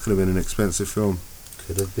that could have been an expensive film.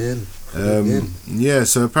 Could have been. Yeah,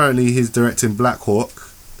 so apparently he's directing Black Hawk,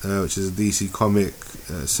 which is a DC comic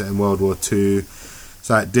set in World War II. it's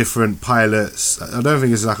like different pilots. I don't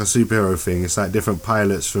think it's like a superhero thing. It's like different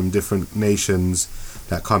pilots from different nations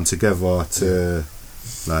that come together to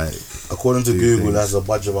like. According to do Google, things. that's a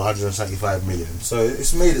budget of 175 million. So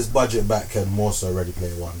it's made its budget back and more so Ready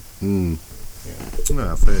Player One. No,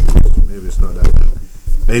 fair. Maybe it's not that bad.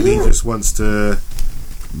 Maybe he just wants to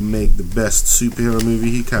make the best superhero movie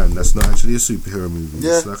he can. That's not actually a superhero movie.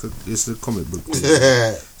 Yeah. It's a comic book.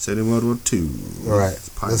 Yeah. Set in World War II. Alright,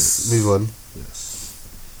 Pirates. let's move on. Yes.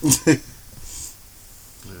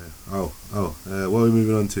 What are we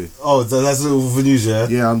moving on to? Oh, so that's all for news, yeah?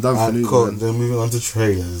 Yeah, I'm done for news. Cool. Man. Then moving on to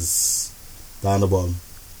trailers. Down the bottom.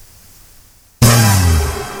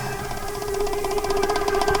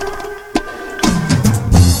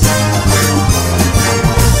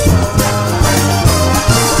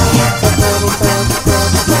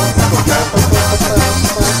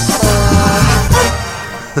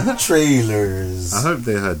 Trailers. I hope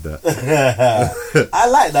they heard that. I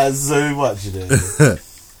like that so much, you know.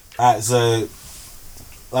 Alright, so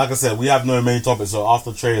like I said, we have no main topic, so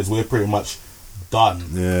after trailers we're pretty much done.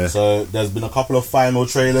 Yeah. So there's been a couple of final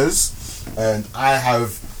trailers and I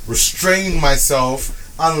have restrained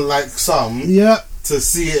myself, unlike some, Yeah. to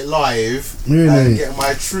see it live Really? and get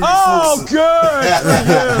my true Oh, thoughts.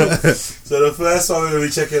 good! So the first one we're going to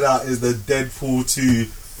be checking out is the Deadpool 2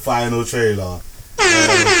 final trailer. Wow,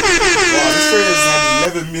 this trailer's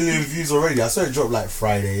had 11 million views already. I saw it drop like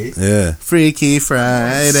Friday. Yeah. Freaky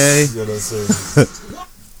Friday. You know what I'm saying?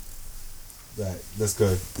 Right, let's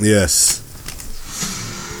go. Yes.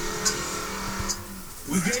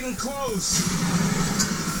 We're getting close.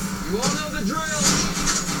 You all know the drill.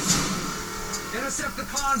 Intercept the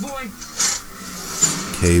convoy.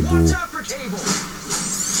 Cable. Watch out for Cable.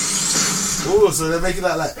 Oh, so they're making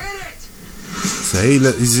that like Hit it. So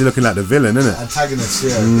he's looking like the villain, isn't it? antagonist,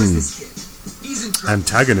 yeah. This kid. He's in trouble.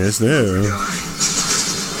 Antagonist, yeah.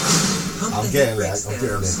 I'm getting it. I'm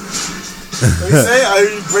getting it. What you say? I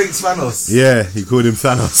only breaks Thanos. Yeah, he called him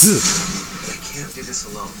Thanos. I can't do this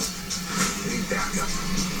alone. I need backup.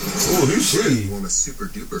 Oh, who's she? Form a super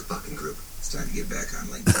duper fucking group. It's time to get back on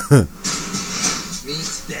LinkedIn.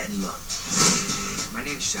 Meet Bad Luck. My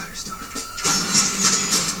name's Shatterstar.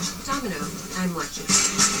 Domino, I'm Lucky.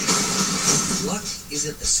 Luck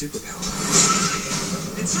isn't a superpower.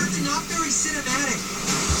 It's certainly not very cinematic.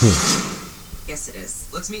 Yes, it is.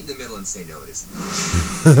 Let's meet in the middle and say no, it isn't.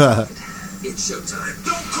 It's showtime.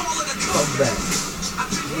 Don't call it a Come back.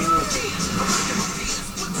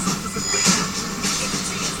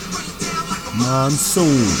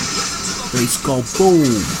 Monsoon. Bass go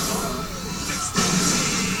boom.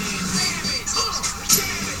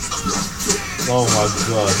 Oh my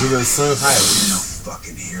god, he was so hyped. No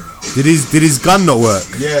fucking hero. Did his gun not work?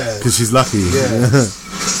 Yeah. Because she's lucky. Yeah.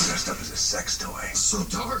 Dressed up as a sex toy. So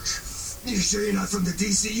dark. You sure you're not from the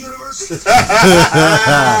DC universe?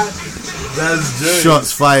 That's good.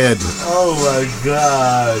 Shots fired. Oh my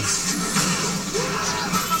god.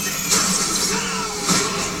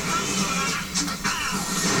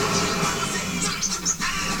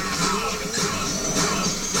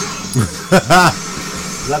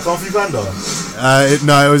 Is that Kung Fu Panda?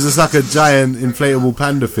 No, it was just like a giant inflatable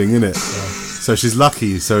panda thing, innit? So she's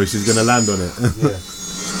lucky, so she's gonna land on it. Yeah.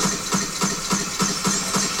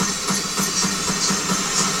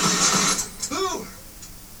 Ooh!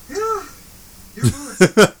 Yeah! Your bullets.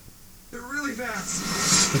 They're really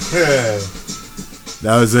fast. Yeah.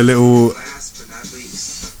 That was a little. Last but not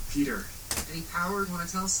least, Peter. Any power you want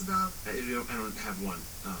to tell us about? I don't have one.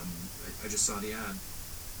 I just saw the ad.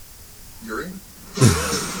 You're in.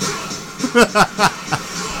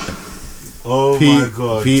 Oh my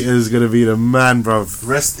god. Peter's gonna be the man, bruv.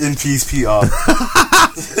 Rest in peace, Peter.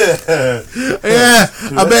 Yeah,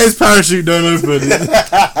 I bet his parachute don't open.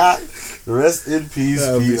 Rest in peace,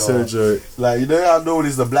 That would Peter. be so joke. Like, you know how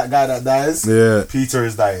nobody's the black guy that dies? Yeah, Peter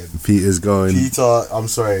is dying. Peter's going. Peter, I'm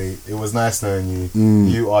sorry. It was nice knowing you.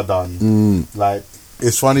 You are done. Like,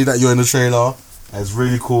 it's funny that you're in the trailer. It's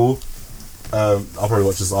really cool. I'll probably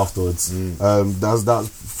watch this afterwards. That's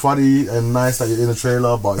funny and nice that you're in the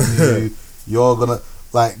trailer, but you're gonna,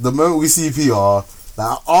 like, the moment we see Peter,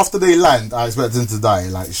 like, after they land, I expect him to die,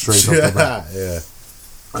 like, straight off the bat. Yeah.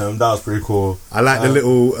 That was pretty cool. I like the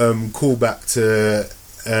little callback to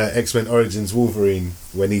X-Men Origins Wolverine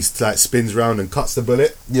when he like spins round and cuts the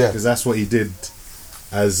bullet. Yeah. Because that's what he did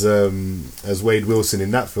as Wade Wilson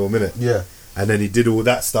in that film, innit? Yeah. And then he did all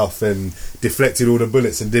that stuff and deflected all the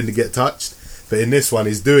bullets and didn't get touched. But in this one,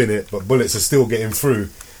 he's doing it, but bullets are still getting through,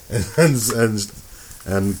 and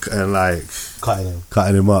like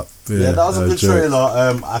cutting him up. Yeah, that was a good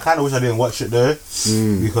trailer. I kind of wish I didn't watch it though,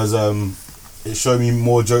 because it showed me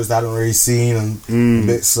more jokes that I hadn't already seen and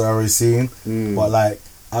bits that I already seen. But like,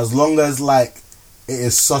 as long as like it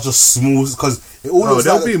is such a small, because it all looks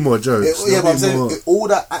there'll like be more jokes. But I'm saying all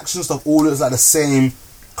that action stuff all looks like the same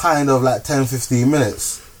kind of like 10-15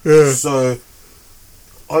 minutes. Yeah. So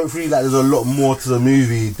hopefully, like, there's a lot more to the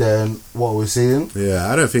movie than what we're seeing. Yeah,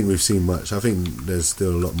 I don't think we've seen much. I think there's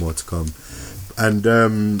still a lot more to come. And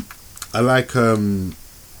I like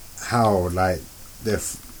how like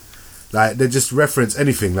they just reference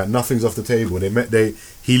anything, like nothing's off the table.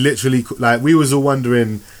 He literally, like, we was all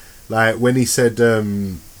wondering, like, when he said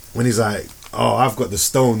when he's like, oh, I've got the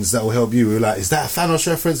stones that will help you, we were like, is that a Thanos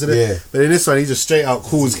reference? Yeah. But in this one, he just straight out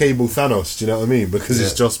calls Cable Thanos. Do you know what I mean? Because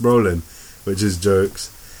it's Josh Brolin, which is jokes.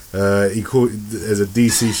 He called as a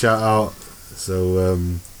DC shout out. So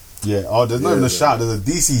there's not even a shout. There's a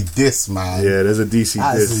DC diss, man. Yeah, there's a DC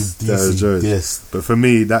diss. DC diss. But for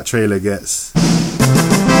me, that trailer gets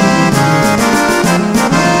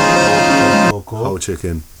whole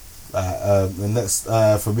chicken. The next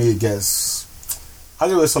for me, it gets. I'll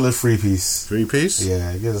give it a solid 3-piece. 3-piece?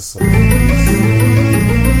 Yeah, it gets a solid 3-piece.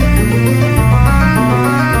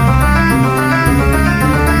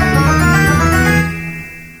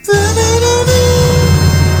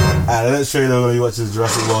 The next trailer we're going to be watching is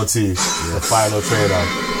Jurassic World 2, the final trailer.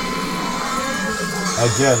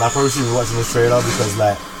 Again, I probably shouldn't be watching this trailer because,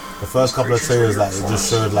 like, the first couple of trailers, like, it just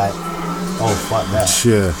showed, like, oh, fuck that.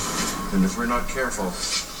 Yeah. And if we're not careful,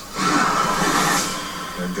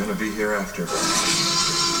 they're gonna be here after.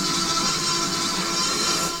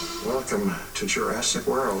 Welcome to Jurassic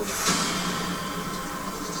World.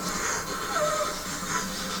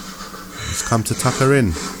 It's come to tuck her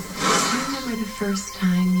in. Remember the first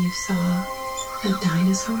time you saw a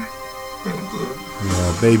dinosaur?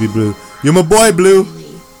 Yeah, baby Blue. You're my boy, Blue.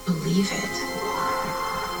 Really believe it.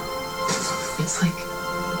 It's like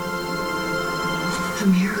a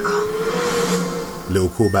miracle. Little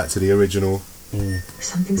callback to the original.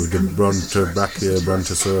 Something's With the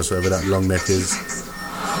Brontosaurus, whatever that long neck is.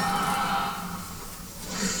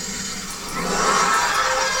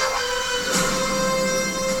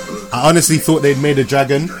 I honestly thought they'd made a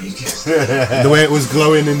dragon. The way it was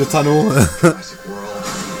glowing in the tunnel. Jurassic World.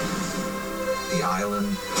 The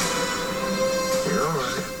island. You're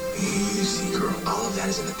alright. Easy, girl. All of that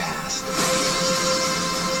is in the past.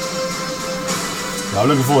 I'm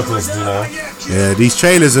looking forward to this, you know. Yeah, these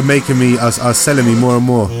trailers are making me, are selling me more and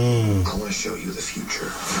more. I want to show you the future.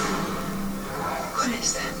 What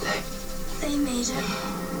is that thing? They made it.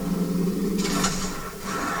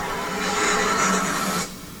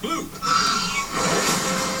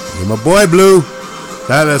 You're my boy, Blue.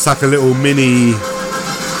 That looks like a little mini.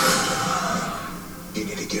 You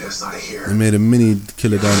need to get us out of here. They made a mini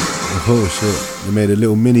killer dinosaur. Oh shit! They made a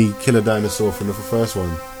little mini killer dinosaur from the first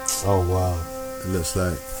one. Oh wow! It looks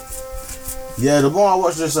like. Yeah, the more I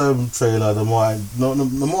watch this trailer, the more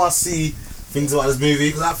I see things about this movie.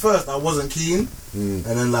 Because at first I wasn't keen, and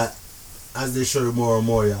then like as they show more and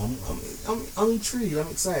more, yeah, I'm intrigued. I'm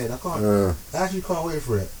excited. I actually can't wait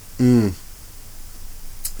for it.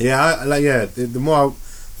 Yeah, the more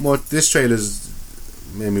this trailer's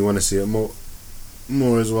made me want to see it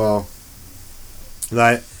more as well.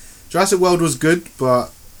 Like Jurassic World was good,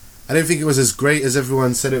 but I didn't think it was as great as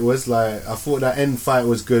everyone said it was. Like I thought that end fight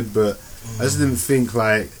was good, but I just didn't think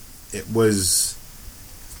like it was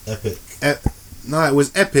epic. No, it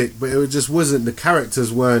was epic, but it just wasn't. The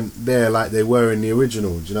characters weren't there like they were in the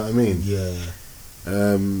original. Do you know what I mean? Yeah.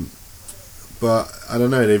 But I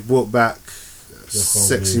don't know. They've brought back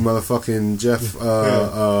sexy motherfucking Jeff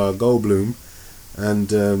Goldblum,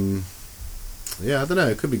 and yeah, I don't know.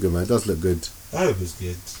 It could be good, man. It does look good. I hope it's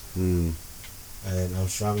good. And I'm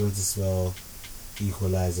struggling to spell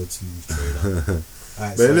Equalizer 2 trailer.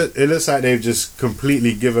 Right, but it looks like they've just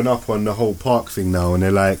completely given up on the whole park thing now, and they're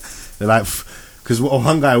like, because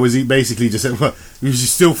one guy he basically just said, "Well, we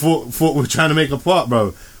still thought we're trying to make a park,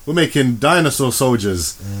 bro. We're making dinosaur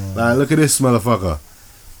soldiers. Like, look at this motherfucker.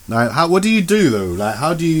 Like, what do you do though? Like,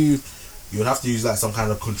 how do you? You would have to use like some kind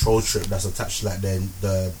of control chip that's attached to like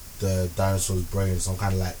the dinosaur's brain, some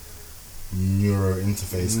kind of like neuro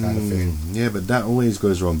interface kind of thing. Yeah, but that always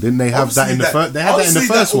goes wrong. Didn't they have Obviously that in the first? They had that in the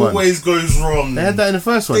first that one. Always goes wrong. They had that in the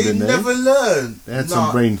first one, didn't they? They never learned. They had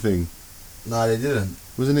some brain thing. No, they didn't.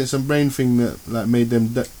 Wasn't it some brain thing that like made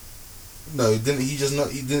them? No, didn't he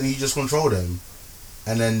just control them?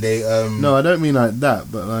 And then they No, I don't mean like that,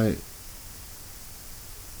 but like.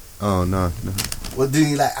 Oh no. Well, didn't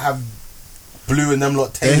he like have Blue and them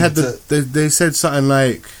lot tamed? They had they said something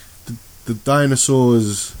like the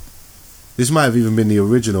dinosaurs. This might have even been the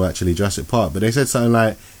original, actually, Jurassic Park. But they said something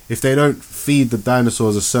like if they don't feed the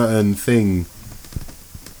dinosaurs a certain thing,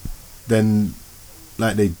 then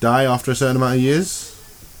like they die after a certain amount of years.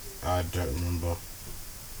 I don't remember.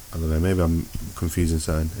 I don't know. Maybe I'm confusing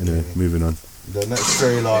something. Anyway, moving on. The next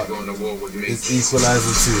trailer is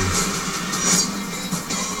Equalizer 2.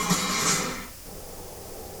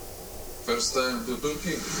 First time to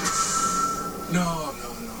Turkey? No.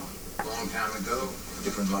 Long time ago,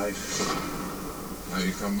 different life. Now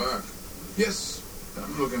you come back. Yes,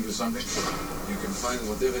 I'm looking for something. You can find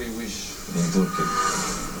whatever you wish in Turkey.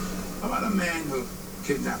 About a man who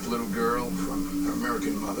kidnapped a little girl from her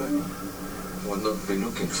American mother. Would not be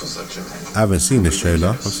looking for such a man. I haven't seen this trailer.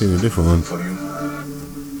 I've seen a different one. For you.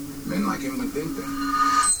 Men like him would think that.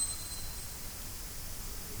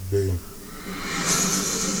 Boom.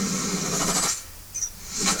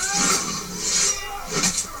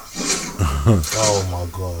 Oh my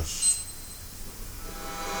gosh.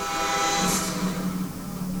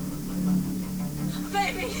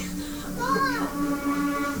 Baby!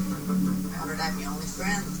 Albert, I'm your only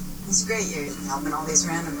friend. It's great you're helping all these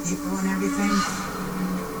random people and everything.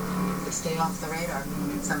 But stay off the radar.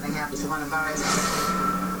 If something happens to one of ours,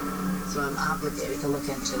 so I'm obligated to look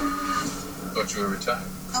into it. Thought you were retired.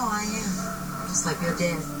 Oh, I am. Just like your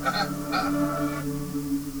dad.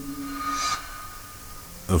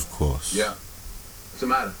 Of course. Yeah. What's the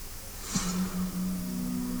matter?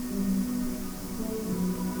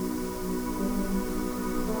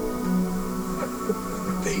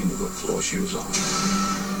 They even got floor shoes on.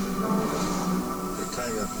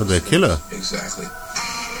 But they're killer. Exactly.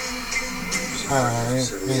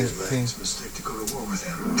 It's Mistake to go to war with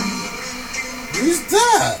him. Who's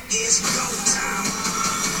that?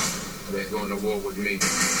 They're going to war with me.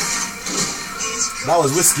 That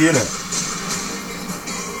was Whiskey, innit?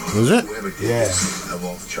 Was it? Yeah. Have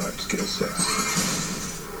off chart skill sets.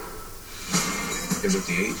 It was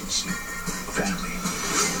the agency. Family.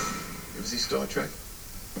 You ever see Star Trek?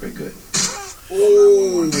 Very good.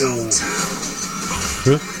 Oh.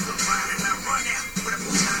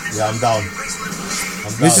 Yeah, I'm down.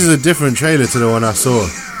 This is a different trailer to the one I saw.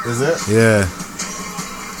 Is it? Yeah.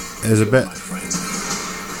 There's a bit.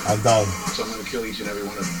 I'm down. So I'm going to kill each and every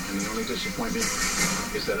one of them. And the only disappointment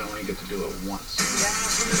is that I only get to do it once.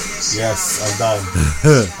 Yes, I'm down.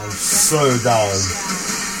 I'm so down.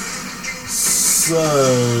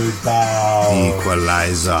 So down.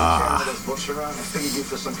 Equalizer. Those books around, I figured you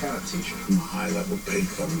for some kind of teacher. High-level paid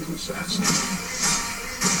government assassin.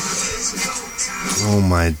 Oh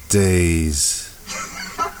my days.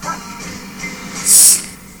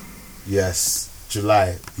 Yes.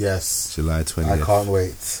 July. Yes. July 20th. I can't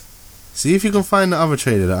wait. See if you can find the other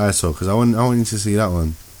trailer that I saw, because I want you to see that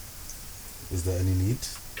one. Is there any need?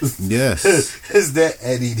 Yes. Is there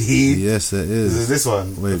any need? Yes, there is. Is it this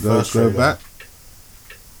one? Wait, The go first trailer. back.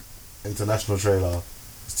 International trailer.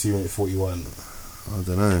 It's 2 minute 41. I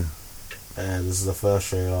don't know. And this is the first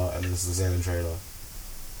trailer, and this is the second trailer.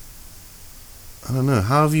 I don't know.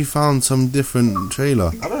 How have you found some different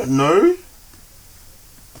trailer? I don't know.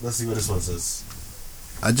 Let's see what this one says.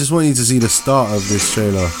 I just want you to see the start of this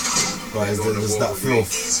trailer. Right, is that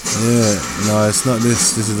filth? Yeah, no, it's not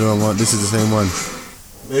this. This is the wrong one. This is the same one.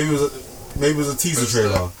 Maybe it was a teaser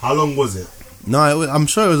trailer. How long was it? No, I'm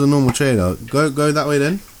sure it was a normal trailer. Go that way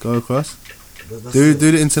then. Go across. That's Do it.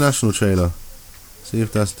 the international trailer. See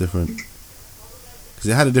if that's different. Because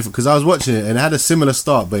it had a different. Because I was watching it and it had a similar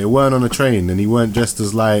start, but it weren't on a train and he weren't dressed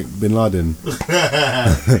as like Bin Laden.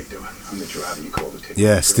 I'm the driver you called to take.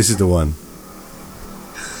 Yes, this is the one.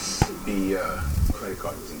 The credit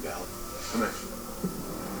card was invalid. Come here.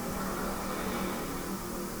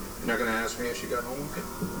 You're not gonna ask me if she got home okay?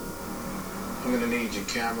 I'm gonna need your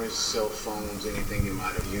cameras, cell phones, anything you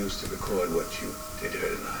might have used to record what you did here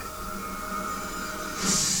tonight.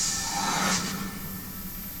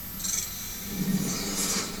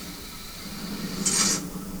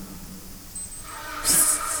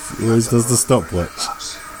 He always does the stopwatch.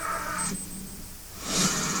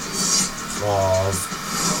 Oh,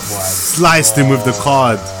 Sliced him with the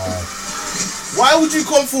card. why would you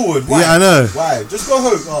come forward? Why? Yeah, I know. Why? Just go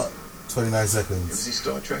home. Oh, 29 seconds. You see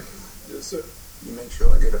Star Trek? Yes, sir. You make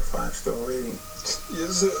sure I get a 5-star rating.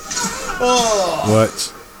 Yes, sir. Oh.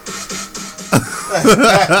 Watch.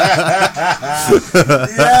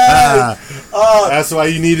 Yeah. Oh, That's why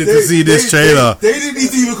you needed to see this trailer. They didn't need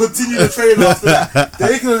to even continue the trailer after that.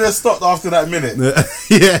 They could have just stopped after that minute.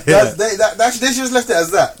 Yeah. They should just left it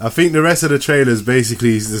as that. I think the rest of the trailer is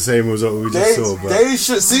basically the same as what we just saw. But They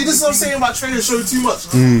should see. This is what I'm saying about trailers showing too much.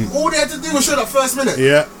 All they had to do was show that first minute.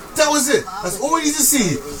 yeah, That was it. That's all you need to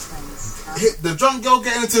see. The drunk girl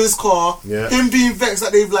getting into his car. Yeah. Him being vexed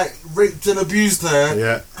that they've like raped and abused her.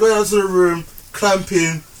 Yeah. Going out to the room,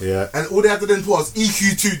 clamping. Yeah. And all they had to then put was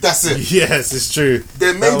EQ2. That's it. Yes, it's true.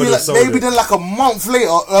 Then maybe then like a month later,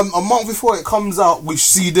 a month before it comes out, we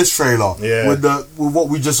see this trailer. Yeah. With what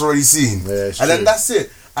we just already seen. Yeah, it's and true. then that's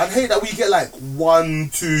it. I'd hate that we get like 1,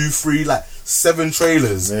 2, 3, like 7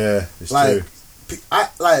 trailers. Yeah, it's like, true. I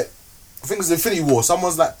think it's Infinity War.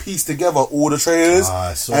 Someone's like pieced together all the trailers,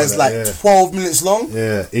 I saw and it's that, like yeah. 12 minutes long.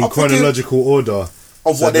 Yeah, in I'm chronological order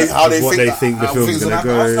of so what they think the film's gonna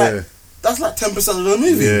go. Yeah. That's like 10% of the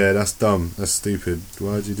movie. Yeah, that's dumb. That's stupid.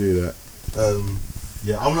 Why'd you do that?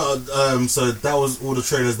 Yeah, I'm not. So that was all the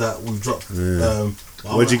trailers that we've dropped. Yeah.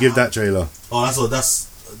 What'd you give that trailer? Oh, that's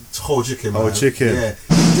whole chicken. Whole man. chicken. Yeah.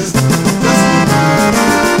 Just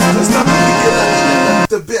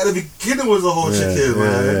the bit at the beginning was a whole chicken,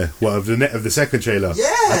 man. Yeah. What of the second trailer?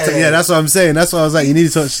 Yeah. That's what I'm saying. That's why I was like, you need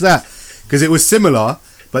to touch that because it was similar,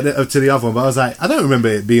 but to the other one. But I was like, I don't remember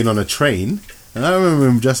it being on a train, and I remember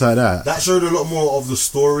him just like that. That showed a lot more of the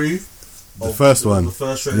story. The first one. The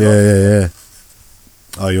first trailer. Yeah.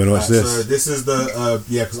 Oh, you want to watch this? So this is the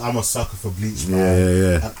because I'm a sucker for Bleach, man.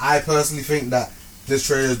 Yeah. And I personally think that this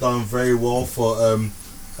trailer is done very well for an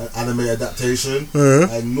anime adaptation.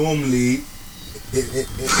 And normally, it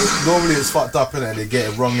normally it's fucked up in it and they get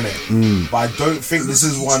it wrong in it. But I don't think this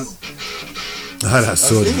is one. That's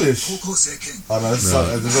so English. Oh no,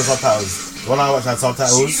 there's no subtitles. When I watch had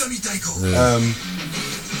subtitles.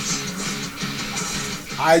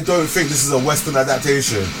 I don't think this is a Western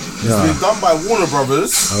adaptation. It's been done by Warner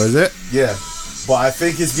Brothers. Oh, is it? Yeah. But I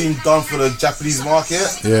think it's been done for the Japanese market.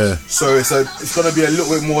 Yeah. So it's gonna be a little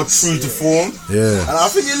bit more true to form. Yeah. And I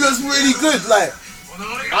think it looks really good. Like,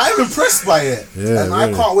 I'm impressed by it. Yeah, and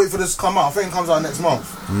really. I can't wait for this to come out. I think it comes out next month.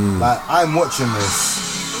 Like, I'm watching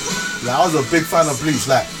this. Like, I was a big fan of Bleach.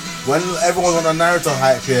 Like, when everyone was on the Naruto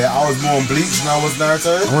hype here, I was more on Bleach than I was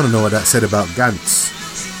Naruto. I want to know what that said about Gantz.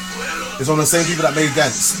 It's on the same people that made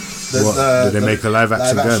Gantz. Did they make a live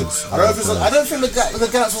action Gantz? I don't think the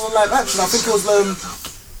Gantz was a live action. I think it was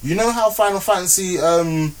you know how Final Fantasy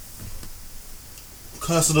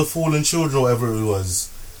Curse of the Fallen Children or whatever it was.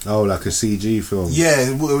 Oh, like a CG film. Yeah,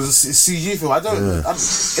 it was a CG film.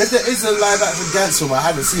 If there is a live action Gantz film, I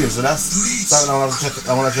haven't seen it, so that's something I want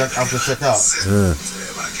to check out.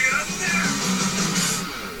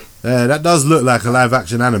 Yeah, that does look like a live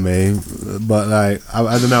action anime, but like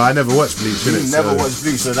I don't know. I never watched Bleach. Never watched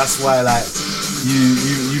Bleach, so that's why like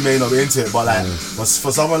you may not be into it. But like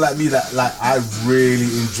for someone like me that like I really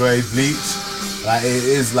enjoy Bleach. Like it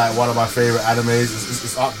is like one of my favorite animes.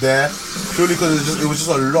 It's up there purely because it was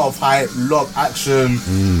just a lot of hype, a lot of action.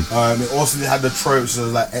 It also had the tropes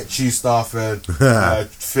of like ecchi stuff and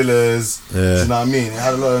fillers. Do you know what I mean? It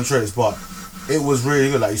had a lot of tropes, but it was really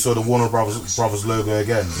good. Like you saw the Warner Brothers logo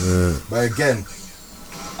again. But again,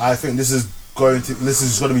 I think this is going to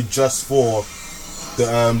be just for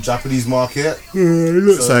the Japanese market. It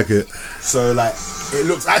looks like it. So like it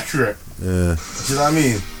looks accurate. Do you know what I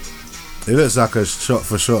mean? It looks like a shot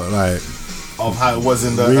for shot like of how it was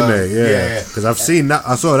in the remake. Because I've seen that.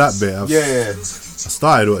 I saw that bit. I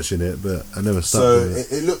started watching it, but I never started.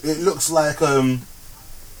 So it looks like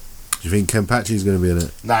Do you think Kenpachi's going to be in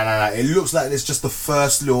it? Nah. It looks like it's just the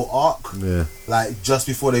first little arc. Yeah. Like just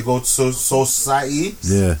before they go to Soul Society.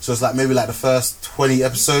 Yeah. So it's like maybe like the first 20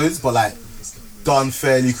 episodes, but like done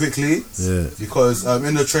fairly quickly. Yeah. Because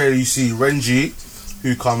in the trailer you see Renji,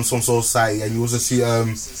 who comes from Soul Society, and you also see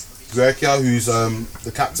Guerkia, who's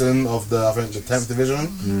the captain of the 10th division.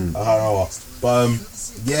 I don't know. But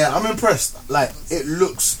yeah, I'm impressed. Like it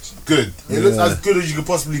looks good. It looks as good as you could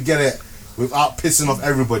possibly get it without pissing off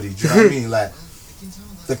everybody. Do you know what I mean? Like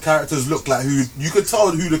the characters look like who you could tell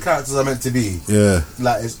who the characters are meant to be. Yeah.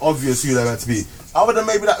 Like it's obvious who they're meant to be. Other than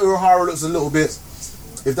maybe that Uruhara looks a little bit.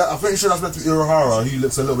 I'm pretty sure that's meant to be Uruhara. He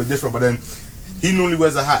looks a little bit different, but then he normally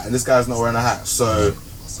wears a hat, and this guy's not wearing a hat, so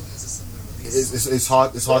it's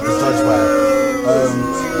hard to judge by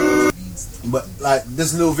it. But like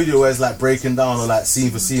this little video where it's like breaking down or like scene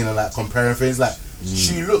for scene and like comparing things, like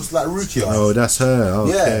she looks like Rukia. Oh, that's her.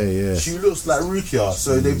 Okay, yeah. She looks like Rukia.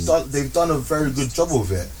 So they've done a very good job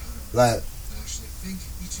with it. Like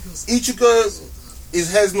Ichigo,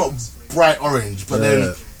 his hair's not bright orange, but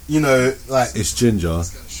then you know, like it's ginger.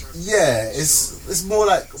 Yeah, it's more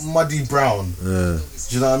like muddy brown. Do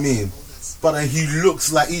you know what I mean? But then he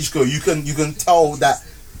looks like Ichigo. You can tell that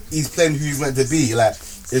he's playing who he's meant to be. Like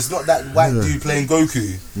it's not that white dude playing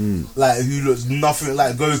Goku, like who looks nothing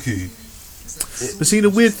like Goku. But see, the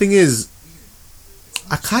weird thing is,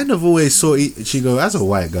 I kind of always saw Ichigo as a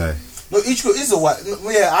white guy. No, Ichigo is a white.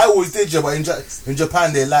 Yeah, I always did, but in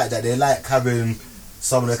Japan they like that. They like having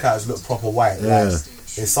some of the characters look proper white. Like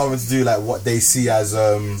it's something to do like what they see as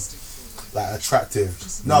like attractive.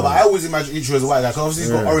 No, but I always imagine Ichiro as a white guy because obviously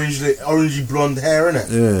he's got orangey blonde hair, innit?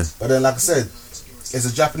 Yeah. But then, like I said, it's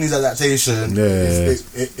a Japanese adaptation. Yeah.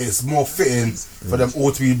 It's more fitting for them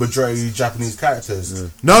all to be majority Japanese characters. Yeah.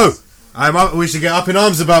 No, we should get up in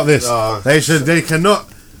arms about this. They cannot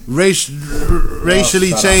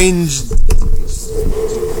racially change.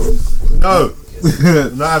 No.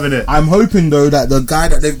 Not having it. I'm hoping though that the guy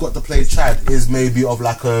that they've got to play Chad is maybe of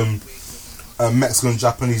like a Mexican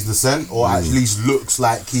Japanese descent, or at least looks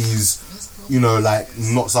like he's, you know, like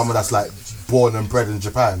not someone that's like born and bred in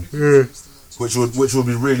Japan. Which would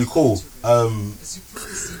be really cool.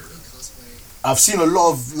 I've seen a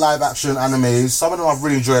lot of live action animes. Some of them I've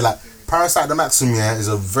really enjoyed. Like Parasite the Maxim, is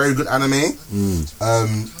a very good anime.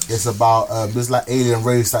 It's about this like alien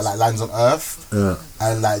race that like lands on Earth,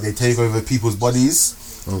 and like they take over people's bodies.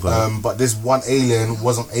 Okay. But this one alien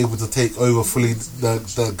wasn't able to take over fully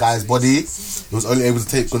the guy's body. He was only able to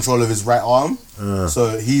take control of his right arm.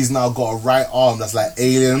 So he's now got a right arm that's like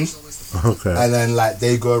alien. Okay. And then like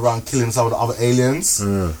they go around killing some of the other aliens.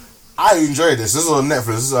 I enjoyed this. This was on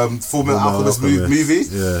Netflix. This is Full Metal Alchemist movie.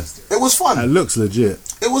 Yeah. It was fun. It looks legit.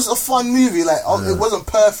 It was a fun movie. Like it wasn't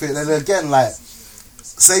perfect. And again, like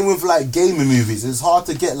same with like gaming movies. It's hard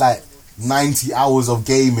to get like 90 hours of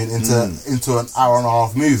gaming into an hour and a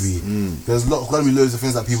half movie. There's going to be loads of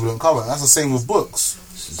things that people don't cover. That's the same with books.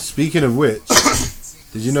 Speaking of which,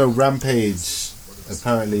 did you know Rampage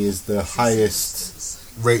apparently is the highest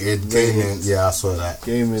rated gaming? Yeah, I saw that.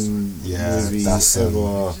 Gaming movie that's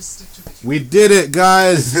ever. We did it,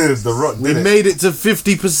 guys. The Rock did we made it to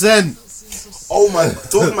 50%. Oh my!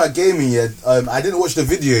 Talking about gaming, I didn't watch the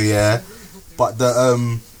video, but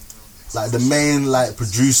the like the main like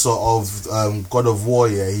producer of God of War,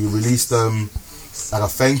 he released like a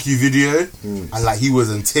thank you video, and like he was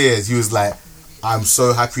in tears. He was like, "I'm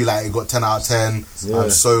so happy, like it got 10 out of 10. I'm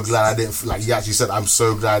so glad I didn't." Like he actually said, "I'm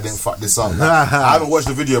so glad I didn't fuck this up." Like, I haven't watched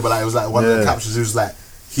the video, but like it was like one of the captions. It was like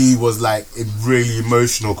he was like really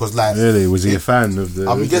emotional because like really was he a fan of the?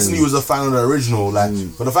 I'm guessing he was a fan of the original. Like,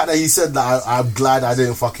 but the fact that he said that I'm glad I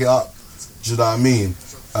didn't fuck it up. Do you know what I mean?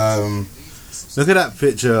 Look at that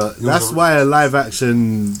picture. That's why a live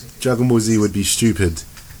action Dragon Ball Z would be stupid.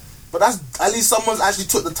 But that's at least someone's actually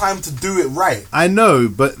took the time to do it right. I know,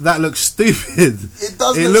 but that looks stupid. It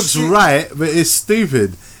does. It looks right, but it's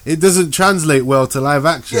stupid. It doesn't translate well to live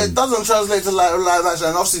action. Yeah, it doesn't translate to live action,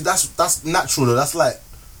 and obviously that's natural though. That's like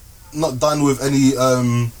not done with any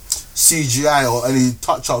CGI or any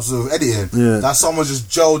touch-ups of editing. Yeah. That's someone just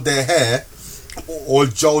gelled their hair or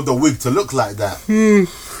gelled the wig to look like that.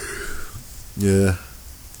 Yeah.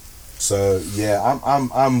 So yeah,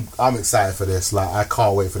 I'm excited for this. Like I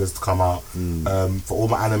can't wait for this to come out. For all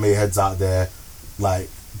my anime heads out there, like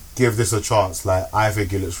give this a chance. Like I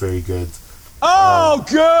think it looks really good. Oh,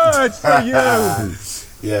 good for you.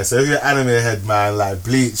 Yeah. So if you're an anime head, man, like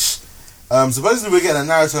Bleach. Supposedly we're getting a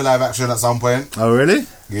Naruto live action at some point. Oh really?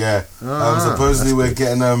 Yeah. Supposedly we're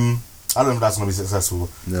getting I don't know if that's going to be successful.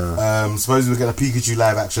 No. Supposedly we're getting a Pikachu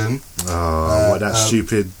live action. Oh, what that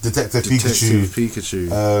stupid Detective Pikachu.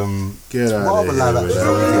 Get out of here. Live action.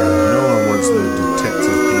 No one wants no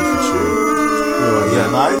Detective Pikachu.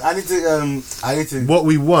 No, I need to. What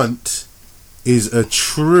we want is a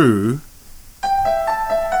true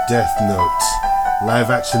Death Note, live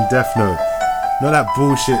action Death Note, not that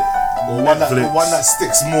bullshit. One that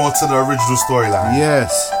sticks more to the original storyline.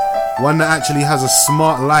 Yes. One that actually has a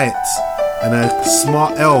smart light and a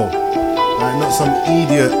smart L. Like not some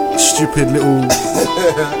idiot, stupid little...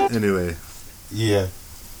 Anyway. Yeah.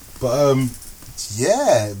 But,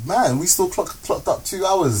 yeah, man, we still clocked up 2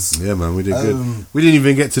 hours. Yeah, man, we did good. We didn't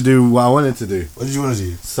even get to do what I wanted to do. What did you want to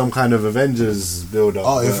do? Some kind of Avengers build-up.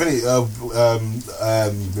 Oh, Infinity...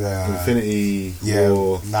 Infinity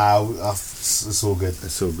War. Nah, it's all good.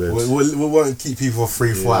 It's all good. We won't keep people for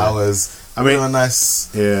 3-4 hours. I mean, a nice...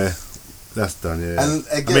 Yeah, that's done, yeah. And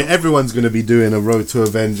again, I mean, everyone's going to be doing a Road to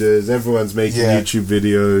Avengers. Everyone's making YouTube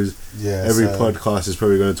videos. Yeah, every podcast is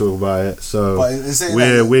probably going to talk about it. So but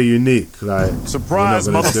we're unique. Like surprise,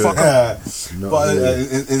 motherfucker. But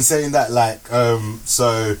in saying that, like,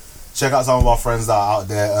 so check out some of our friends that are out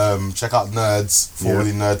there. Check out Nerds,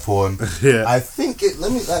 formerly Nerd Porn. Yeah, I think it.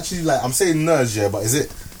 Let me actually I'm saying Nerds, but is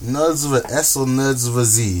it Nerds with an S or Nerds with a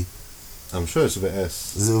Z? I'm sure it's with an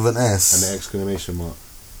S. Is it with an S? And an exclamation mark.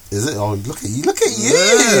 Is it? Oh, look at you! Look at you!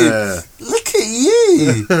 Yeah. Look at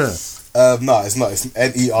you! No, it's not. It's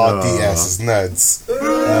NERDS. It's Nerds.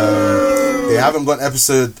 They haven't got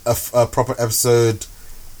a proper episode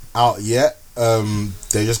out yet.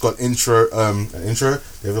 they just got an intro.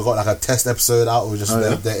 They've got like a test episode out with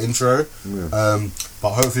just their intro. Yeah.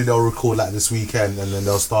 But hopefully they'll record like this weekend, and then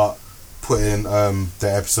they'll start putting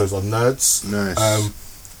their episodes on Nerds. Nice.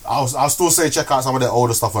 I'll still say check out some of their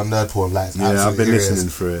older stuff on Nerd Porn. Like, yeah, I've been listening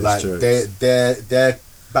through it. Like their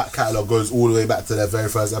back catalogue goes all the way back to their very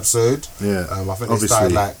first episode. Yeah, I think obviously they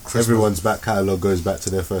started like Christmas. Everyone's back catalogue goes back to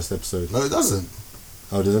their first episode. No, it doesn't.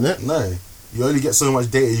 Oh, doesn't it? No, you only get so much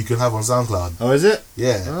data you can have on SoundCloud. Oh, is it?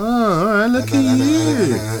 Yeah. Oh, alright, look at you.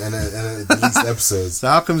 And then it deletes the episodes. So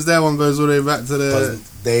how comes their one goes all the way back to the?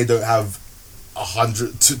 They don't have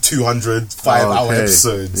 100 to 200 5-hour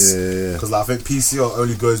episodes. Yeah. Because like, I think PCO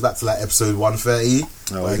only goes back to like episode 130.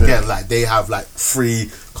 But okay. again, like they have like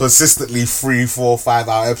consistently 3, 4,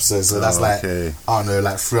 5-hour episodes. So that's like I don't know,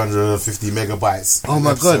 like 350 megabytes. Oh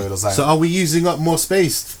my god! Like, so are we using up more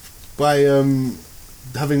space by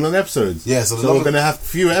having long episodes? Yeah. So we're gonna have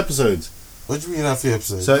fewer episodes. What do you mean have fewer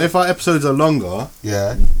episodes? So if our episodes are longer,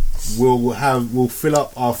 we'll fill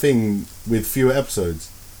up our thing with fewer episodes.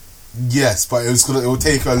 Yes, but it will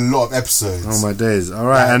take a lot of episodes. Oh my days! All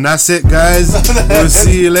right, and that's it, guys. We'll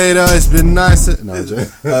see you later. It's been nice. No,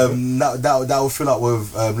 that will fill up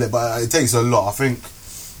with, but it takes a lot. I think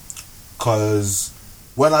because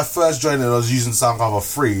when I first joined it, I was using SoundCloud for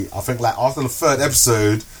free. I think like after the 3rd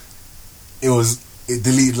episode, it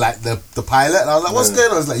deleted like the pilot, and I was like, "What's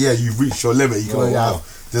going on?" It's like, "Yeah, you've reached your limit. You can only have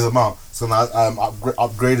this amount." So now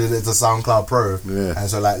upgraded it to SoundCloud Pro, and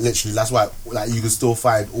so like literally that's why like you can still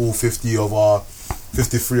find all 53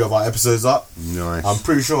 of our episodes up. Nice. I'm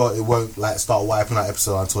pretty sure it won't like start wiping out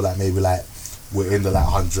episode until like maybe like we're in the like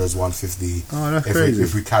hundreds, 150. Oh, that's crazy.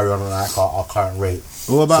 If we carry on like our current rate.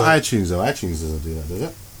 What about iTunes though? iTunes doesn't do that, does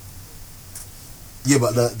it? Yeah,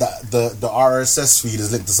 but the RSS feed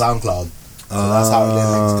is linked to SoundCloud, so that's how it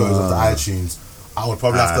then goes up to iTunes. I would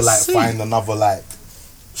probably have to like find another like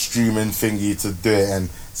streaming thingy to do it, and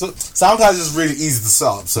so SoundCloud is just really easy to set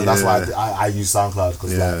up, so that's why I use SoundCloud,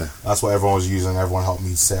 because like, that's what everyone was using. Everyone helped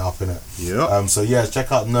me set up in it. So yeah, check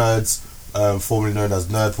out Nerds, formerly known as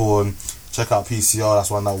Nerd Porn. Check out PCR. That's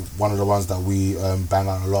one of the ones that we bang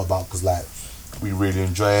on a lot about, because like we really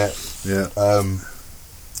enjoy it.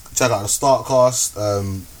 Check out the Startcast.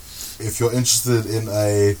 If you're interested in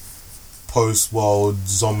a post-world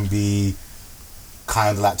zombie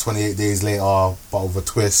kind of like 28 Days Later but with a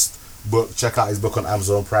twist book, check out his book on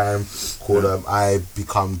Amazon Prime called I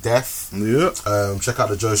Become Death. Check out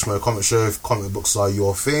the Joe Schmo Comic Show if comic books are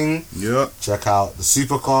your thing. Check out the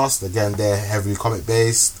Supercast, again they're heavily comic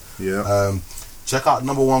based. Check out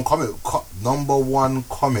Number One Comics.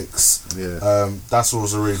 That's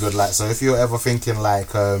also really good. Like, so if you're ever thinking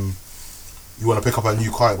like you want to pick up a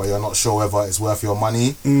new comic but you're not sure whether it's worth your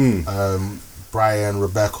money, Brian,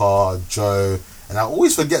 Rebecca, Joe, and I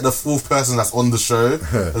always forget the 4th person that's on the show.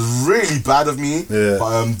 It's really bad of me.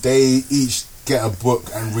 But they each get a book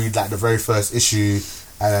and read like the very first issue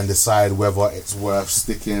and then decide whether it's worth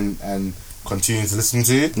sticking and continuing to listen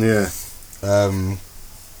to.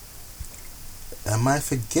 Am I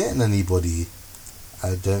forgetting anybody?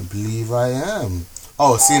 I don't believe I am.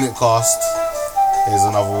 Oh, Scene It Cast is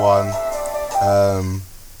another one.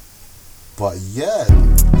 But yeah.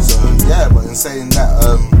 So yeah, but in saying that,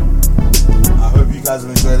 I hope you guys have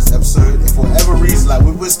enjoyed this episode. If for whatever reason, like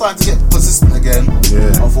we're starting to get consistent again,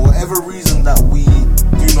 or for whatever reason that we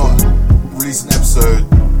do not release an episode,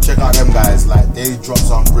 check out them guys. Like they drop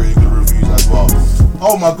some really good reviews as well.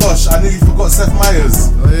 Oh my gosh, I nearly forgot Seth Meyers.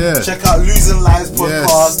 Check out Losing Lives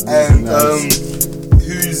podcast and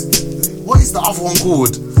what is the other one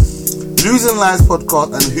called? Losing Lives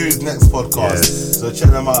podcast and Who's Next podcast. So check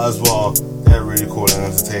them out as well. They're really cool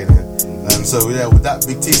and entertaining. So yeah, with that,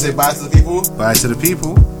 Big T say bye to the people. Bye to the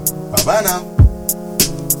people. Bye bye now.